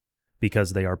souls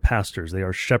because they are pastors, they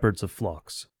are shepherds of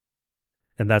flocks.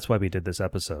 And that's why we did this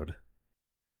episode.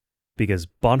 because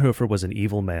Bonhoeffer was an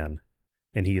evil man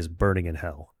and he is burning in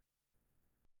hell.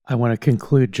 I want to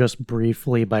conclude just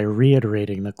briefly by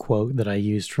reiterating the quote that I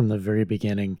used from the very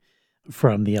beginning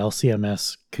from the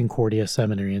LCMS Concordia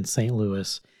Seminary in St.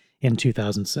 Louis in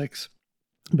 2006,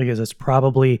 because it's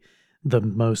probably the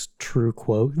most true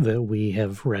quote that we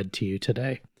have read to you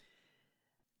today.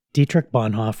 Dietrich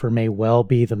Bonhoeffer may well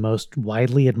be the most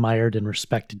widely admired and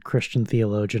respected Christian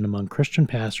theologian among Christian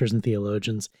pastors and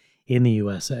theologians in the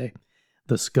USA.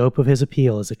 The scope of his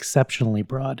appeal is exceptionally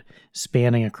broad,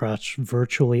 spanning across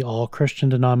virtually all Christian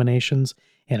denominations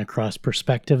and across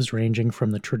perspectives ranging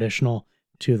from the traditional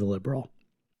to the liberal.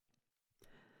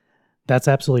 That's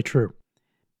absolutely true.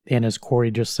 And as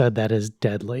Corey just said, that is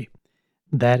deadly.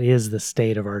 That is the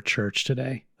state of our church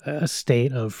today, a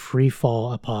state of free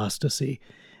fall apostasy,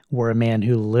 where a man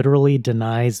who literally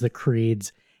denies the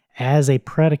creeds as a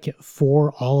predicate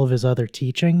for all of his other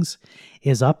teachings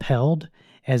is upheld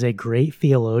as a great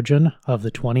theologian of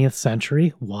the 20th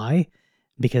century. Why?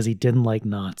 Because he didn't like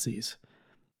Nazis.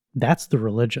 That's the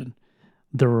religion.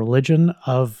 The religion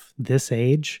of this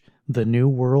age, the New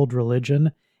World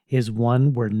religion, is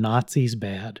one where Nazis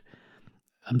bad.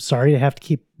 I'm sorry to have to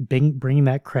keep bringing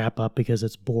that crap up because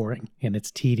it's boring and it's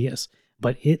tedious,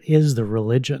 but it is the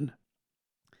religion.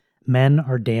 Men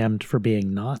are damned for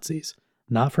being Nazis,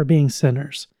 not for being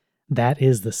sinners. That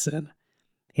is the sin.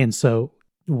 And so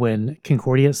when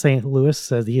Concordia St. Louis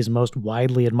says he is most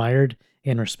widely admired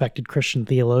and respected Christian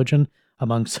theologian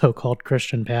among so-called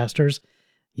Christian pastors,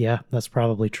 yeah, that's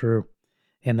probably true.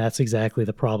 And that's exactly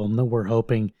the problem that we're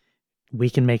hoping we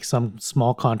can make some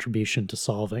small contribution to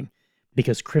solving,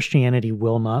 because Christianity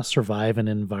will not survive an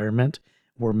environment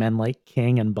where men like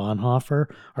King and Bonhoeffer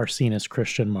are seen as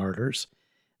Christian martyrs.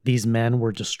 These men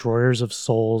were destroyers of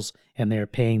souls, and they are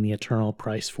paying the eternal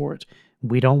price for it.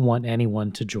 We don't want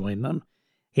anyone to join them.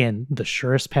 And the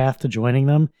surest path to joining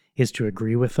them is to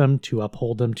agree with them, to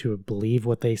uphold them, to believe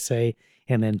what they say,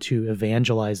 and then to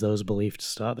evangelize those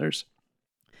beliefs to others.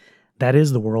 That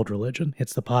is the world religion.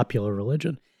 It's the popular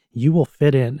religion. You will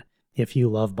fit in if you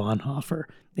love Bonhoeffer.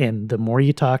 And the more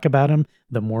you talk about him,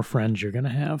 the more friends you're going to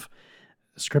have.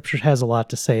 Scripture has a lot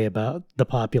to say about the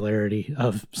popularity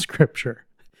of Scripture.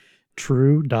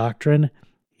 True doctrine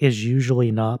is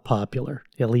usually not popular,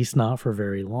 at least not for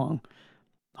very long.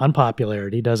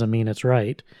 Unpopularity doesn't mean it's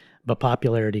right, but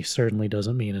popularity certainly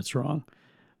doesn't mean it's wrong.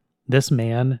 This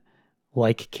man,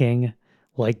 like King,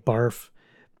 like Barf,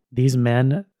 these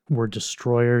men were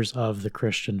destroyers of the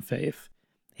Christian faith.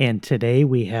 And today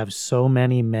we have so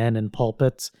many men in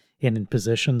pulpits and in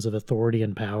positions of authority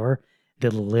and power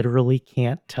that literally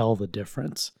can't tell the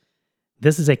difference.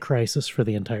 This is a crisis for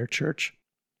the entire church.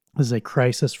 This is a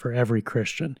crisis for every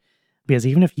Christian. Because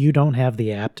even if you don't have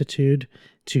the aptitude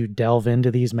to delve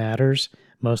into these matters,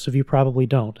 most of you probably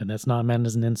don't, and that's not meant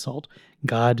as an insult.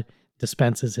 God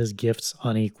dispenses his gifts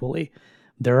unequally.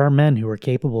 There are men who are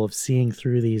capable of seeing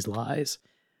through these lies.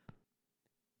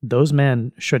 Those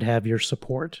men should have your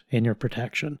support and your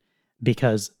protection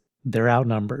because they're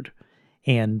outnumbered.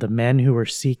 And the men who are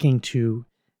seeking to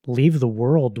leave the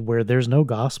world where there's no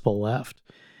gospel left,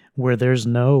 where there's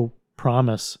no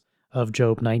promise of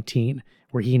Job 19,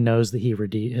 where he knows that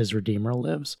his Redeemer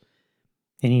lives,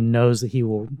 and he knows that he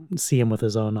will see him with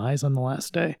his own eyes on the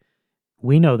last day.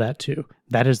 We know that too.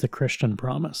 That is the Christian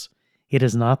promise. It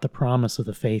is not the promise of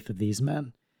the faith of these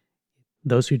men.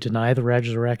 Those who deny the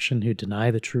resurrection, who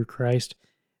deny the true Christ,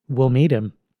 will meet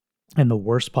him in the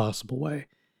worst possible way.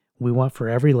 We want for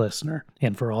every listener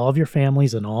and for all of your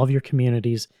families and all of your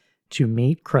communities to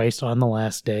meet Christ on the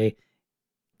last day,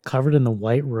 covered in the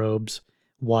white robes,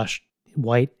 washed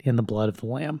white in the blood of the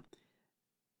Lamb.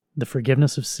 The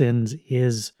forgiveness of sins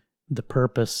is the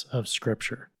purpose of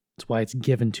Scripture. It's why it's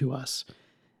given to us.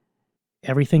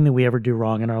 Everything that we ever do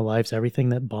wrong in our lives, everything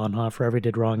that Bonhoeffer ever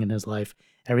did wrong in his life,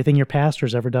 everything your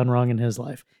pastor's ever done wrong in his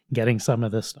life, getting some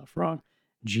of this stuff wrong,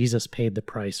 Jesus paid the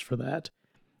price for that.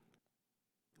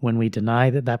 When we deny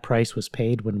that that price was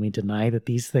paid, when we deny that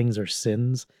these things are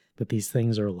sins, that these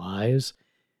things are lies,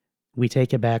 we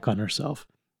take it back on ourselves.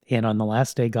 And on the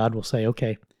last day, God will say,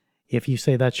 okay, if you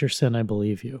say that's your sin, I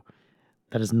believe you.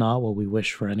 That is not what we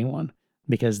wish for anyone,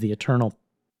 because the eternal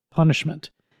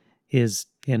punishment is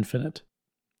infinite,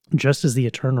 just as the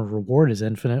eternal reward is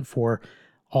infinite for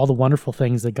all the wonderful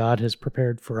things that God has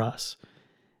prepared for us.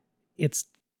 It's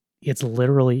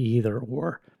literally either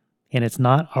or, and it's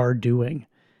not our doing.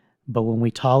 But when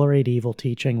we tolerate evil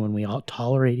teaching, when we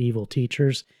tolerate evil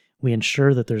teachers, we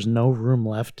ensure that there's no room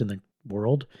left in the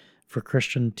world for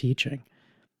Christian teaching.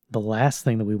 The last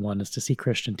thing that we want is to see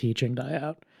Christian teaching die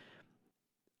out.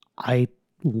 I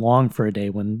long for a day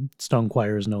when stone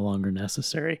choir is no longer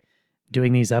necessary,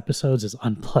 doing these episodes is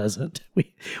unpleasant.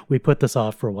 We put this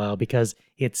off for a while because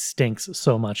it stinks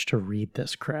so much to read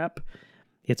this crap.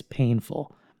 It's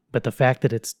painful. But the fact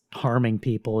that it's harming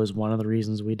people is one of the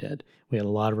reasons we did. We had a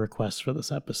lot of requests for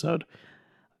this episode.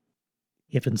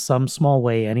 If in some small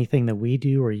way anything that we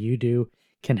do or you do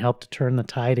can help to turn the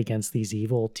tide against these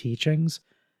evil teachings,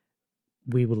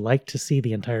 we would like to see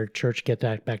the entire church get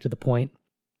back to the point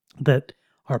that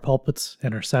our pulpits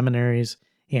and our seminaries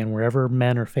and wherever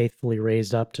men are faithfully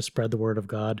raised up to spread the word of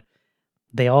God,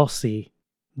 they all see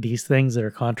these things that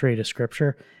are contrary to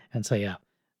Scripture and say, yeah,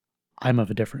 I'm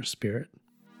of a different spirit.